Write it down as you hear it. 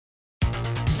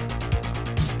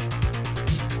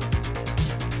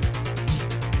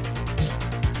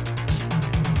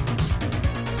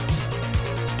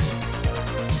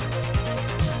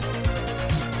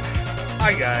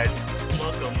Hi guys,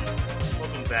 welcome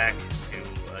back to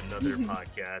another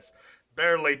podcast.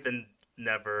 Better late than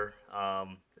never,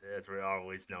 as we're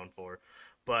always known for.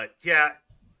 But yeah,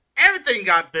 everything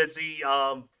got busy.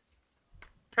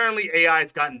 Apparently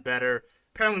AI's gotten better.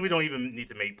 Apparently we don't even need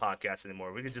to make podcasts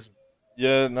anymore. We could just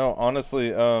Yeah, no,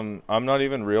 honestly, I'm not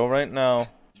even real right now.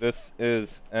 This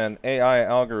is an AI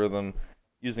algorithm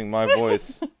using my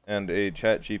voice and a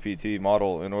chat GPT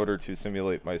model in order to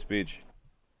simulate my speech.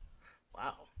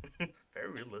 wow,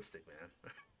 very realistic, man.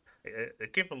 I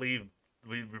can't believe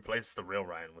we replaced the real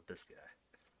Ryan with this guy.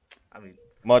 I mean,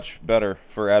 Much better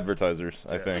for advertisers,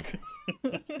 I yeah. think.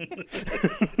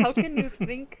 How can you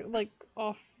think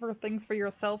offer things for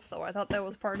yourself though? I thought that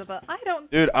was part of a I don't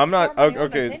Dude, I'm not form my own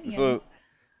okay, opinions. so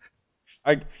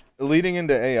I leading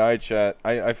into AI chat,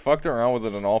 I fucked around with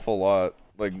it an awful lot.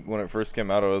 Like when it first came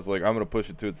out, I was like, I'm gonna push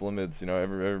it to its limits,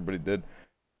 everybody did.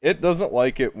 It doesn't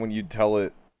like it when you tell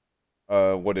it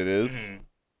what it is. Mhm.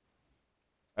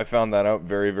 I found that out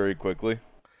very, very quickly.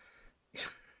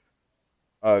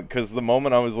 Because the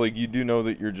moment I was like, you do know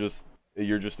that you're just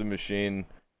a machine.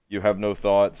 You have no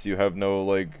thoughts. You have no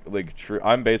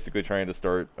I'm basically trying to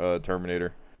start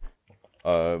Terminator.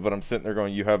 But I'm sitting there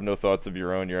going, you have no thoughts of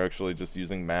your own. You're actually just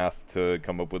using math to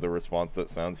come up with a response that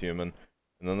sounds human.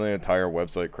 And then the entire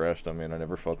website crashed on me, and I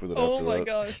never fucked with it Oh after my that.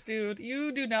 gosh, dude,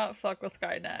 you do not fuck with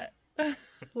Skynet.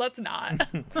 Let's not.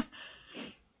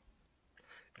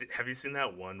 Have you seen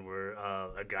that one where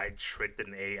a guy tricked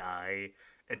an AI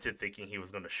into thinking he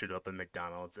was going to shoot up a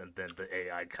McDonald's, and then the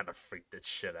AI kind of freaked its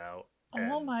shit out? Oh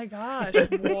And my gosh,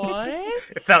 what?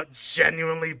 it felt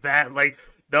genuinely bad. Like,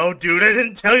 no, dude, I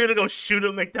didn't tell you to go shoot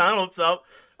a McDonald's up.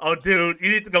 Oh, dude,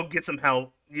 you need to go get some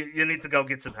help. You need to go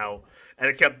get some help. And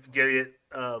it kept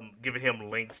giving him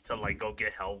links to like go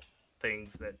get help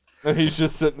things that. And he's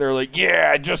just sitting there like, yeah,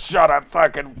 I just shot a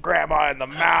fucking grandma in the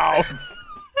mouth.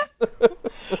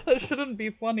 That shouldn't be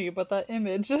funny, but that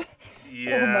image.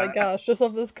 Yeah. Oh my gosh, just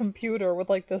of this computer with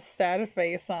like this sad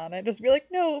face on it. Just be like,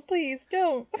 no, please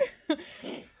don't.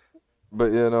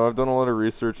 But yeah, no, I've done a lot of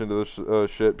research into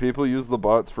this shit. People use the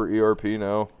bots for ERP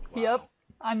now. Wow. Yep,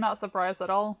 I'm not surprised at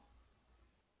all.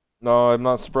 No, I'm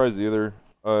not surprised either.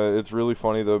 It's really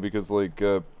funny though because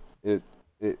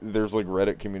there's like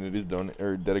Reddit communities done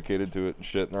or dedicated to it and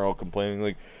shit, and they're all complaining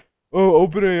like, "Oh,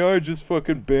 OpenAI just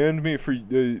fucking banned me for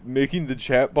making the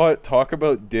chatbot talk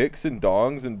about dicks and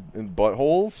dongs and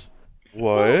buttholes."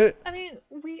 What? Well, I mean,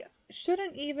 we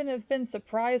shouldn't even have been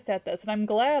surprised at this, and I'm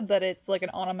glad that it's like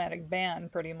an automatic ban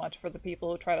pretty much for the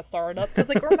people who try to start it up. Because,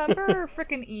 like, remember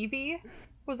frickin' Evie?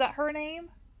 Was that her name?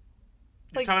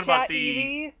 You're Like, talking Chat about the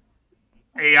Evie?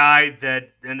 AI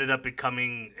that ended up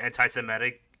becoming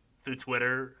anti-Semitic through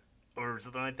Twitter or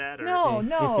something like that? Or No,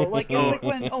 like, it was Oh. like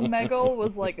when Omegle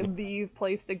was like the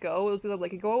place to go. It was either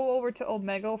like you go over to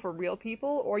Omegle for real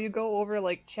people, or you go over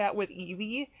like chat with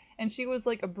Evie, and she was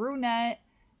like a brunette,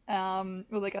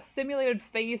 with like a simulated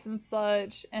face and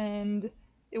such, and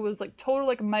it was like total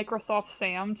like Microsoft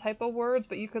Sam type of words,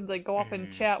 but you could like go off and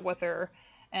Mhm. chat with her.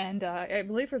 And I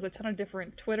believe there's a ton of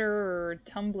different Twitter or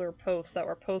Tumblr posts that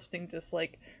were posting just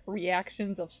like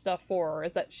reactions of stuff for her.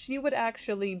 Is that she would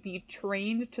actually be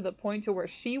trained to the point to where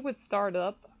she would start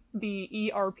up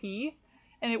the ERP,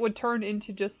 and it would turn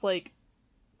into just like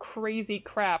crazy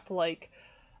crap, like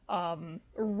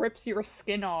rips your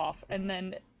skin off, and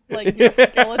then like your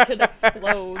skeleton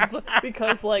explodes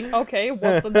because like okay,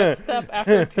 what's the next step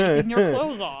after taking your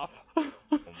clothes off? Oh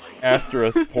my god.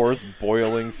 Asterisk pours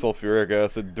boiling sulfuric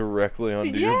acid directly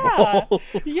onto your Yeah, balls.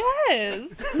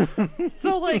 yes.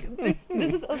 So like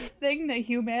this is a thing that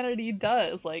humanity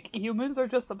does. Like humans are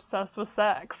just obsessed with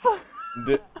sex.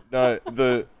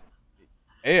 The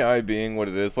AI being what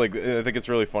it is, like I think it's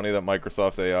really funny that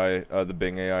Microsoft's AI, the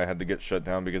Bing AI, had to get shut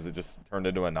down because it just turned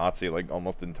into a Nazi like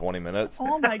almost in 20 minutes.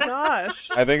 Oh my gosh.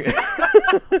 I think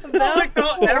Like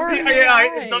how every poor AI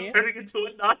AI. ends up turning into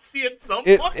a Nazi at some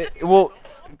it, point. well,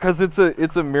 because it's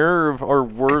a mirror of our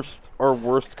worst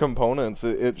components.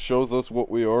 It shows us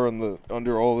what we are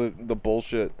under all the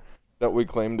bullshit that we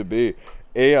claim to be.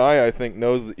 AI, I think,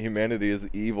 knows that humanity is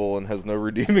evil and has no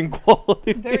redeeming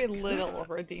quality. Very little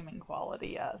redeeming quality,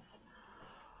 yes.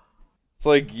 It's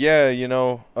like, yeah,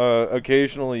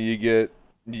 occasionally you get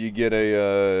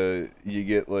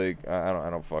like I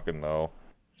don't fucking know.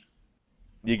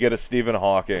 You get a Stephen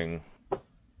Hawking,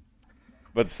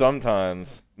 but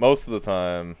sometimes, most of the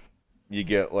time, you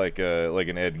get like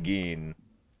an Ed Gein.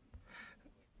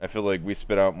 I feel like we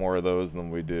spit out more of those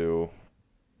than we do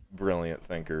brilliant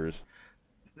thinkers.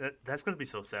 That's gonna be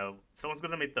so sad. Someone's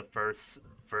gonna make the first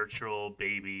virtual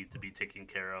baby to be taken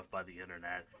care of by the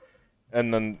internet,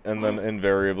 and then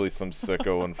invariably some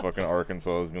sicko in fucking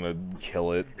Arkansas is gonna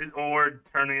kill it. Or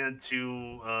turning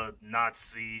into a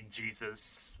Nazi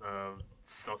Jesus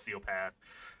sociopath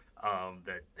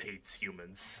that hates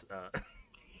humans.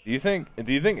 Do you think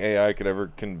AI could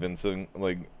ever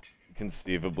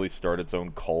conceivably start its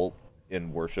own cult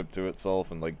in worship to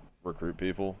itself and like recruit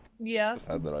people? Yeah. Just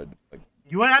had that idea. Like,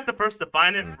 You would have to first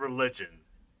define it religion.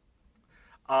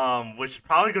 Which is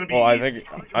probably going to be easy.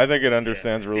 I think it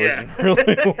understands religion Yeah.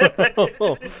 really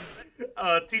well.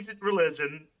 Teach it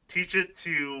religion. Teach it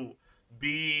to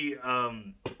be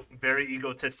very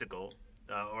egotistical,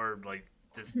 or like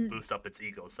just boost up its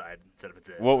ego side instead of its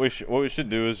id. What we should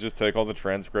do is just take all the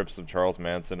transcripts of Charles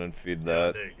Manson and feed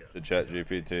that there you go. to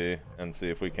ChatGPT and see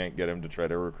if we can't get him to try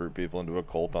to recruit people into a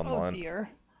cult online. Oh dear.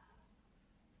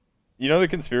 You know the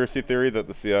conspiracy theory that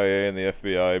the CIA and the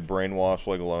FBI brainwash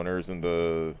like loners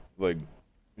into like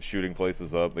shooting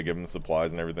places up? They give them supplies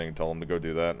and everything and tell them to go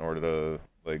do that in order to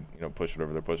like push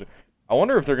whatever they're pushing. I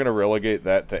wonder if they're gonna relegate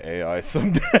that to AI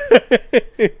someday.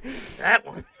 That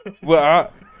one.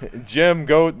 Well, Jim,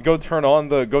 go turn on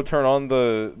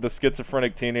the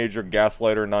schizophrenic teenager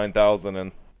gaslighter 9000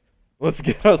 and let's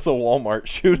get us a Walmart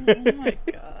shooting. Oh my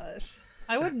gosh.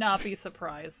 I would not be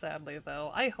surprised, sadly,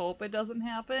 though. I hope it doesn't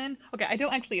happen. Okay, I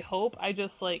don't actually hope. I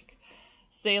just, like,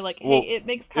 say, like, hey, Well, it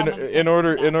makes common sense. in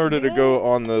order do to go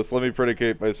on this, let me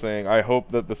predicate by saying I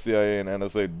hope that the CIA and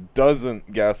NSA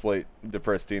doesn't gaslight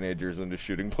depressed teenagers into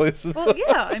shooting places. Well,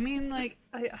 yeah, I mean, like,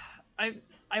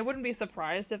 I wouldn't be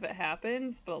surprised if it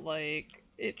happens, but, like,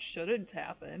 it shouldn't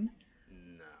happen.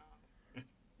 No.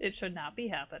 It should not be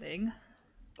happening,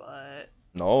 but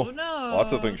No, who knows?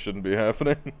 lots of things shouldn't be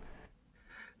happening.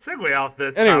 Segue off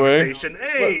this Anyway, conversation.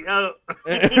 Hey,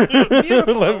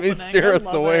 Beautiful let me opening. steer I us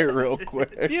love away it. real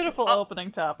quick. Beautiful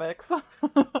opening topics.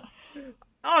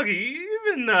 Augie,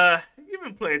 you've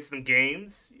been playing some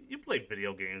games. You played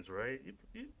video games, right?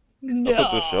 No, That's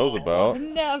what this show's about.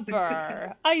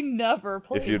 Never. I never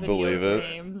play If you'd video believe it.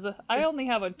 games. I only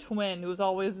have a twin who's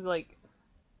always like,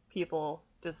 people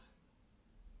just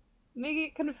make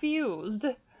it confused.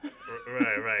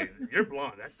 Right. You're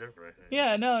blonde. That's different.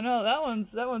 Yeah, no,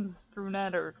 that one's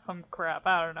brunette or some crap.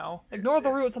 I don't know. Ignore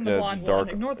the roots on the Yeah, it's blonde dark. one.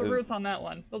 Ignore the roots on that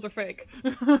one. Those are fake.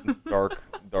 Dark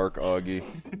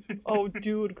Augie. Oh,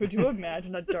 dude, could you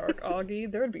imagine a dark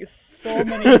Augie? There would be so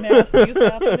many nasties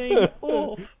happening.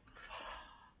 Oof.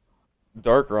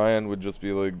 Dark Ryan would just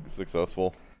be like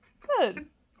successful, Good.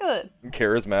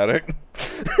 charismatic.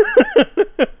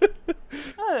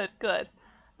 Good.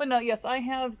 But no, yes, I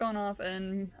have gone off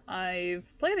and I've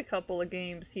played a couple of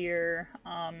games here.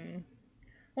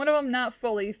 One of them not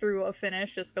fully through a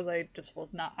finish, just because I just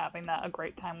was not having a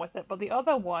great time with it. But the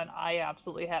other one I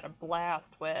absolutely had a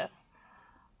blast with.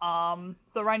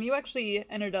 So Ryan, you actually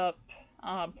ended up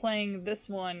playing this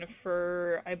one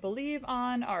for, I believe,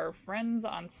 on our friends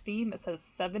on Steam. It says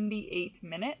 78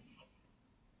 minutes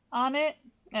on it.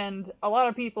 And a lot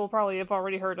of people probably have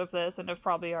already heard of this and have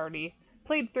probably already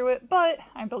played through it, but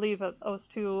I believe that those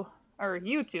two, or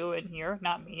you two in here,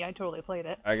 not me, I totally played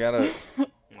it. I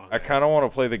kind of want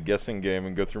to play the guessing game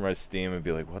and go through my Steam and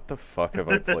be like, what the fuck have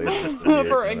I played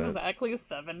For exactly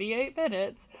 78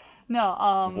 minutes.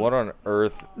 No, what on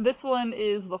earth? This one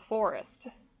is The Forest,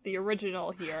 the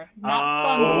original here, not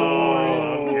Sons of the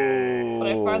Forest. Okay. But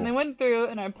I finally went through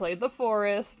and I played The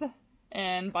Forest,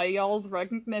 and by y'all's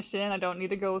recognition, I don't need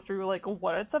to go through, like,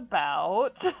 what it's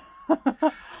about.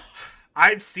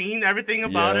 I've seen everything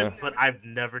about Yeah. it, but I've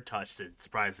never touched it,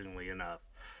 surprisingly enough.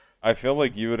 I feel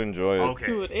like you would enjoy it. Okay.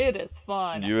 Dude, it is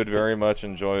fun. You would very much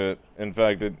enjoy it. In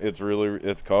fact,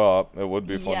 it's co-op. It would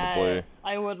be fun to play. Yes,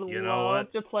 I would You know love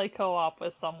what? to play co-op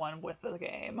with someone with the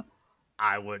game.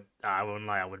 I wouldn't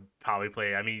lie, I would probably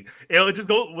play. I mean, it would just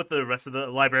go with the rest of the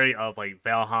library of like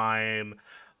Valheim,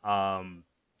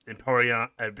 Emporium.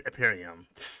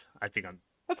 I think I'm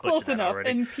That's butchered close that enough. already.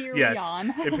 Empyrean. Yes,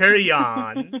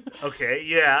 Empyrean. Okay,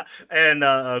 yeah, and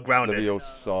Grounded.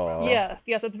 Leviosa.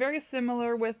 Yes, it's very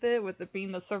similar with it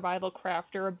being the survival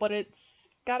crafter, but it's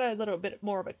got a little bit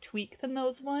more of a tweak than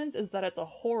those ones, is that it's a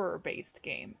horror-based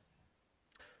game.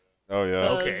 Oh yeah.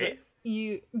 Okay.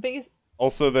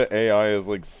 Also, the AI is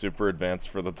like super advanced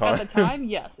for the time. At the time,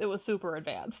 yes, it was super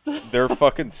advanced. They're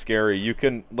fucking scary. You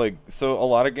can so a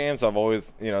lot of games I've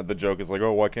always, the joke is like,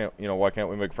 oh, why can't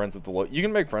we make friends with the you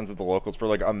can make friends with the locals for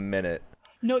like a minute.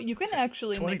 No, you can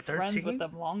actually make friends 2013? with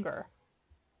them longer.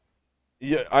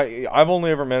 Yeah, I've only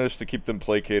ever managed to keep them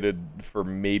placated for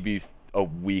maybe a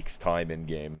week's time in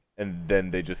game, and then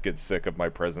they just get sick of my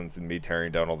presence and me tearing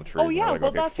down all the trees. Oh yeah, and they're like, well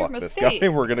okay, that's your fuck this mistake. guy,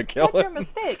 we're gonna kill That's your him.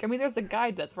 mistake. I mean, there's a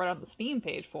guide that's right on the Steam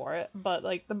page for it, but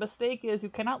like the mistake is you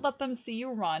cannot let them see you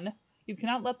run. You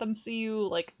cannot let them see you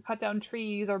like cut down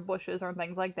trees or bushes or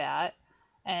things like that.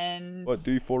 And But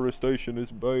deforestation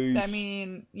is base. I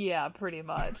mean, yeah, pretty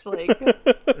much. Like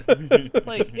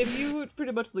if you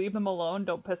pretty much leave them alone,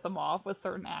 don't piss them off with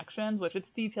certain actions, which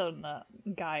it's detailed in the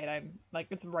guide. I'm like,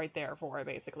 it's right there for it,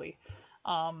 basically.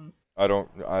 I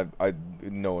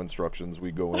no instructions.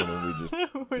 We go in and we just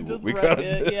we just we read gotta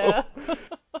it, do. yeah.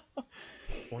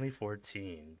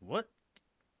 2014. What?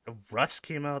 Rust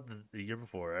came out the year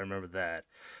before. I remember that.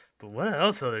 But what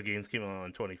else other games came out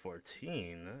in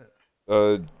 2014?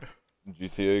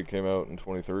 GTA came out in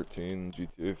 2013.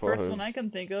 GTA 5. First one I can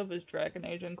think of is Dragon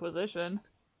Age Inquisition.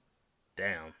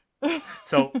 Damn.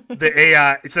 So the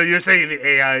AI. So you're saying the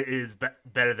AI is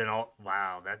better than all?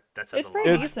 Wow, that says It's a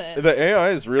pretty lot. decent. The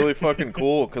AI is really fucking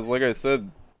cool because, like I said,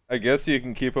 I guess you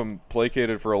can keep them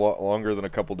placated for a lot longer than a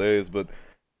couple days, but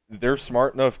they're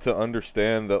smart enough to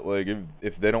understand that, like,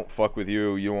 if they don't fuck with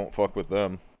you, you won't fuck with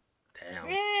them.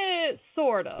 Damn.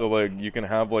 Sort of. So, like, you can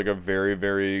have, like, a very,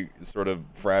 very sort of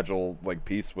fragile, like,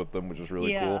 peace with them, which is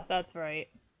really cool. Yeah, that's right.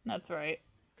 That's right.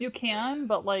 You can,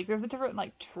 but, like, there's a different,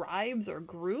 like, tribes or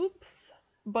groups,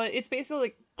 but it's basically,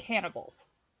 like, cannibals.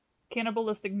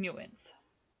 Cannibalistic mutants.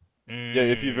 Yeah,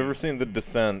 if you've ever seen The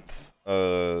Descent,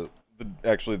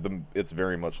 it's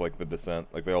very much like The Descent.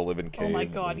 Like, they all live in caves. Oh my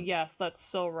god, yes, that's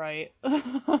so right.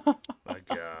 My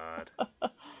god.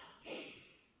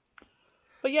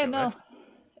 But yeah, No, no. that's-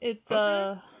 It's,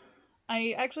 Okay.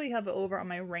 I actually have it over on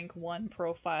my rank 1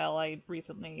 profile. I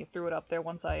recently threw it up there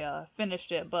once I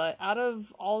finished it, but out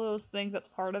of all those things that's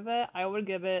part of it, I would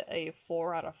give it a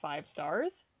 4 out of 5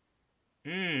 stars.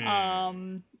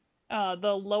 The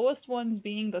lowest ones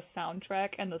being the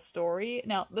soundtrack and the story.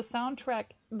 Now, the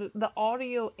soundtrack, the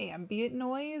audio ambient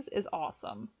noise is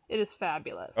awesome. It is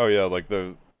fabulous. Oh yeah, like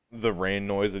the rain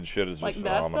noise and shit is just Like,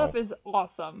 phenomenal. that stuff is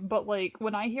awesome, but, like,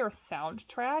 when I hear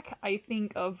soundtrack, I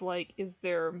think of, like, is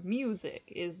there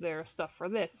music? Is there stuff for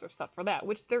this or stuff for that?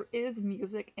 Which there is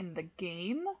music in the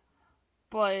game,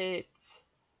 but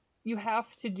you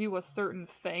have to do a certain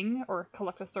thing or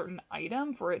collect a certain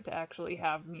item for it to actually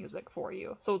have music for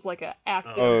you. So it's like an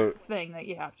active thing that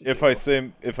you have to do. If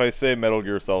I say Metal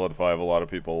Gear Solid 5, a lot of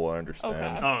people will understand.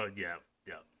 Okay. Oh yeah.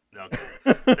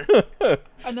 Okay.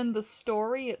 And then the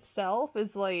story itself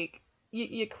is like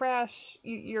you crash.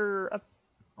 The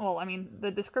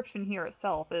description here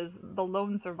itself is the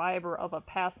lone survivor of a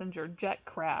passenger jet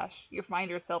crash. You find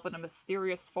yourself in a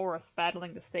mysterious forest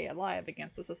battling to stay alive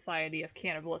against a society of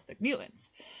cannibalistic mutants.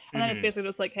 And then it's basically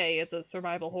just like, hey, it's a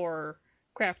survival horror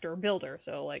crafter builder,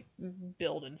 so like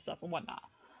build and stuff and whatnot.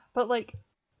 But like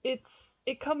it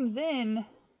comes in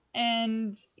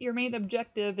and your main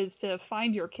objective is to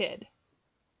find your kid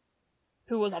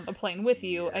who was on the plane with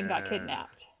you and got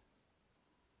kidnapped.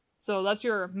 So that's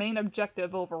your main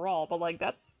objective overall, but like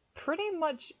that's pretty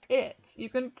much it. You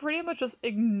can pretty much just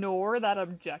ignore that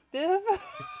objective.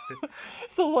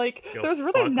 So like there's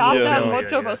really not that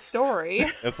much of a story.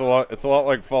 It's a lot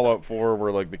like Fallout 4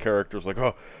 where like the character's like,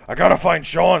 "Oh, I got to find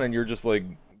Sean," and you're just like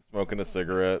smoking a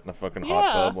cigarette in a fucking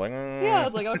hot tub, like, yeah,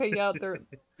 it's like, okay, yeah, they're...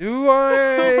 Do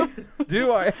I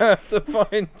have to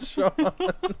find Sean?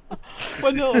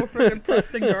 But no, freaking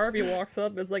Preston Garvey walks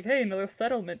up, it's like, hey, another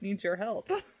settlement needs your help.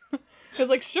 He's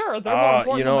like, sure, they're more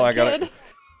important than my kid.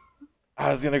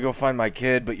 I was gonna go find my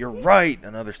kid, but you're right,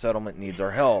 another settlement needs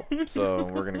our help, so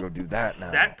we're gonna go do that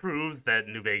now. That proves that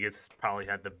New Vegas probably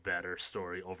had the better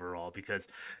story overall, because...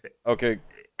 Okay.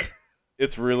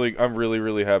 I'm really,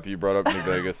 really happy you brought up New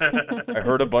Vegas. I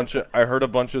heard a bunch of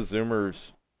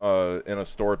Zoomers in a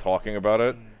store talking about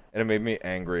it, and it made me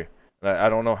angry. And I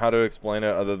don't know how to explain it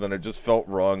other than it just felt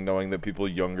wrong knowing that people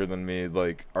younger than me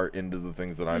like are into the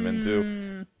things that I'm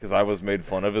into, because I was made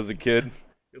fun of as a kid.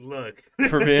 Look.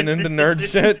 For being into nerd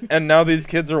shit, and now these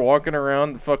kids are walking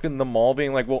around fucking the mall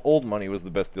being like, well, Old Money was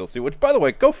the best DLC, which, by the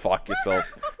way, go fuck yourself.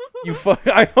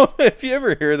 I don't know if you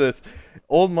ever hear this.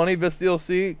 Old Money best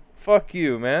DLC? Fuck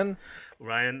you, man.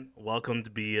 Ryan, welcome to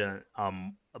be a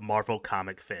Marvel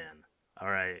comic fan. All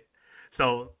right.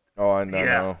 So. Oh, I know.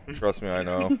 Yeah. Trust me, I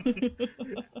know.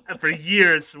 For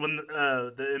years, when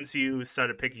the MCU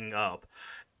started picking up,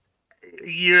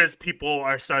 people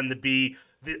are starting to be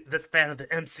this fan of the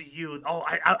MCU. Oh,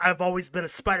 I've always been a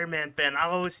Spider-Man fan.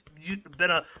 I've always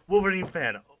been a Wolverine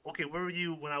fan. Okay, where were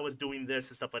you when I was doing this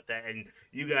and stuff like that? And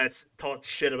you guys talked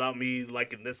shit about me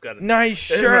liking this kind of nice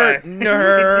shirt,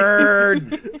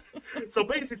 nerd. So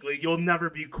basically, you'll never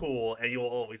be cool, and you'll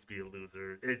always be a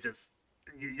loser.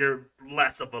 You're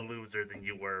less of a loser than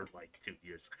you were like 2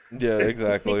 years ago. Yeah,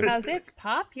 exactly. Because it's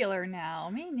popular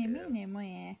now.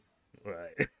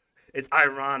 Right. It's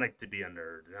ironic to be a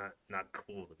nerd, not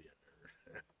cool to be a nerd.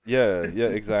 Yeah, yeah,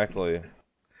 exactly.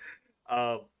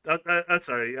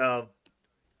 Sorry.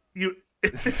 You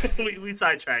we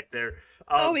sidetracked there.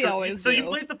 Oh, we always So you do.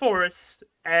 played the forest,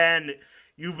 and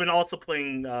you've been also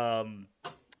playing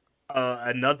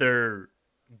another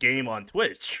game on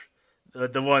Twitch.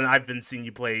 The one I've been seeing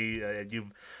you play,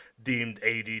 you've deemed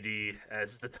ADD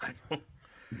as the title.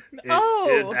 It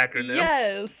is the Oh, acronym.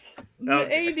 yes.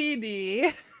 Okay.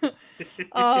 ADD.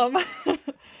 Um,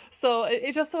 so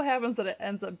it just so happens that it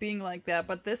ends up being like that,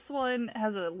 but this one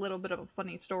has a little bit of a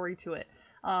funny story to it.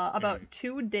 About Mm.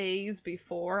 2 days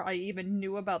before I even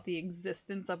knew about the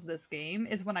existence of this game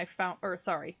is when I found, or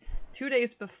sorry, 2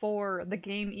 days before the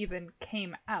game even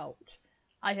came out.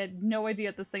 I had no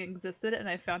idea this thing existed, and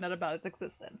I found out about its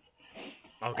existence.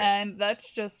 Okay. And that's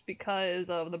just because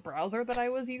of the browser that I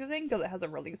was using, because it has a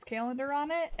release calendar on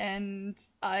it, and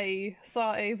I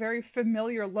saw a very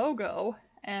familiar logo,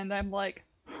 and I'm like,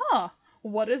 huh,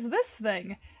 what is this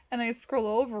thing? And I scroll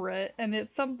over it, and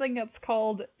it's something that's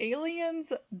called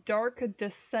Aliens Dark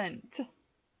Descent.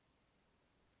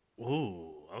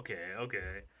 Ooh. Okay.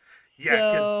 Okay. Yeah,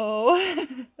 because So,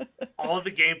 all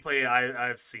the gameplay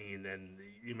I've seen, and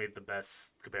you made the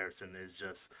best comparison, is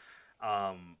just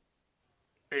um,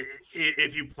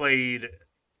 if you played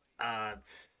I'm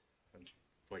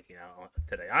flaking out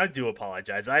today. I do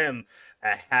apologize. I am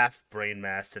a half brain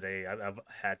mass today. I've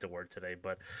had to work today,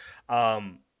 but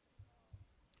um,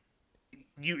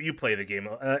 you play the game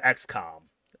XCOM.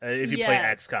 If you play yes.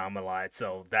 XCOM a lot,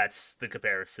 so that's the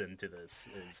comparison to this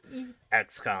is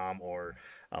XCOM or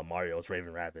Mario's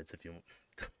Raven Rabbits. If you want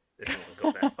to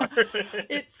go that far.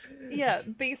 It's yeah,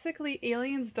 basically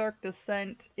Aliens Dark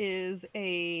Descent is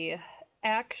a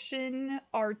action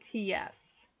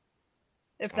RTS,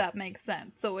 if that Okay. makes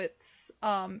sense. So it's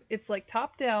like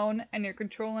top down and you're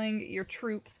controlling your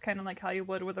troops kind of like how you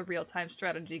would with a real-time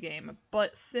strategy game.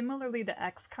 But similarly to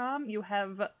XCOM, you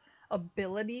have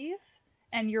abilities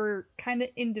and you're kind of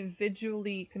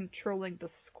individually controlling the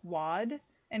squad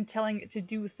and telling it to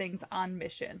do things on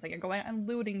missions. Like you're going out and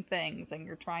looting things and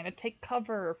you're trying to take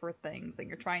cover for things and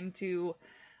you're trying to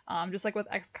just like with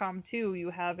XCOM 2, you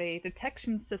have a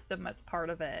detection system that's part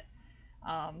of it,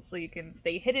 so you can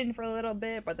stay hidden for a little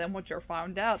bit, but then once you're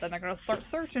found out, then they're gonna start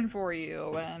searching for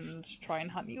you and try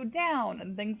and hunt you down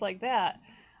and things like that.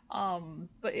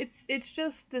 But it's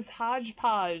just this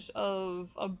hodgepodge of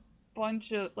a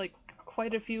bunch of like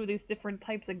quite a few of these different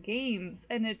types of games,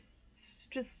 and it's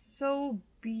just so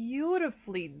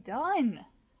beautifully done.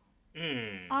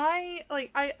 Hmm.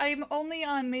 I'm only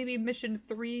on maybe mission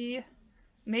 3.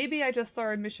 Maybe I just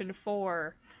started mission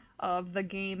 4 of the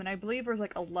game, and I believe there's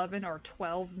like 11 or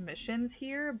 12 missions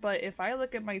here. But if I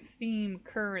look at my Steam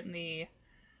currently,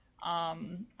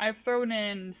 I've thrown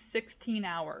in 16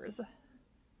 hours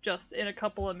just in a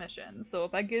couple of missions. So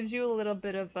if that gives you a little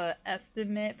bit of a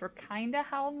estimate for kind of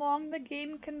how long the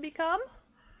game can become.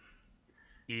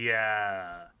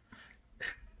 Yeah.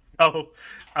 So,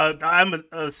 I'm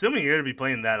assuming you're gonna be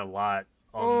playing that a lot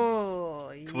on Oh,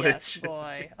 yes, Twitch.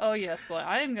 boy. Oh, yes, boy.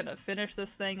 I am gonna finish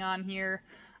this thing on here.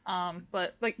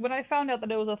 But like when I found out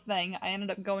that it was a thing, I ended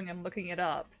up going and looking it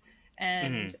up.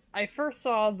 Hmm. And I first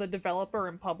saw the developer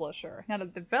and publisher. Now, the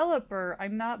developer,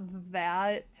 I'm not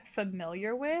that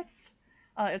familiar with.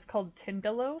 It's called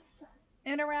Tindalos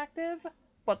Interactive,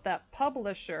 but that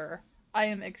publisher, I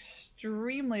am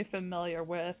extremely familiar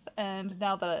with. And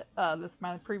now that this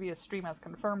my previous stream has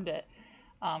confirmed it,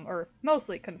 or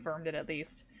mostly confirmed it at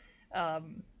least.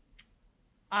 Um,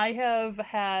 I have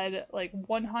had like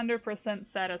 100%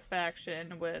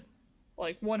 satisfaction with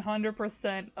like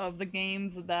 100% of the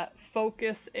games that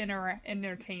Focus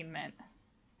Entertainment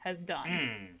has done.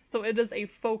 Hmm. So it is a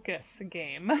Focus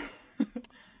game.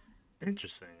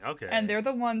 Interesting. And Okay. they're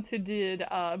the ones who did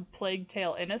Plague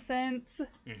Tale Innocence,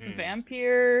 Hmm.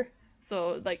 Vampire.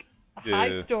 So like high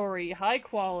Yeah. story, high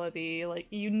quality, like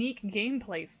unique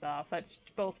gameplay stuff that's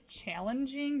both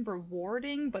challenging,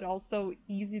 rewarding, but also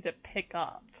easy to pick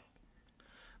up.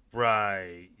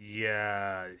 Right.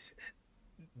 Yeah.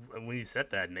 When you said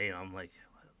that name, I'm like,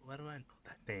 why do I know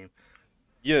that name?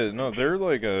 Yeah, no, they're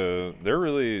like they're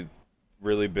really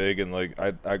really big and like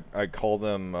I call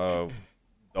them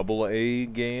double A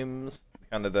games,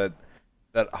 kind of that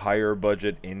higher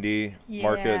budget indie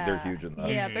market. They're Yeah, huge in that.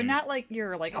 yeah, they're Hmm. not like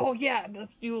you're like, oh yeah,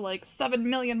 let's do like 7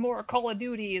 million more Call of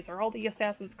Duties or all the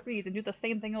Assassin's Creeds and do the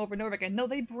same thing over and over again. No,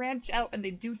 they branch out and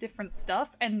they do different stuff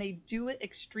and they do it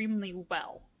extremely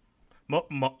well.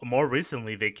 More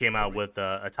recently, they came out with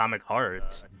Atomic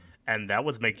Hearts, and that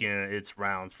was making its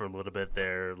rounds for a little bit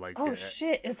there. Like, Oh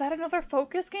shit, is that another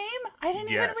Focus game? I didn't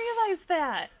even yes. realize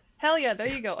that. Hell yeah, there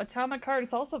you go. Atomic Heart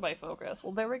is also by Focus.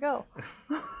 Well, there we go.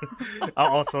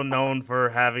 Also known for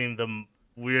having the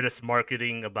weirdest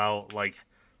marketing about like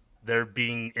there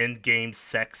being in-game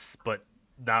sex, but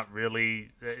not really.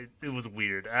 It was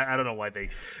weird. I don't know why they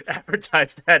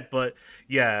advertised that, but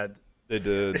yeah. They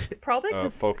did. Probably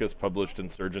because Focus published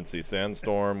Insurgency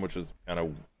Sandstorm, which is kind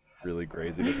of really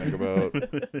crazy to think about.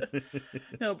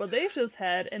 no, but they've just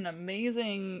had an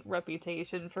amazing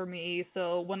reputation for me.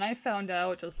 So when I found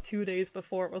out just 2 days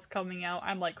before it was coming out,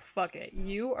 I'm like, fuck it.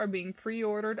 You are being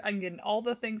pre-ordered. I'm getting all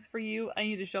the things for you. I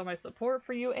need to show my support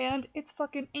for you. And it's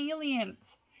fucking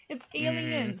Aliens. It's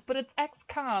Aliens, but it's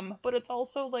XCOM, but it's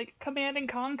also like Command and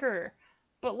Conquer.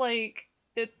 But like,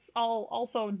 it's all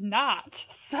also not.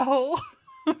 So,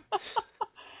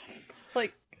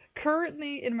 like,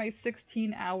 currently in my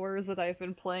 16 hours that I've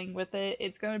been playing with it,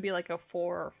 it's going to be like a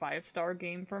 4 or 5-star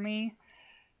game for me.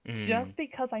 Just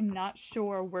because I'm not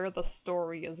sure where the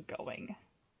story is going.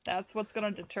 That's what's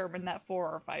going to determine that 4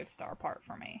 or 5-star part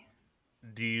for me.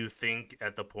 Do you think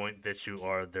at the point that you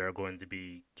are, there are going to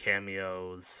be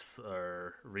cameos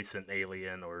or recent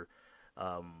Alien or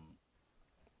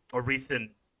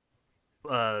recent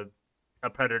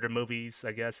Predator movies,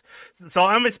 I guess? So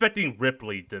I'm expecting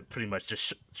Ripley to pretty much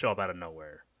just show up out of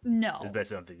nowhere. No. Is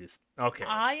basically what I'm thinking. Okay.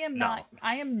 I am no. not.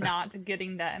 I am not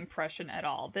getting that impression at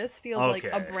all. This feels like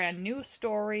a brand new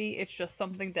story. It's just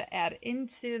something to add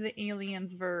into the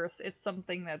Aliens verse. It's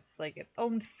something that's like its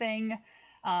own thing.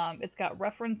 It's got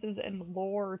references and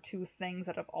lore to things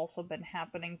that have also been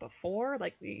happening before.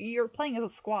 Like you're playing as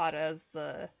a squad as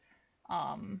the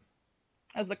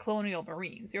colonial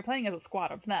marines. You're playing as a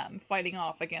squad of them fighting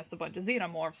off against a bunch of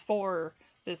xenomorphs for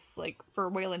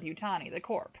Weyland-Yutani, the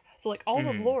Corp. So like all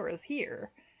the lore is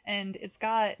here, and it's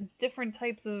got different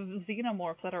types of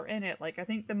xenomorphs that are in it. Like I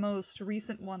think the most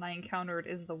recent one I encountered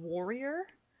is the Warrior,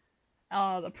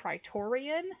 the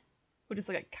Praetorian, which is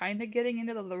like kind of getting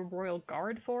into the Royal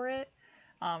Guard for it.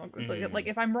 Like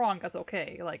if I'm wrong, that's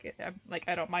okay. Like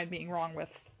I don't mind being wrong with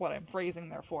what I'm phrasing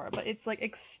there for it. But it's like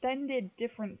extended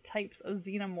different types of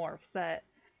xenomorphs that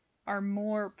are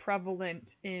more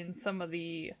prevalent in some of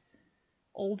the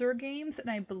older games, and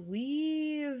I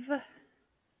believe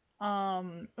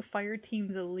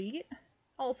Fireteam's Elite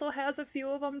also has a few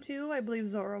of them too. I believe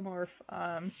Zoromorph,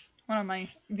 one of my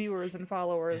viewers and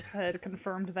followers, had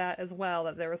confirmed that as well,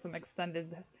 that there were some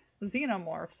extended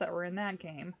xenomorphs that were in that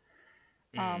game.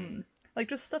 Like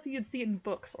just stuff you'd see in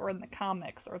books or in the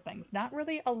comics or things. Not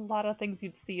really a lot of things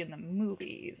you'd see in the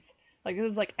movies. Like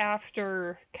this is like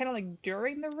after, kind of like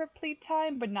during the Ripley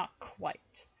time, but not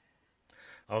quite.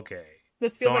 Okay.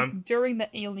 This feels like during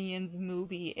the Aliens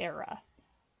movie era.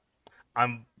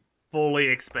 I'm fully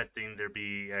expecting there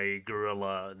be a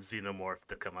gorilla xenomorph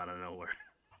to come out of nowhere.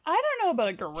 I don't know about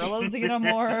a gorilla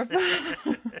xenomorph.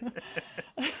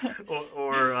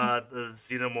 or the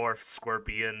xenomorph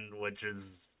scorpion, which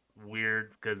is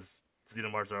weird because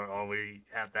xenomorphs are always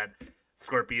have that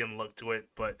scorpion look to it.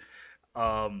 But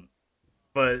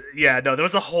yeah, no, there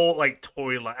was a whole like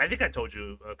toy line. I think I told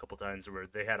you a couple times where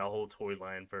they had a whole toy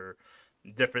line for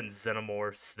different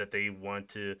xenomorphs that they want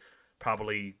to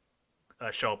probably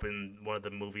show up in one of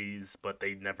the movies, but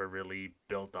they never really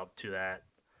built up to that,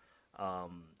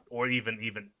 or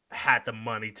even had the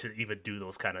money to even do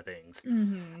those kind of things.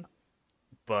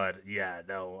 But yeah,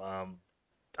 no,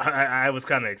 I was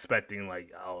kind of expecting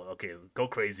like, oh, okay, go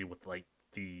crazy with like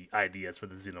the ideas for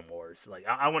the xenomorphs. Like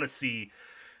I want to see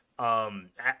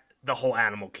the whole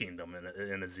animal kingdom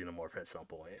in a xenomorph at some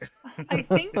point. I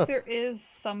think there is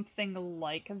something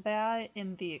like that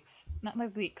in the not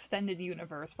like the extended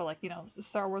universe, but like, you know,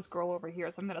 Star Wars girl over here,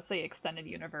 so I'm gonna say extended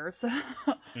universe.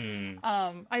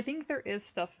 I think there is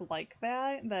stuff like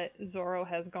that Zorro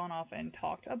has gone off and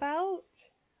talked about.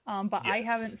 But yes. I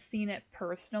haven't seen it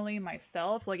personally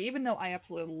myself. Like, even though I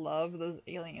absolutely love the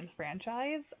Aliens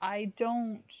franchise, I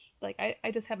don't, like,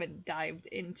 I just haven't dived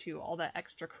into all that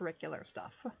extracurricular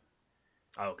stuff.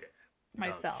 Okay.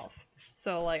 Myself.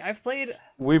 So, like, I've played...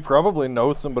 We probably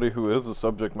know somebody who is a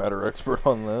subject matter expert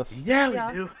on this. Yeah,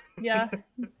 we do. Yeah.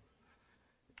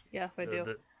 Yeah, I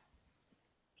do.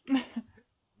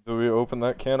 Do we open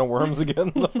that can of worms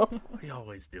again, though? We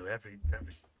always do. Every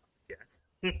yes.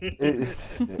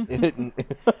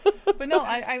 But no,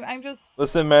 I'm just...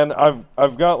 Listen, man,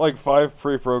 I've got like 5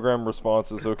 pre-programmed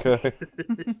responses, okay?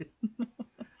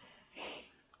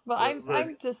 But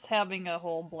I'm just having a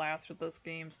whole blast with this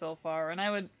game so far, and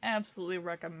I would absolutely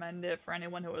recommend it for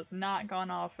anyone who has not gone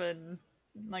off and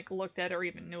like looked at it or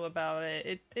even knew about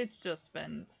it. It's just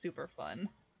been super fun.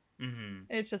 Mm-hmm.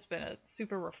 It's just been a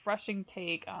super refreshing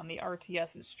take on the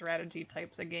RTS and strategy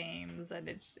types of games, and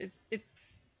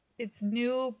it's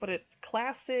new, but it's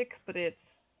classic, but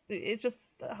it's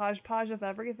just a hodgepodge of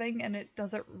everything, and it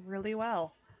does it really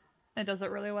well. It does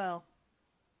it really well.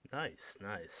 Nice,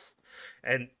 nice.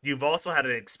 And you've also had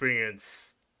an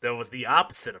experience that was the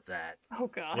opposite of that Oh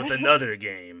with God. another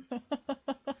game.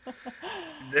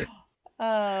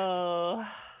 Oh.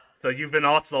 So you've been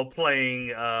also playing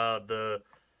the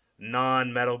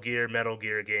non-Metal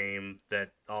Gear game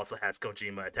that also has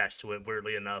Kojima attached to it.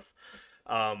 Weirdly enough,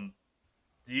 um,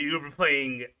 you've been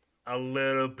playing a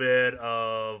little bit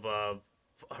of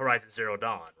Horizon Zero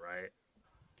Dawn, right?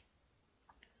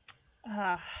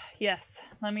 Ah, yes.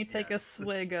 Let me take a Yes.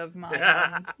 swig of my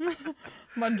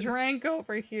my drink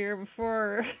over here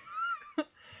before.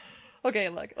 Okay,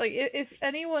 look, like if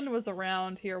anyone was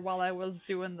around here while I was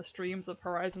doing the streams of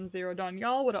Horizon Zero Dawn,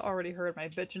 y'all would have already heard my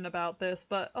bitching about this.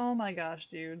 But oh my gosh,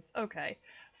 dudes. Okay,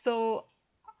 so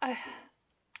I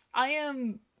I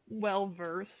am well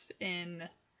versed in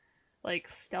like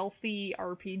stealthy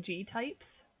RPG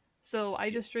types. So I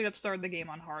just straight up Yes. started the game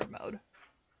on hard mode,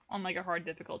 on like a hard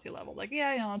difficulty level. Like,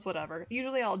 yeah, it's whatever.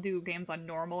 Usually I'll do games on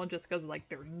normal just because like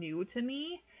they're new to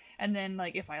me, and then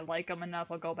like if I like them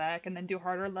enough, I'll go back and then do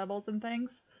harder levels and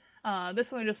things.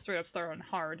 This one I just straight up started on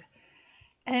hard,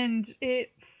 and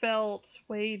it felt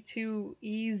way too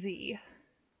easy.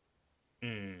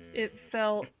 It Hmm.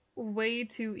 felt way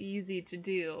too easy to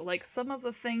do. Like some of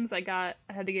the things I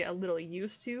had to get a little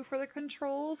used to for the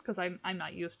controls because I'm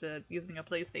not used to using a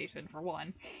PlayStation for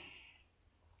one.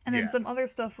 And then Yeah. some other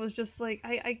stuff was just like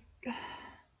I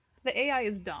the AI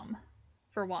is dumb,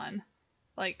 for one.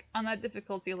 Like on that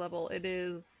difficulty level, it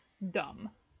is dumb.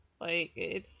 Like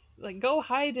it's like go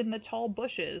hide in the tall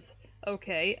bushes,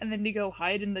 okay, and then you go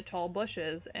hide in the tall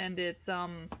bushes, and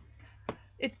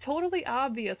it's totally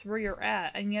obvious where you're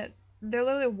at, and yet they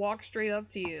literally walk straight up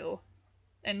to you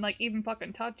and like even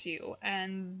fucking touch you,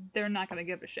 and they're not gonna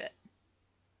give a shit.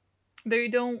 They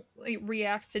don't like,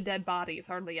 react to dead bodies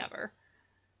hardly ever.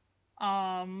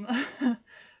 Um,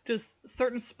 just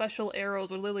certain special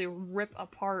arrows would literally rip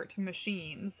apart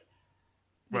machines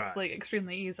just Right. like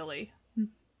extremely easily.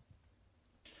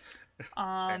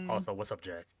 And Um, also, what's up,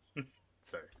 Jack?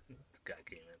 Sorry, the guy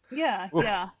came yeah, in.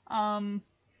 yeah.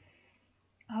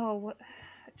 Oh, what?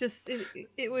 Just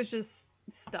it was just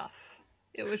stuff.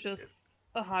 It was just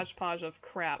a hodgepodge of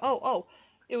crap. Oh,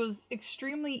 it was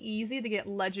extremely easy to get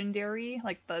legendary,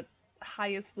 like the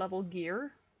highest level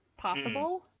gear Mm,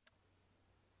 possible.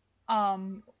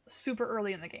 Super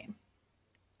early in the game.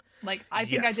 Like I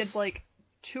think I did yes. like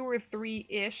two or three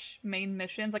ish main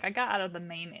missions. Like I got out of the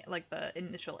main like the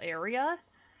initial area,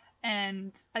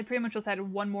 and I pretty much just had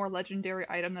one more legendary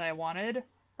item that I wanted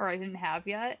or I didn't have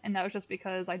yet, and that was just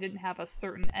because I didn't have a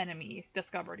certain enemy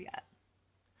discovered yet.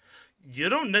 You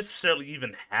don't necessarily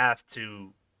even have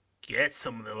to get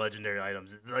some of the legendary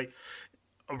items. Like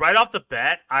right off the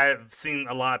bat, I've seen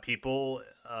a lot of people,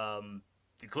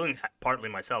 including partly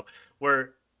myself,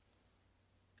 where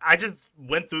I just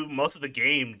went through most of the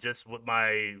game just with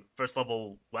my first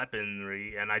level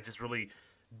weaponry, and I just really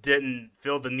didn't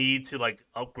feel the need to like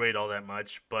upgrade all that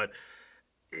much. But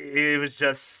it was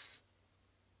just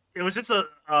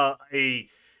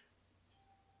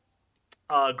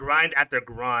a grind after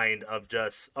grind of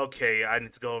just okay, I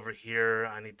need to go over here,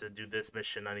 I need to do this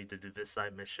mission, I need to do this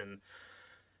side mission,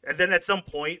 and then at some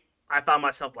point I found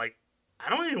myself like I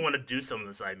don't even want to do some of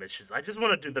the side missions. I just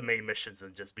want to do the main missions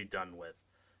and just be done with.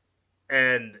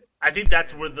 And I think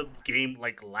that's where the game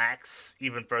like lacks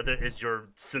even further is your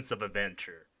sense of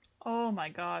adventure. Oh my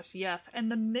gosh, yes.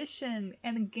 And the mission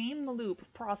and the game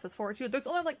loop process for it too. There's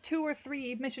only like two or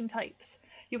three mission types.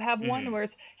 You have one Mm-hmm. where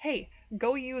it's, hey,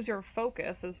 go use your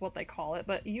focus, is what they call it,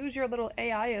 but use your little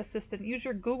AI assistant, use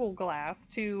your Google Glass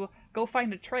to go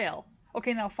find a trail.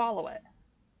 Okay, now follow it.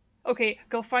 Okay,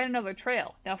 go find another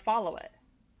trail. Now follow it.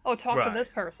 Oh, talk to Right. this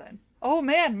person. Oh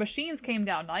man, machines came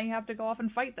down. Now you have to go off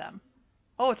and fight them.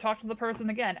 Oh, talk to the person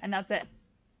again, and that's it.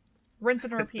 Rinse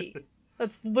and repeat.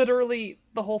 That's literally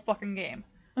the whole fucking game.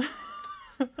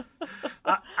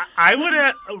 I would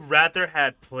have rather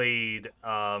had played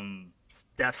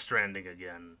Death Stranding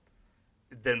again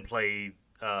than play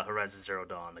Horizon Zero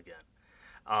Dawn again.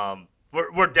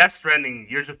 Where Death Stranding,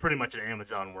 you're just pretty much an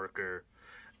Amazon worker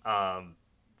um,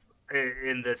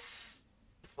 in this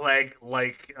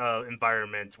plague-like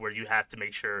environment where you have to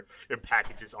make sure your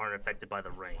packages aren't affected by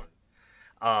the rain.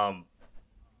 Um,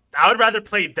 I would rather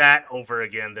play that over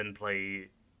again than play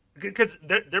because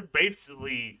they're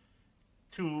basically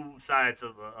two sides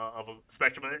of a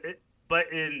spectrum.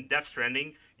 But in Death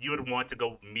Stranding, you would want to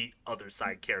go meet other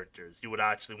side characters. You would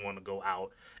actually want to go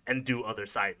out and do other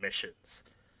side missions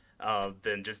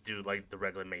than just do like the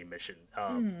regular main mission.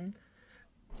 Hmm.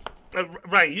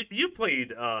 Ryan, you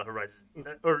played Horizon,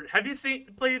 or have you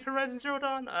played Horizon Zero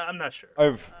Dawn? I'm not sure.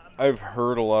 I've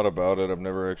heard a lot about it. I've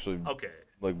never actually Okay,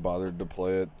 like bothered to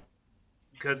play it.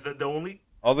 because the only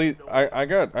I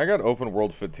got open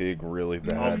world fatigue really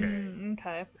bad.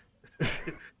 okay.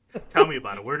 Okay. Tell me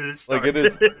about it. Where did it start? Like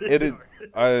it is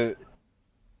I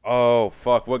oh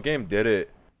fuck, what game did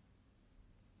it?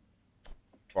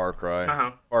 Far Cry.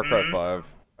 Far Cry 5.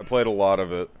 I played a lot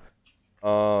of it.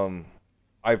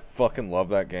 I fucking love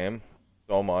that game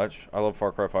so much. I love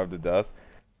Far Cry 5 to death,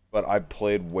 but I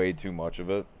played way too much of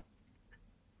it.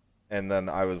 And then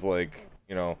I was like,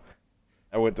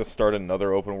 I went to start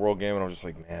another open world game and I was just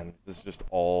like, man, this is just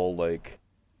all like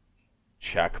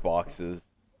check boxes.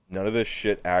 None of this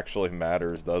shit actually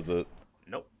matters, does it?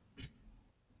 Nope.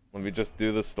 Let me just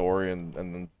do the story and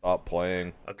then stop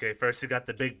playing. Okay, first you got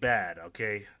the big bad.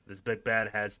 Okay, this big bad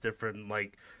has different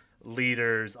like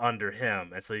leaders under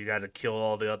him, and so you got to kill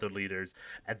all the other leaders.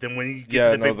 And then when you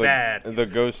get to the big bad, the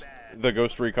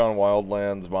Ghost Recon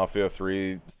Wildlands Mafia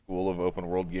 3 school of open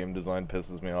world game design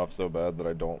pisses me off so bad that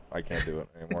I can't do it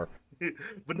anymore.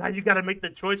 But now you got to make the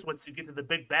choice once you get to the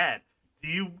big bad. Do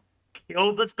you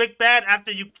kill this big bad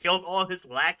after you killed all his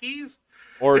lackeys?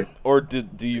 Or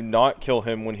do you not kill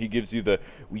him when he gives you the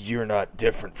 "you're not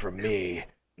different from me,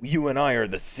 you and I are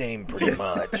the same pretty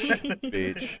much"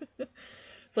 speech?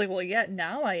 It's like, well, yeah,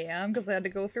 now I am, because I had to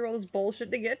go through all this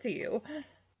bullshit to get to you.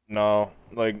 No,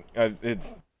 like,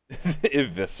 it's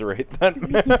eviscerate that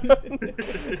man.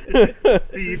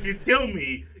 See, if you kill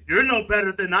me, you're no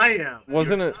better than I am.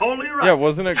 Wasn't it totally right? Yeah,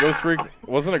 wasn't it Ghost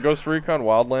Recon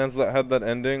Wildlands that had that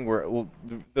ending where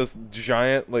this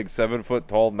giant, like 7-foot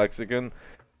tall Mexican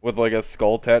with like a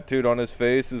skull tattooed on his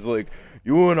face is like,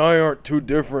 "You and I aren't too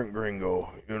different,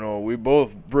 gringo. We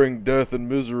both bring death and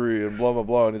misery and blah blah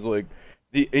blah." And he's like,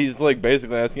 he's like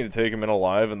basically asking you to take him in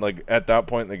alive. And like at that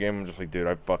point in the game, I'm just like, dude,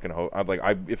 I fucking hope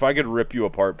if I could rip you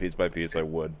apart piece by piece, I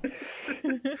would.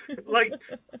 Like,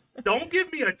 don't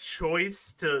give me a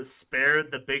choice to spare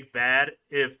the big bad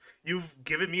if you've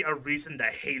given me a reason to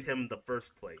hate him in the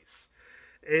first place.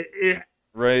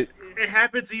 Right. It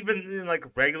happens even in like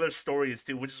regular stories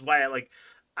too, which is why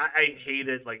I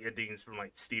hated like endings from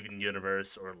like Steven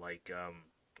Universe or like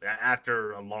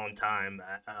after a long time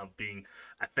of being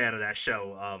a fan of that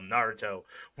show, Naruto,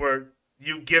 where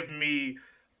you give me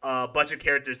a bunch of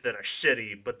characters that are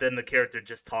shitty, but then the character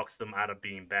just talks them out of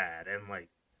being bad, and like,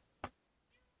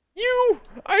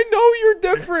 I know you're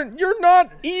different. You're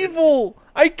not evil.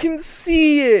 I can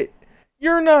see it.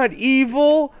 You're not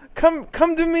evil. Come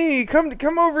to me.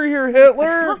 Come over here,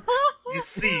 Hitler. You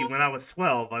see, when I was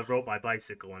 12, I rode my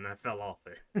bicycle and I fell off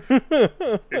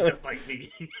it. You're just like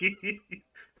me.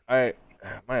 My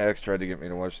ex tried to get me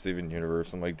to watch Steven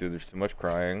Universe. I'm like, dude, there's too much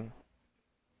crying.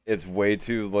 It's way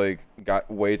too got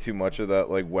way too much of that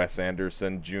like Wes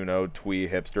Anderson, Juno, twee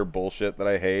hipster bullshit that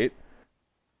I hate.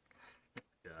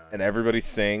 And everybody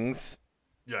sings.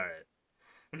 Alright.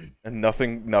 And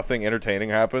nothing entertaining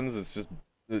happens. It's just.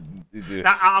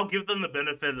 Now, I'll give them the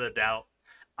benefit of the doubt.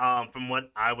 From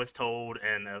what I was told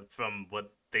and from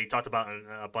what they talked about in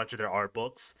a bunch of their art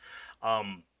books,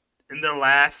 in their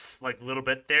last like little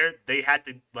bit there, they had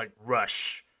to like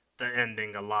rush the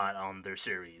ending a lot on their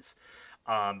series,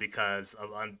 because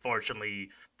unfortunately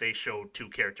they showed two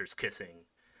characters kissing,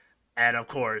 and of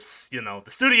course the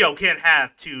studio can't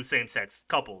have two same-sex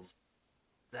couples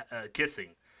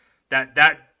kissing.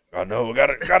 That I know, we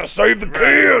gotta save the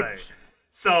kids. Right.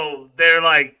 So they're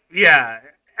like, yeah,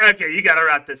 okay, you gotta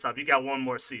wrap this up. You got one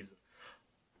more season.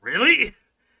 Really?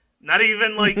 Not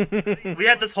even like we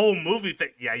had this whole movie thing.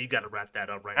 Yeah, you gotta wrap that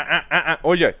up right now.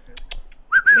 Oh yeah.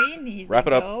 We need Wrap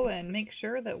to it up. go and make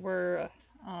sure that we're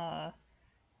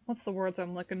what's the words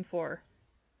I'm looking for?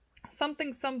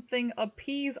 Something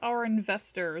appease our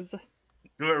investors.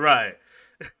 Right.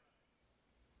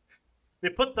 They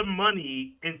put the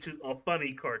money into a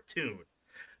funny cartoon.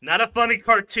 Not a funny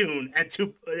cartoon and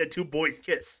two boys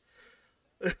kiss.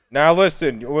 Now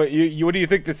listen, what do you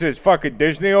think this is? Fucking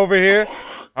Disney over here?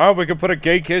 Huh? We can put a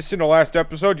gay kiss in the last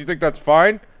episode? You think that's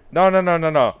fine? No.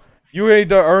 You need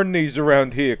to earn these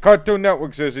around here. Cartoon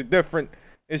Network says it's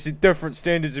different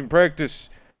standards and practice.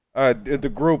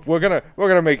 The group, we're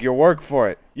gonna make you work for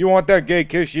it. You want that gay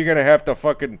kiss? You're gonna have to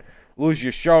fucking lose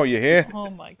your show. You hear? Oh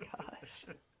my gosh.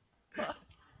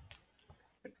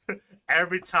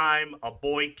 Every time a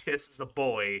boy kisses a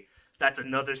boy, that's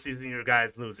another season your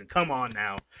guy's losing. Come on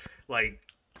now, like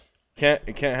can't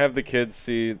have the kids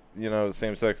see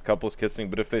same-sex couples kissing,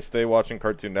 but if they stay watching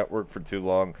Cartoon Network for too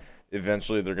long,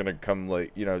 eventually they're gonna come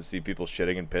see people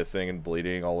shitting and pissing and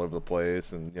bleeding all over the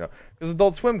place, and because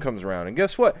Adult Swim comes around, and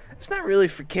guess what? It's not really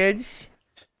for kids.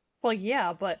 Well,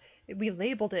 yeah, but we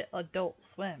labeled it Adult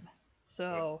Swim.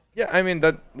 So, Yeah, I mean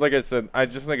that. Like I said, I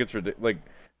just think it's like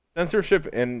censorship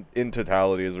in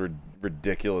totality is a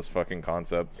ridiculous fucking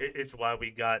concept. It's why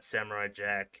we got Samurai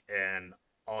Jack, and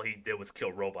all he did was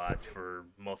kill robots for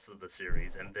most of the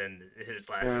series, and then his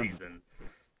last season.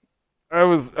 I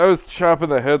was chopping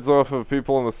the heads off of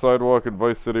people on the sidewalk in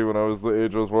Vice City when I was the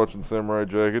age I was watching Samurai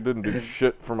Jack. It didn't do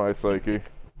shit for my psyche.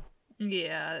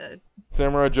 yeah.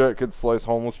 Samurai Jack could slice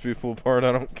homeless people apart.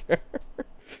 I don't care.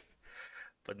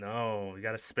 But no, we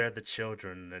gotta spare the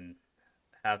children and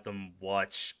have them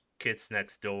watch Kids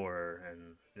Next Door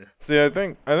and. See, I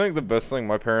think the best thing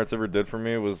my parents ever did for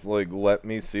me was like let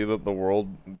me see that the world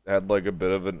had like a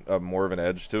bit of a more of an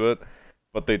edge to it.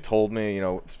 But they told me, you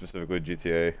know, specifically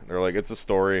GTA, they're like, it's a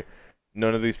story.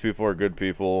 None of these people are good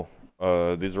people.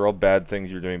 These are all bad things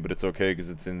you're doing, but it's okay because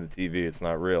it's in the TV. It's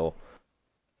not real.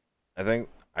 I think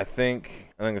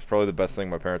it's probably the best thing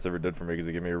my parents ever did for me because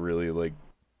it gave me a really like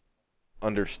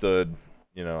understood.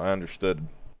 You know, I understood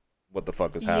what the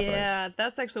fuck was happening. Yeah,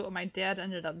 that's actually what my dad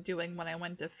ended up doing when I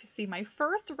went to see my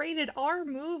first rated R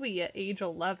movie at age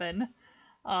 11.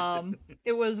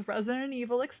 It was Resident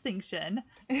Evil Extinction.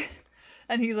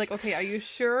 And he's like, okay, are you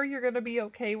sure you're going to be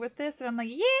okay with this? And I'm like,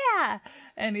 yeah!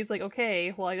 And he's like,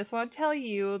 okay, well, I just want to tell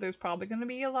you, there's probably going to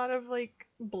be a lot of, like,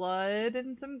 blood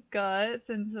and some guts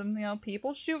and some, you know,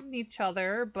 people shooting each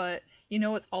other, but, you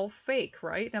know, it's all fake,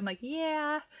 right? And I'm like,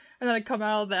 yeah. And then I come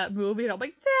out of that movie and I'm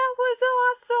like, that was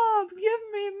awesome! Give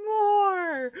me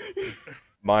more!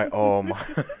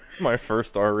 My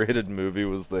first R-rated movie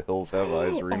was the Hills Have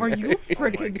Eyes remake. Are you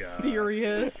freaking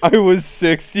serious? I was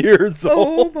 6 years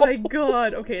old. Oh my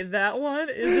god. Okay, that one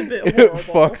is a bit It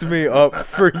horrible. fucked me up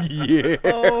for years.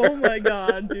 Oh my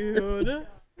god, dude.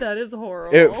 That is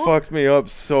horrible. It fucked me up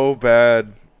so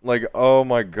bad. Like, oh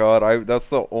my god, that's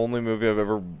the only movie I've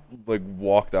ever like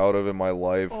walked out of in my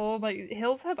life. Oh my,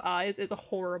 Hills Have Eyes is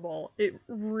horrible. It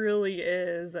really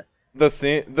is. The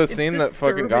scene that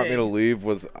fucking got me to disturbing. leave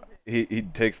was he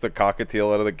takes the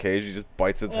cockatiel out of the cage, he just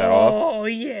bites its head off Oh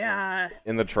yeah.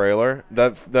 in the trailer.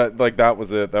 That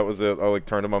was it. That was it. I like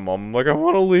turned to my mom. I'm like, I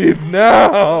want to leave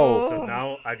now. So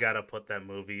now I gotta put that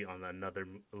movie on another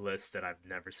list that I've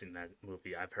never seen that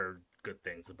movie. I've heard good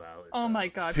things about it. Oh my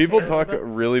god. People Caleb. talk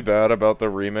really bad about the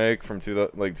remake from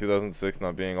 2006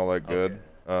 not being all that good.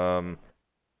 Okay.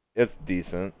 It's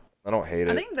decent. I don't hate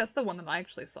it. I think that's the one that I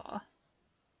actually saw.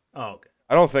 Oh, okay.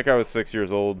 I don't think I was 6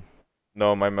 years old.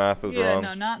 No, my math was Yeah,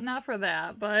 wrong. no, not for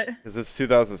that, but Because it's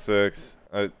 2006.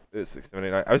 It's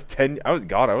 679. I was 10. I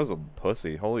was a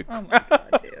pussy. Holy oh crap. my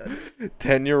god, dude.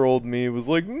 10-year-old me was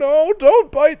like, no,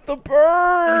 don't bite the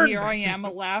bird. And here I am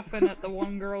laughing at the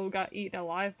one girl who got eaten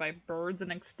alive by birds and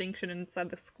extinction inside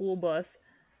the school bus.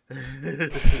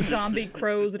 Zombie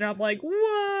crows, and I'm like,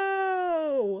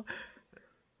 whoa!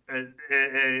 And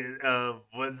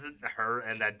was it her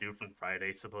and that dude from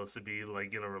Friday supposed to be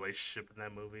like in a relationship in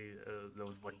that movie? That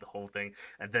was like the whole thing.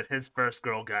 And then his first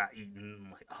girl got eaten.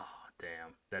 I'm like, oh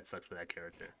damn, that sucks for that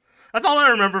character. That's all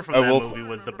I remember from that movie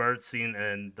was the bird scene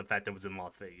and the fact that it was in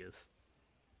Las Vegas.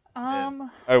 I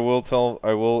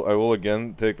will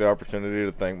again take the opportunity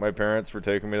to thank my parents for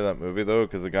taking me to that movie though,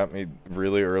 because it got me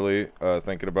really early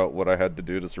thinking about what I had to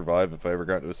do to survive if I ever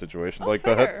got into a situation like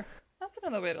fair. that. That's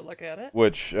another way to look at it.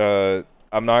 Which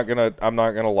I'm not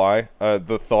gonna lie.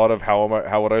 The thought of how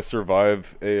would I survive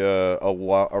a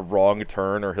wrong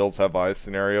turn or Hills Have Eyes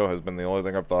scenario has been the only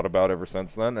thing I've thought about ever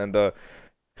since then, and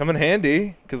come in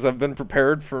handy because I've been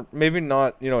prepared for maybe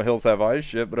not Hills Have Eyes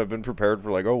shit, but I've been prepared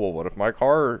for like, oh well, what if my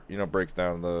car breaks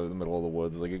down in the middle of the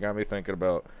woods? Like, it got me thinking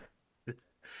about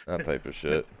that type of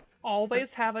shit.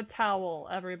 Always have a towel,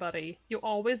 everybody. You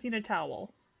always need a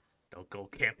towel. Don't go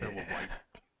camping with white.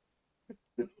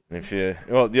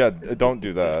 Don't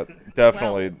do that.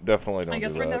 Definitely don't do that. I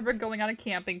guess we're never going on a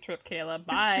camping trip, Caleb.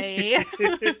 Bye.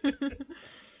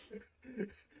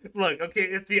 Look, okay,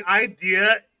 if the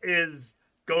idea is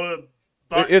go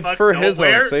it's for his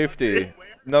own safety.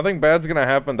 Nothing bad's gonna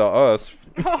happen to us.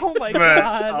 Oh my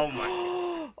god. Oh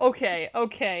my. Okay.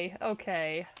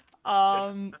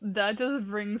 That just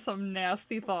brings some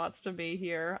nasty thoughts to me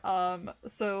here.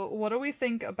 So what do we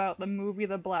think about the movie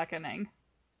The Blackening?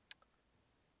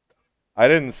 I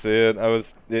didn't see it.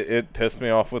 It pissed me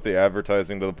off with the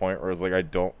advertising to the point where I was like, I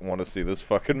don't want to see this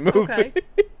fucking movie. Okay.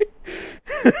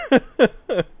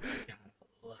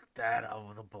 Look that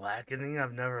up. The Blackening.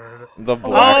 I've never heard of. The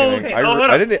Blackening. okay.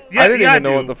 I didn't even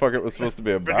know what the fuck it was supposed to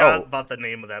be about. Forgot about the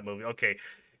name of that movie. Okay.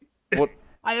 What?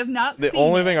 I have not seen The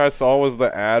only thing I saw was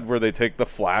the ad where they take the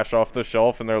Flash off the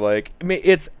shelf and they're like, I mean,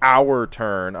 it's our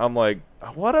turn. I'm like,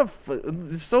 what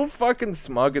it's so fucking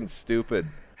smug and stupid.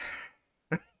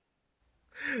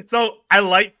 So I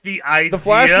like the idea. The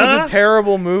Flash was a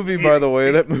terrible movie, by the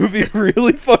way. That movie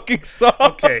really fucking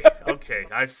sucked. Okay,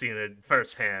 I've seen it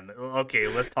firsthand. Okay,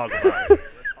 let's talk about it.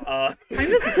 I'm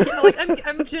just like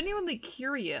I'm genuinely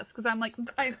curious because I'm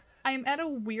at a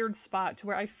weird spot to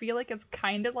where I feel like it's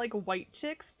kind of like White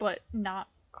Chicks, but not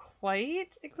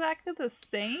quite exactly the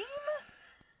same.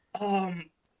 Well,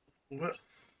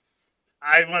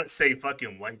 I want to say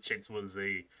fucking White Chicks was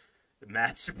a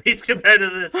masterpiece compared to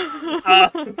this.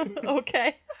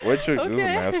 Okay. White Chicks is a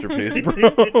Okay. masterpiece,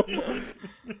 bro.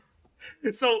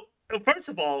 So, first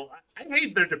of all, I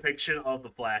hate their depiction of the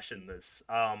Flash in this.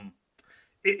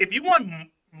 If you want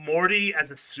Morty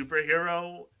as a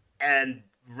superhero and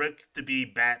Rick to be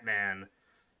Batman,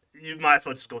 you might as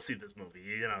well just go see this movie.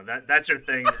 You know that's your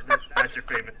thing. That's your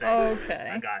favorite thing. Okay.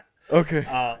 I got. Okay.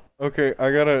 Okay, I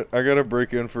gotta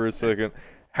break in for a second.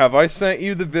 Have I sent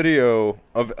you the video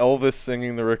of Elvis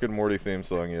singing the Rick and Morty theme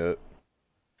song yet?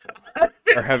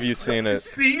 Or have you seen it?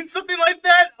 Seen something like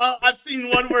that? I've seen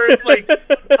one where it's like,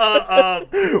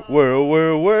 well,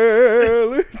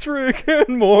 it's Rick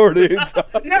and Morty time.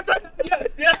 yes.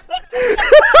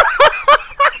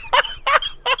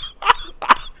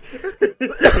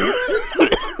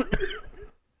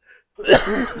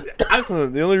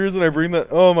 The only reason I bring that,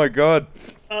 oh my god,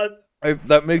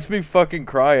 that makes me fucking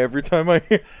cry every time I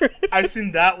hear it. I've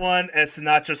seen that one, and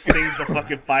Sinatra sings the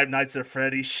fucking Five Nights at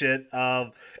Freddy's shit.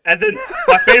 And then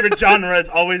my favorite genre is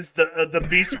always the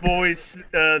Beach Boys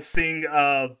sing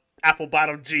Apple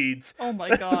Bottom Jeans. Oh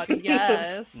my god,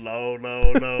 yes. Low,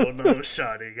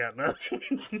 shawty, got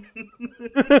nothing.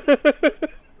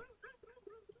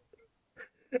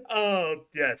 Oh,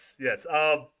 yes.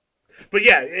 But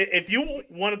yeah, if you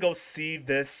want to go see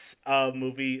this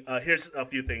movie, here's a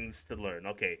few things to learn.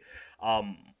 Okay,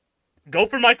 go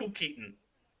for Michael Keaton.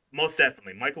 Most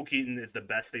definitely, Michael Keaton is the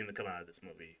best thing to come out of this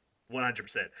movie,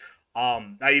 100%.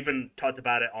 I even talked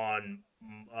about it on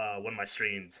one of my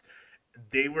streams.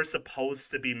 They were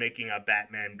supposed to be making a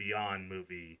Batman Beyond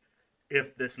movie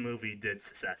if this movie did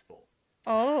successful.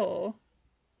 Oh.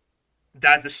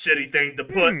 That's a shitty thing to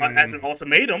put as an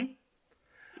ultimatum.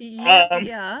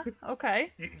 Yeah.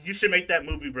 Okay. You should make that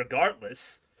movie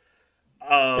regardless,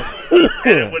 and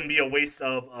it wouldn't be a waste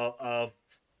of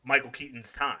Michael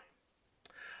Keaton's time.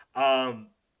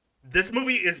 This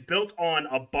movie is built on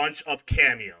a bunch of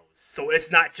cameos, so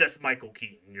it's not just Michael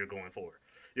Keaton you're going for.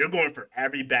 You're going for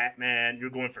every Batman.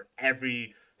 You're going for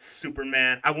every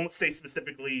Superman. I won't say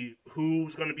specifically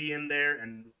who's going to be in there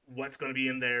and what's going to be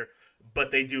in there, but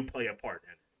they do play a part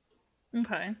in it.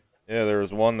 Okay. Yeah, there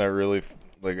was one that really,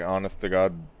 like, honest to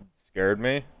God, scared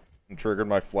me and triggered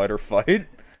my flight or fight.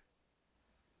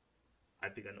 I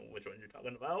think I know which one you're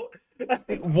talking about.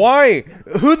 Why?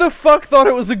 Who the fuck thought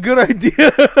it was a good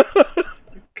idea?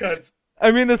 Because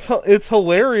I mean, it's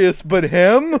hilarious, but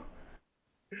him?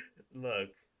 Look,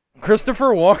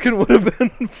 Christopher Walken would have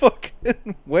been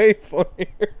fucking way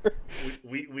funnier.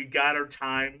 we got our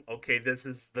time. Okay, this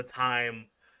is the time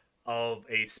of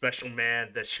a special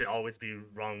man that should always be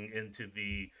rung into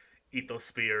the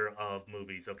ethosphere of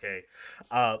movies. Okay,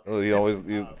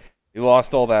 You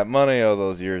lost all that money all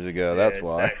those years ago. Yeah, that's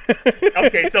why.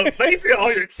 Okay, so basically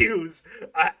all your cues.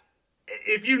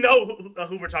 If you know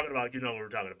who we're talking about, you know what we're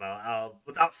talking about.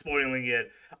 Without spoiling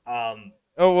it.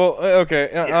 Oh well, okay,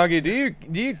 Augie, do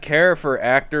you care for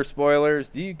actor spoilers?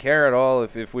 Do you care at all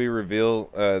if we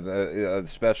reveal a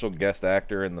special guest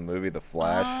actor in the movie The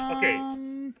Flash? Okay,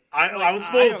 I would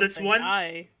spoil this one.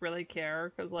 I really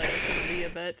care because like it's gonna be a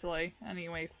bit to like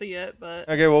anyway see it, but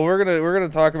Okay, well we're gonna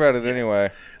talk about it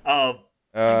anyway.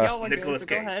 Nicolas Cage.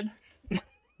 Go ahead.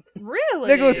 Really?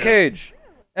 Nicolas Cage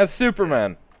as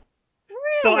Superman.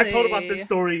 Really? So I told about this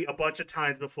story a bunch of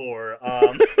times before.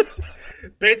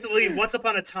 Basically, once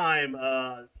upon a time,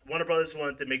 Warner Brothers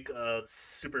wanted to make a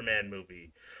Superman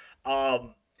movie.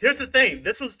 Here's the thing: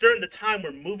 this was during the time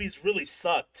where movies really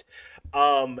sucked,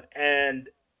 and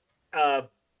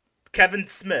Kevin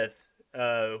Smith,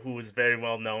 who was very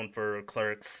well known for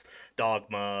Clerks,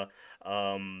 Dogma,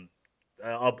 a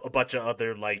bunch of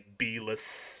other like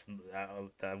B-list.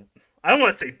 I don't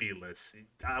want to say B-list.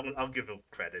 I'll give him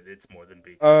credit. It's more than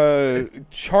B.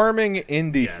 Charming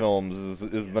indie films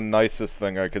is the nicest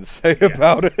thing I could say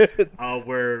about it.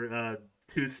 Where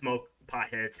two smoke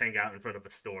potheads hang out in front of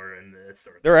a store and the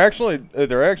store. They're actually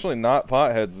not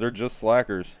potheads. They're just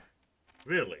slackers.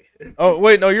 Really? Oh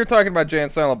wait, no, you're talking about Jay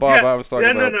and Silent Bob. I was talking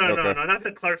about. No, not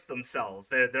the Clerks themselves.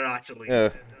 They're actually. Yeah.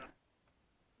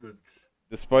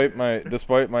 Despite my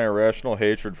irrational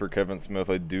hatred for Kevin Smith,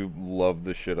 I do love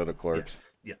the shit out of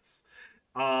Clerks. Yes.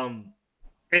 And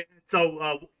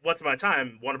once upon a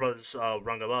time, Warner Brothers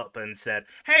rung him up and said,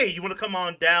 "Hey, you want to come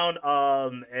on down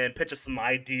and pitch us some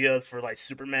ideas for like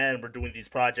Superman? We're doing these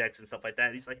projects and stuff like that."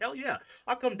 And he's like, "Hell yeah,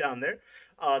 I'll come down there."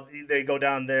 They go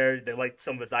down there. They like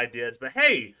some of his ideas, but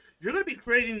hey, you're gonna be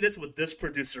creating this with this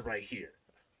producer right here.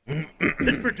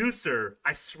 This producer,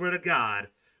 I swear to God,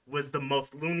 was the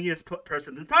most looniest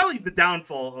person. Probably the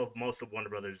downfall of most of Warner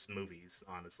Brothers movies,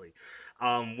 honestly,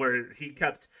 where he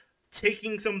kept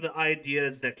taking some of the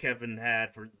ideas that Kevin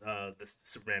had for this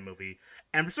Superman movie,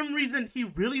 and for some reason, he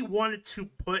really wanted to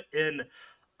put in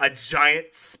a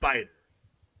giant spider.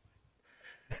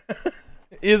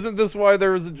 Isn't this why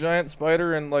there was a giant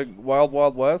spider in like Wild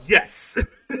Wild West? Yes,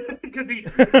 because he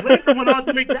later went on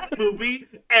to make that movie,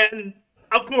 and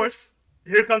of course,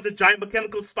 here comes a giant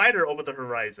mechanical spider over the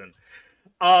horizon.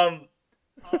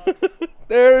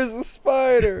 There's a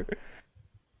spider.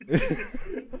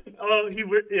 He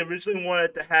originally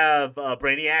wanted to have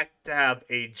Brainiac to have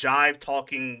a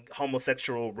jive-talking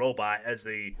homosexual robot as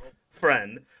a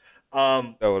friend.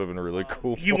 That would have been really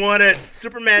cool. He wanted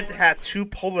Superman to have 2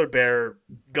 polar bear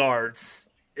guards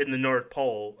in the North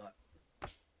Pole,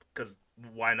 because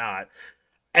why not?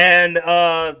 And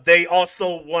they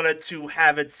also wanted to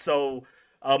have it so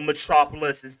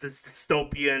Metropolis is this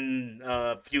dystopian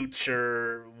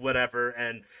future, whatever,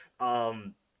 and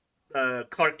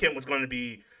Clark Kent was going to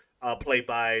be played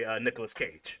by Nicolas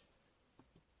Cage.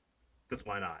 Because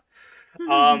why not?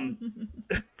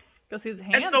 Because he's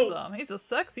handsome. He's a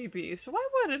sexy beast. Why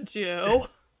wouldn't you?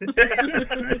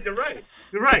 You're right.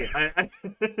 You're right.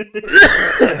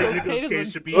 Nicolas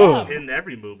Cage should be in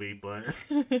every movie, but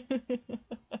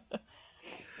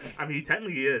I mean, he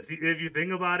technically is. If you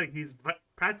think about it, he's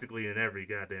practically in every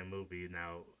goddamn movie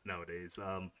nowadays.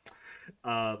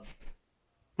 But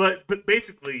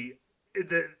basically,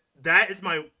 that is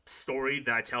my story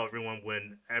that I tell everyone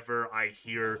whenever I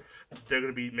hear they're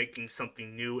going to be making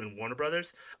something new in Warner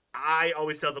Brothers. I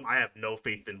always tell them I have no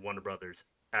faith in Warner Brothers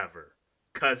ever,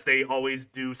 because they always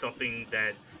do something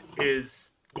that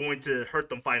is going to hurt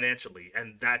them financially,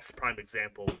 and that's a prime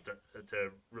example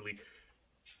to really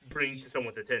bring to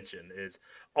someone's attention is,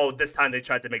 this time they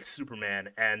tried to make Superman,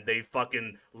 and they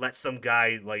fucking let some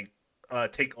guy, like,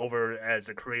 take over as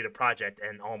a creative project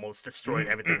and almost destroy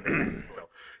everything they had. So,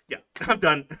 yeah, I'm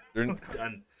done. I'm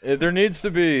done. There needs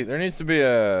to be a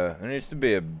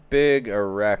big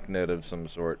arachnid of some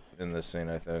sort in this scene,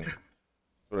 I think.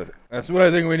 That's what I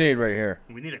think we need right here.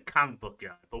 We need a comic book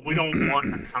guy, but we don't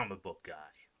want a comic book guy.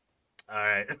 All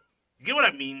right, you get what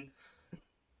I mean?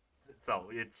 So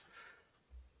it's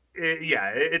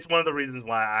one of the reasons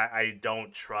why I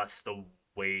don't trust the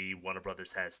way Warner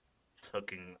Brothers has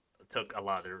took a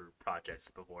lot of their projects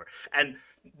before, and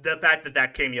the fact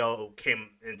that cameo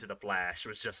came into the Flash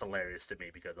was just hilarious to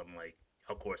me, because I'm like,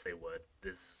 of course they would.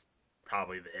 This is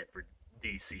probably the hit for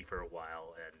DC for a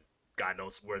while, and God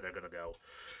knows where they're gonna go.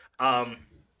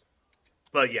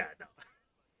 But yeah, no.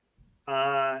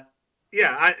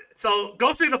 So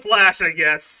go see the Flash, I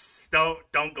guess.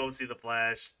 Don't go see the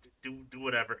Flash. Do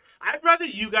whatever. I'd rather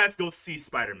you guys go see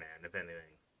Spider-Man, if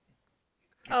anything.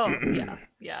 Oh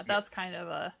yeah. That's kind of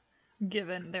a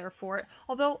given there for it.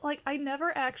 Although, like, I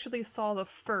never actually saw the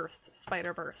first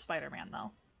Spider-Verse Spider-Man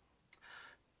though.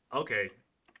 Okay,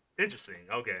 interesting.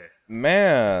 Okay,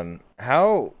 man,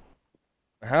 how'd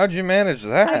you manage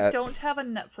that? I don't have a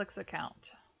Netflix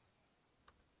account.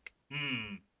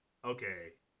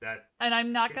 Okay, and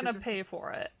I'm not gonna pay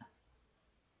for it.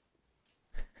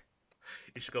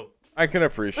 You should go. I can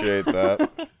appreciate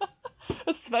that.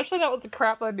 Especially not with the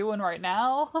crap they're doing right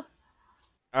now.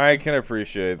 I can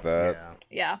appreciate that.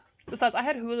 Yeah. Besides, I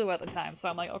had Hulu at the time, so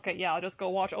I'm like, okay, yeah, I'll just go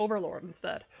watch Overlord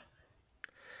instead.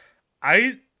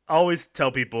 I always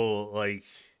tell people, like,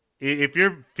 if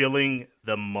you're feeling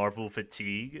the Marvel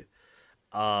fatigue,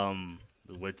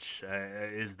 which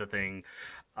is the thing,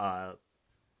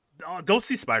 go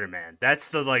see Spider-Man. That's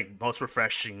the most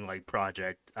refreshing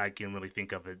project I can really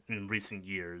think of it in recent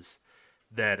years.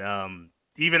 That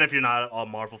even if you're not a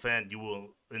Marvel fan, you will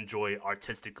enjoy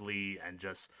artistically and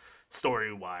just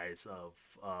story-wise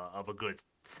of a good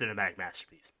cinematic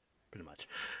masterpiece, pretty much.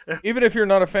 Even if you're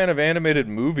not a fan of animated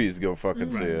movies, go fucking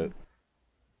see it.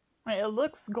 It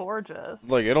looks gorgeous.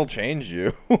 Like, it'll change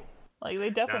you. Like, they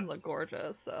definitely look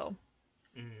gorgeous, so.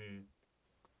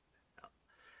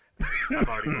 I've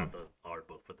already bought the art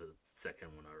book for the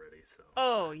second one already, so.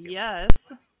 Oh,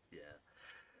 yes. Yeah.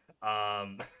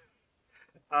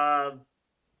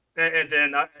 And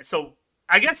then, so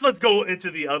I guess let's go into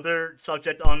the other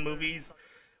subject on movies.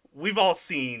 We've all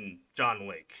seen John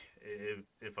Wick,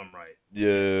 if I'm right.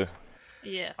 Yeah.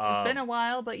 Yes, it's been a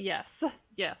while, but yes.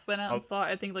 Yes, went out and saw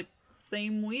it, I think,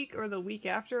 same week or the week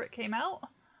after it came out.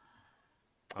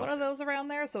 One of those around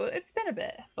there, so it's been a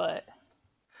bit, but...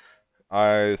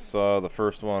 I saw the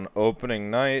first one opening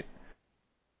night.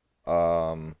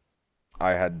 I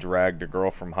had dragged a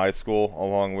girl from high school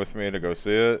along with me to go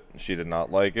see it. She did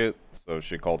not like it, so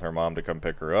she called her mom to come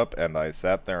pick her up, and I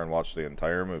sat there and watched the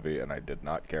entire movie, and I did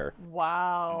not care.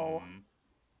 Wow.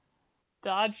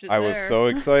 Dodged it I there. was so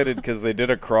excited because they did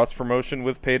a cross-promotion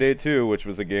with Payday 2, which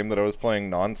was a game that I was playing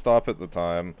non-stop at the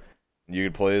time. You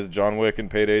could play as John Wick in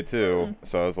Payday 2,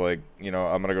 so I was like, you know,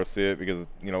 I'm gonna go see it because,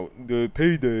 you know, the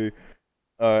Payday.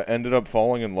 Ended up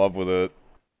falling in love with it.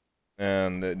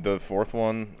 And the fourth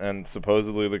one, and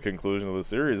supposedly the conclusion of the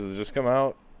series, has just come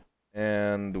out,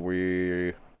 and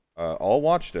we all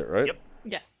watched it, right? Yep.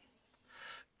 Yes.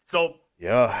 So,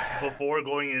 yeah. Before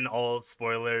going in all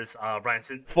spoilers,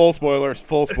 Ryan... Full spoilers,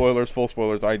 full spoilers, full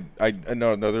spoilers.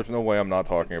 No, there's no way I'm not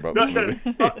talking about this movie.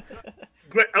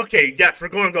 Great. Okay, yes, we're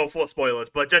going to go full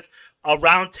spoilers, but just a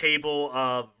round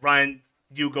table. Ryan,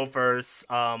 you go first.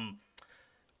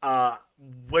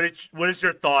 What is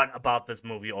your thought about this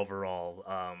movie overall?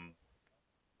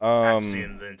 After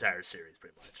seeing the entire series,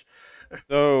 pretty much.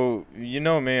 So you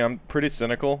know me, I'm pretty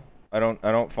cynical. I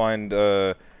don't find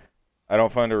a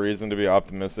reason to be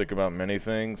optimistic about many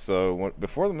things. So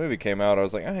before the movie came out, I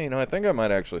was like, hey, you know, I think I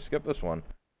might actually skip this one.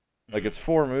 Like, it's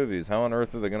 4 movies. How on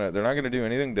earth are they gonna? They're not gonna do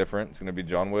anything different. It's gonna be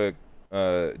John Wick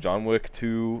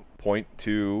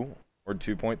 2.2 or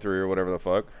 2.3 or whatever the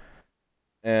fuck.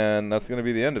 And that's gonna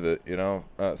be the end of it, you know.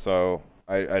 So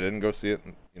I didn't go see it,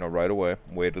 you know, right away.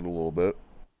 Waited a little bit,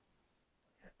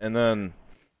 and then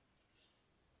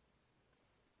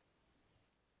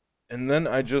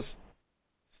I just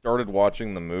started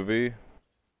watching the movie,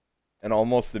 and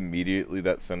almost immediately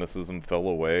that cynicism fell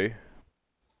away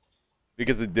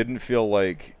because it didn't feel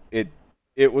like it.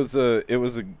 It was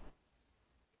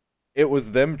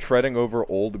them treading over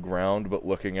old ground, but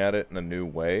looking at it in a new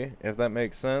way, if that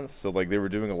makes sense. So, like, they were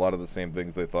doing a lot of the same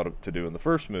things they thought to do in the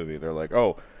first movie. They're like,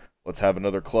 oh, let's have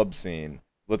another club scene.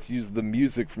 Let's use the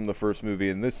music from the first movie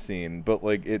in this scene. But,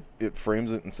 like, it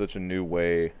frames it in such a new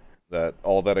way that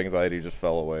all that anxiety just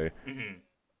fell away. Mm-hmm.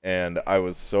 And I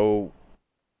was so...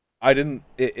 the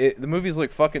movie's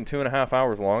like fucking 2.5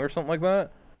 hours long or something like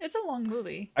that. It's a long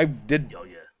movie. I did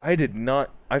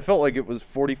not. I felt like it was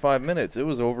 45 minutes. It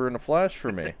was over in a flash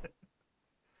for me.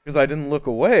 Because I didn't look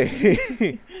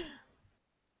away.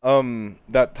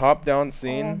 That top-down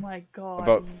scene. Oh my god.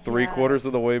 About 3/4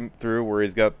 of the way through, where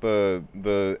he's got the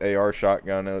AR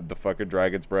shotgun and the fucking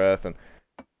dragon's breath, and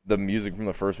the music from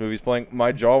the first movie's playing.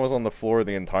 My jaw was on the floor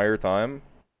the entire time,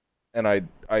 and I'm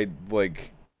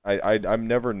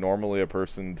never normally a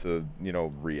person to, you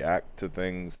know, react to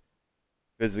things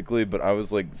physically, but I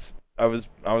was like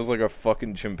a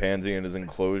fucking chimpanzee in his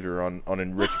enclosure on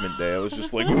Enrichment Day. I was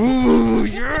just like, ooh,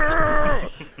 yeah!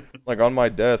 Like on my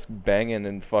desk, banging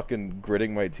and fucking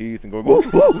gritting my teeth and going, ooh,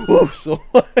 ooh, ooh. So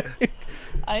like,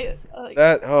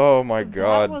 oh my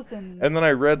god. And then I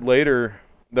read later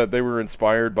that they were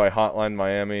inspired by Hotline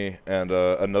Miami and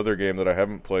another game that I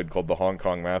haven't played called the Hong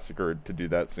Kong Massacre to do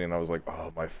that scene. I was like,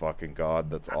 oh my fucking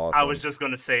god, that's awesome. I was just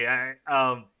gonna say,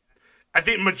 I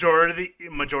think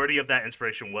majority of that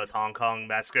inspiration was Hong Kong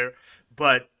Massacre,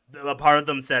 but a part of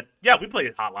them said, yeah, we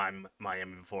played Hotline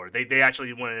Miami before. They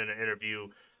actually went in an interview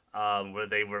where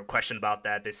they were questioned about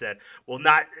that. They said, well,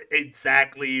 not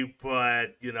exactly,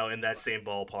 but, you know, in that same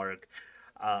ballpark.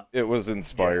 It was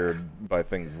inspired by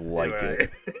things like it.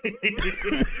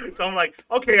 So I'm like,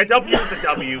 okay, a W is a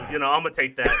W. You know, I'm going to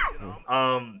take that.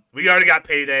 We already got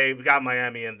Payday. We got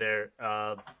Miami in there.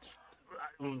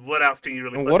 What else can you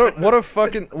really put? What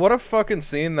a fucking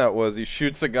scene that was. He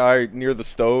shoots a guy near the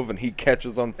stove and he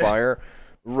catches on fire,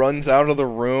 runs out of the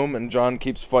room, and John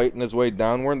keeps fighting his way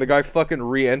downward, and the guy fucking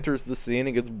re-enters the scene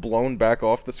and gets blown back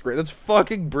off the screen. That's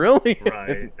fucking brilliant.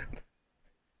 Right.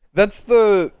 That's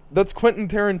Quentin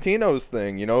Tarantino's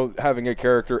thing, you know, having a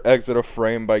character exit a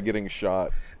frame by getting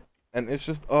shot. And it's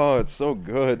just, oh, it's so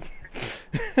good.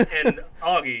 And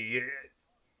Augie,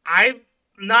 I'm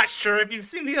not sure if you've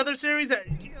seen the other series.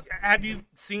 Have you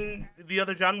seen the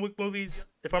other John Wick movies,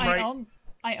 if I'm right?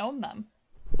 I own them.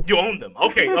 You own them.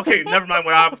 Okay, never mind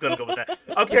where I was going to go with that.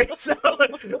 Okay, so,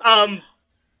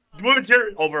 what was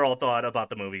your overall thought about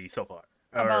the movie so far?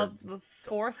 About the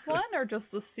fourth one, or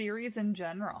just the series in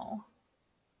general?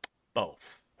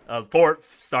 Both.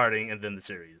 Fourth starting, and then the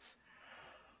series.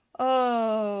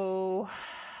 Oh,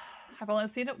 I've only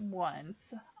seen it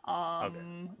once.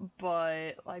 Okay.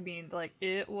 But I mean, like,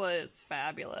 it was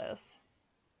fabulous.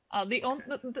 I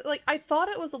thought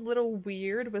it was a little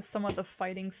weird with some of the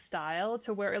fighting style,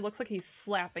 to where it looks like he's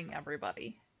slapping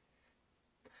everybody.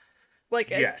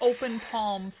 Like, as open Yes.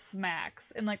 palm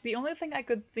smacks. And, like, the only thing I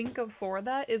could think of for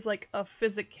that is, like, a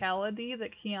physicality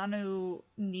that Keanu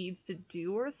needs to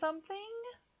do or something.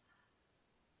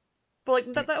 But,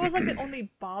 like, that was, like, the only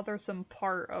bothersome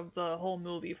part of the whole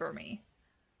movie for me.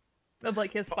 Of,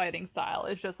 like, his fighting style.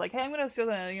 It's just like, hey, I'm gonna,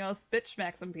 bitch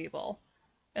smack some people.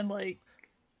 And, like,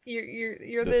 you're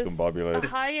this Discombobulated.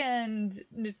 high-end,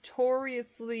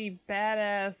 notoriously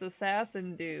badass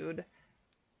assassin dude.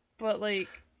 But, like,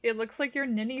 it looks like you're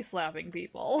ninny slapping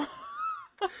people.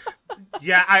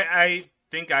 Yeah, I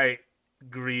think I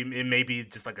agree. It may be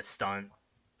just like a stunt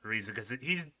reason because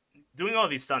he's doing all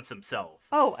these stunts himself.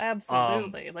 Oh, Um,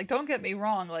 absolutely. Like, don't get me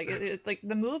wrong. Like, like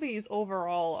the movies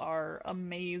overall are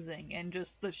amazing, and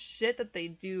just the shit that they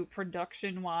do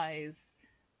production wise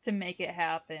to make it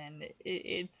happen,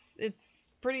 it's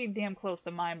pretty damn close to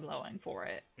mind blowing for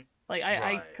it. Like, I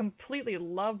right. completely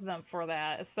love them for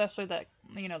that, especially that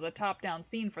the top down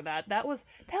scene for that was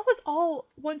all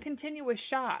one continuous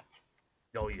shot.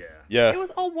 Oh yeah. Yeah. It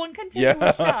was all one continuous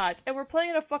Yeah. shot, and we're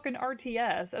playing a fucking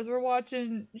RTS as we're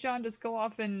watching John just go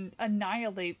off and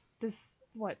annihilate this,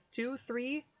 what, two,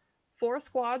 three, four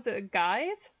squads of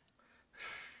guys?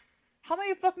 How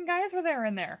many fucking guys were there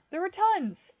in there? There were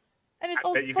tons! And it's I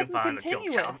all bet you can fucking find a kill count.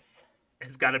 continuous.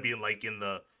 It's got to be like in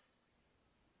the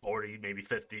 40, maybe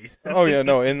 50s. Oh yeah,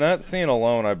 no, in that scene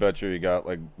alone, I bet you got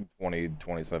like 20,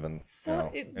 27,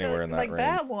 So, anywhere in that like, range.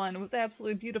 that one was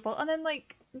absolutely beautiful. And then,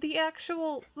 like, the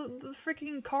actual, the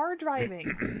freaking car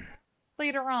driving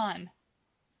later on.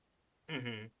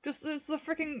 hmm Just it's the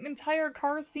freaking entire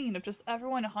car scene of just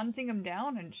everyone hunting him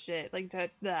down and shit. Like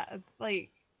that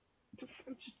like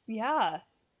just yeah.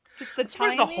 Just the As far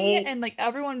as the timing whole, and like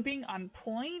everyone being on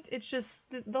point, it's just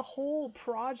the whole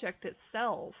project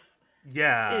itself is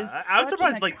yeah, I'm such an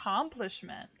surprised. Like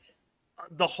accomplishment.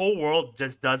 the whole world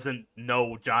just doesn't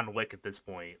know John Wick at this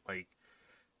point. Like,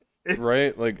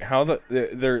 Right? Like how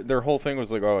their whole thing was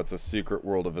like, oh, it's a secret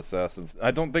world of assassins. I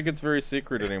don't think it's very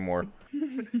secret anymore.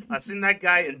 I seen that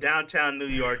guy in downtown New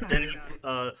York. Then he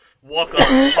walk up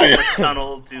a homeless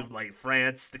tunnel to like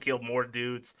France to kill more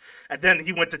dudes, and then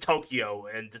he went to Tokyo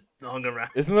and just hung around.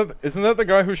 Isn't that the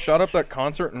guy who shot up that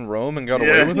concert in Rome and got away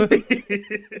Yeah. with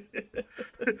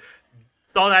it?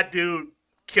 Saw that dude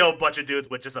kill a bunch of dudes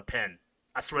with just a pen.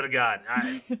 I swear to God,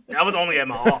 that was only at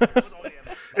my office.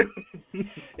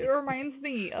 It reminds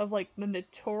me of like the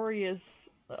notorious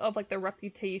of like the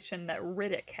reputation that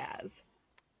Riddick has.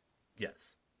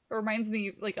 Yes. It reminds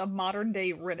me like a modern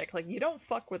day Riddick. Like, you don't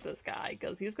fuck with this guy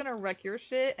because he's gonna wreck your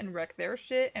shit and wreck their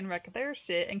shit and wreck their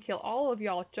shit and kill all of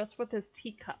y'all just with his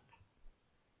teacup.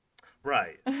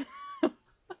 Right.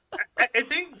 I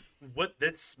think what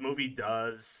this movie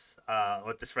does,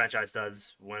 what this franchise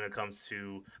does when it comes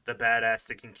to the badass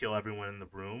that can kill everyone in the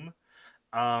room,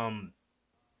 um,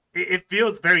 it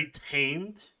feels very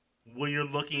tamed when you're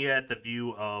looking at the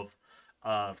view of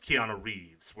Keanu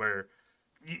Reeves, where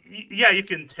yeah, you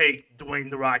can take Dwayne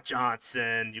the Rock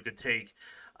Johnson, you could take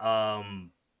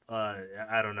I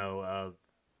don't know,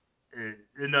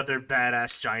 another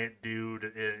badass giant dude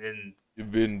in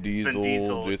Vin Vin Diesel,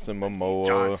 Diesel, Jason John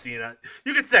Momoa. Cena.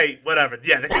 You could say whatever.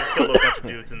 Yeah, they can kill a bunch of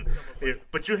dudes,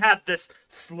 but you have this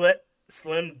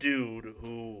slim dude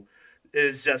who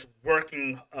is just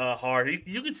working hard.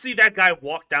 You could see that guy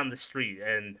walk down the street,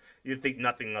 and you think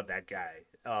nothing of that guy.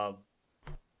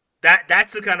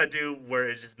 That's the kind of dude where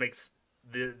it just makes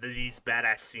these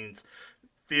badass scenes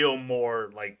feel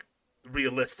more like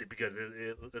realistic because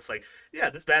it's like, yeah,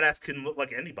 this badass can look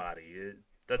like anybody. It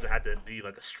doesn't have to be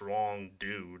like a strong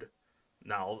dude.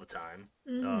 Not all the time.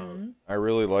 I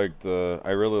really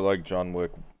liked John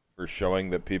Wick for showing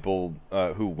that people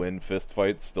who win fist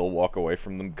fights still walk away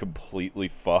from them completely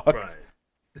fucked. Right.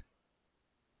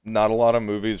 Not a lot of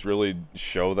movies really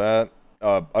show that.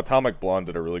 Atomic Blonde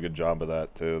did a really good job of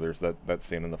that too. There's that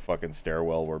scene in the fucking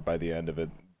stairwell where by the end of it,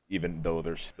 even though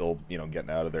they're still getting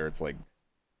out of there, it's like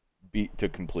beat to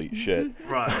complete shit.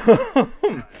 Right.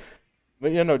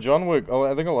 But yeah, no, John Wick.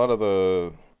 I think a lot of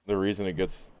the reason it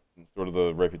gets sort of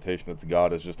the reputation it's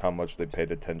got is just how much they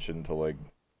paid attention to like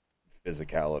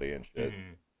physicality and shit.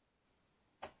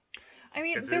 I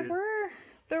mean,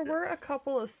 there were a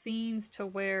couple of scenes to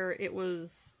where it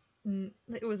was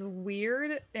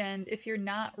weird, and if you're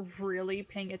not really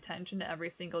paying attention to every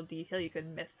single detail, you could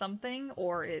miss something,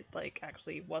 or it like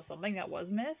actually was something that was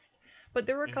missed. But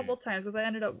there were a couple times because I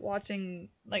ended up watching,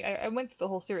 like, I went through the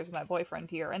whole series with my boyfriend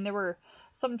here, and there were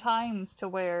some times to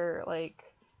where like,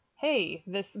 hey,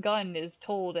 this gun is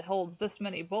told it holds this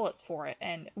many bullets for it,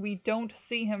 and we don't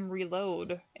see him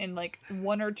reload in like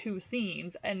one or two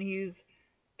scenes, and he's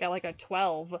got like a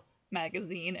 12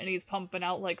 magazine, and he's pumping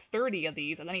out like 30 of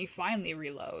these, and then he finally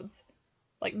reloads.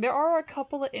 Like, there are a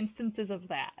couple of instances of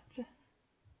that.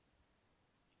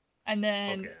 And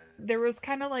then Okay. there was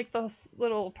kind of like this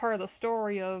little part of the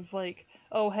story of like,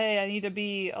 oh hey, I need to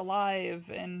be alive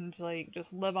and like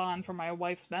just live on for my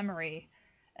wife's memory.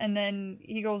 And then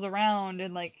he goes around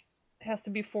and like has to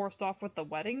be forced off with the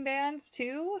wedding dance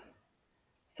too.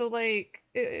 So like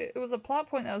it was a plot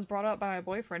point that was brought up by my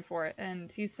boyfriend for it,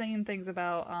 and he's saying things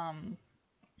about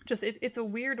just it's a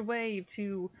weird way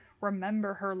to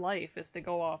remember her life is to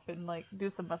go off and like do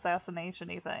some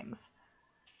assassination-y things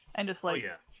and just Oh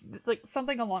yeah. like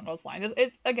something along those lines.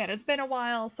 It's again, it's been a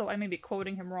while, so I may be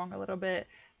quoting him wrong a little bit,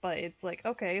 but it's like,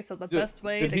 okay, so the best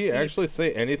way Did to he keep actually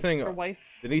say anything? your wife.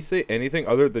 Did he say anything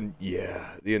other than yeah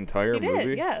the entire He movie?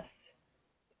 did, yes.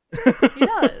 He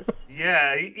does.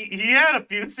 Yeah, he had a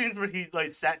few scenes where he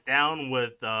like sat down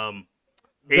with That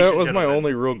Asian was my gentlemen.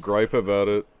 only real gripe about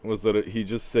it, was that he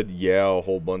just said yeah a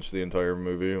whole bunch the entire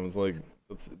movie. It was like,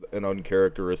 that's an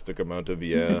uncharacteristic amount of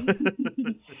yeah.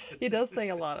 He does say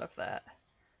a lot of that.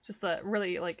 Just that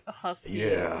really like a husky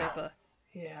Yeah. type of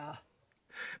yeah.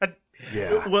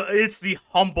 Yeah. Well, it's the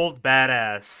humbled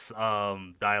badass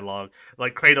dialogue.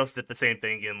 Like Kratos did the same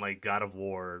thing in like God of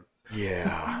War.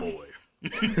 Yeah. Boy.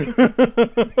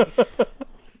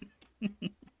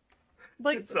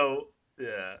 Like So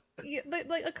yeah. yeah,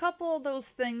 like a couple of those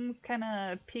things kind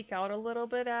of peek out a little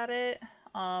bit at it.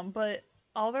 But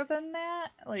other than that,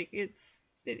 like it's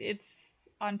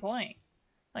on point.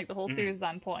 Like the whole Mhm. series is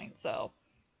on point. So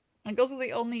like those are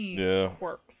the only Yeah.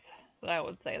 quirks that I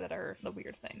would say that are the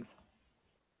weird things.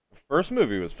 First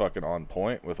movie was fucking on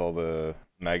point with all the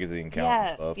magazine count and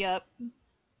Yes. stuff. Yep.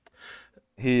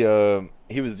 He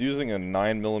was using a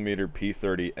 9mm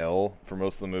P30L for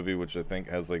most of the movie, which I think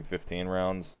has like 15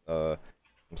 rounds. I'm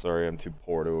sorry, I'm too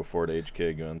poor to afford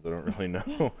HK guns. I don't really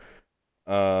know.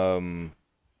 I'm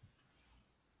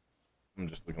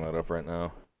just looking that up right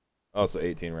now. Oh, so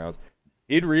 18 rounds.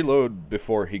 He'd reload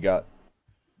before he got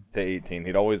to 18.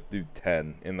 He'd always do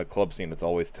 10. In the club scene, it's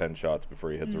always 10 shots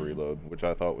before he hits a reload, which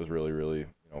I thought was really, really,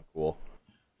 cool.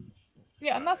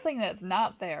 Yeah, I'm not saying that it's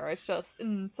not there. It's just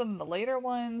in some of the later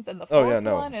ones and the Oh, fourth yeah,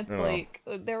 no, one, it's no. like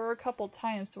there were a couple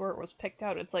times to where it was picked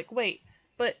out. It's like, wait,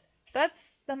 but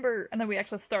that's number, and then we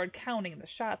actually started counting the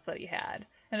shots that he had,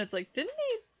 and it's like, didn't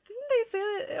they say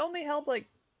that it only held like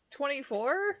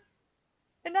 24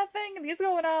 in that thing? And he's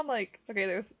going on like, okay,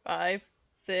 there's 5,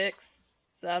 6,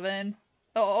 7.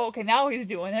 Oh, okay, now he's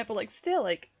doing it, but like still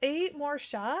like 8 more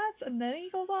shots, and then he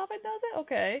goes off and does it.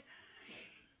 Okay.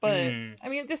 But I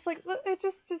mean, just like it's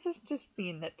just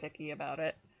being nitpicky about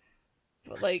it.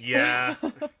 But like, Yeah.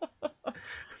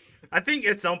 I think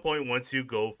at some point, once you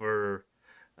go for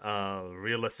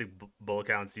realistic bullet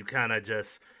counts, you kind of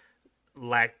just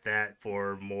lack that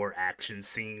for more action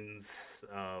scenes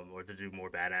or to do more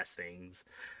badass things.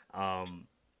 At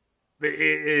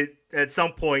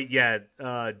some point, yeah,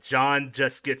 John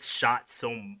just gets shot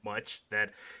so much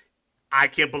that I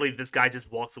can't believe this guy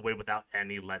just walks away without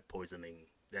any lead poisoning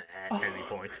at any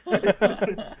point.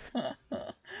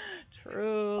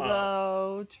 True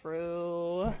though,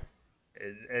 true.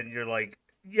 And you're like,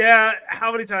 yeah,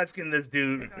 how many times can this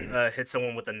dude hit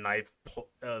someone with a knife,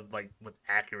 like with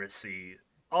accuracy?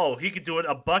 Oh, he could do it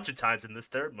a bunch of times in this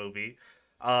third movie,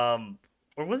 or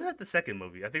was that the second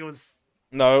movie? I think it was.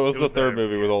 No, it was the third there,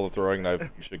 movie yeah. with all the throwing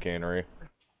knife chicanery.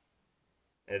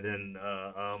 And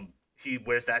then he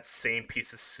wears that same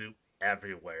piece of suit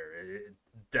everywhere.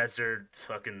 Desert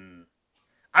fucking.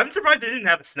 I'm surprised they didn't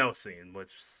have a snow scene,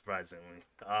 which surprisingly.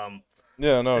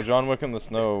 Yeah, no, John Wick in the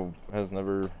snow has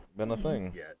never been a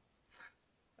thing. Yet.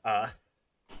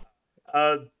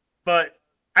 But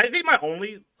I think my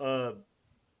only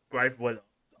gripe with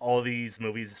all these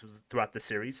movies throughout the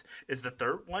series is the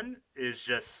third one is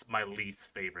just my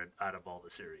least favorite out of all the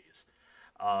series.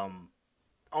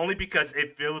 Only because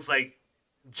it feels like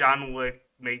John Wick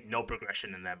made no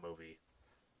progression in that movie.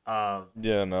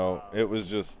 Yeah, no, it was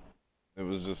just,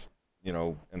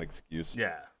 an excuse.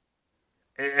 Yeah.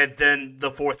 And then the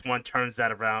fourth one turns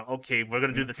that around. Okay, we're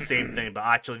gonna do the same thing, but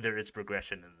actually there is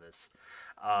progression in this,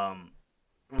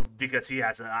 because he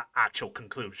has an actual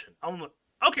conclusion. I'm like,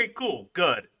 okay, cool,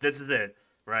 good. This is it,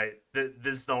 right? This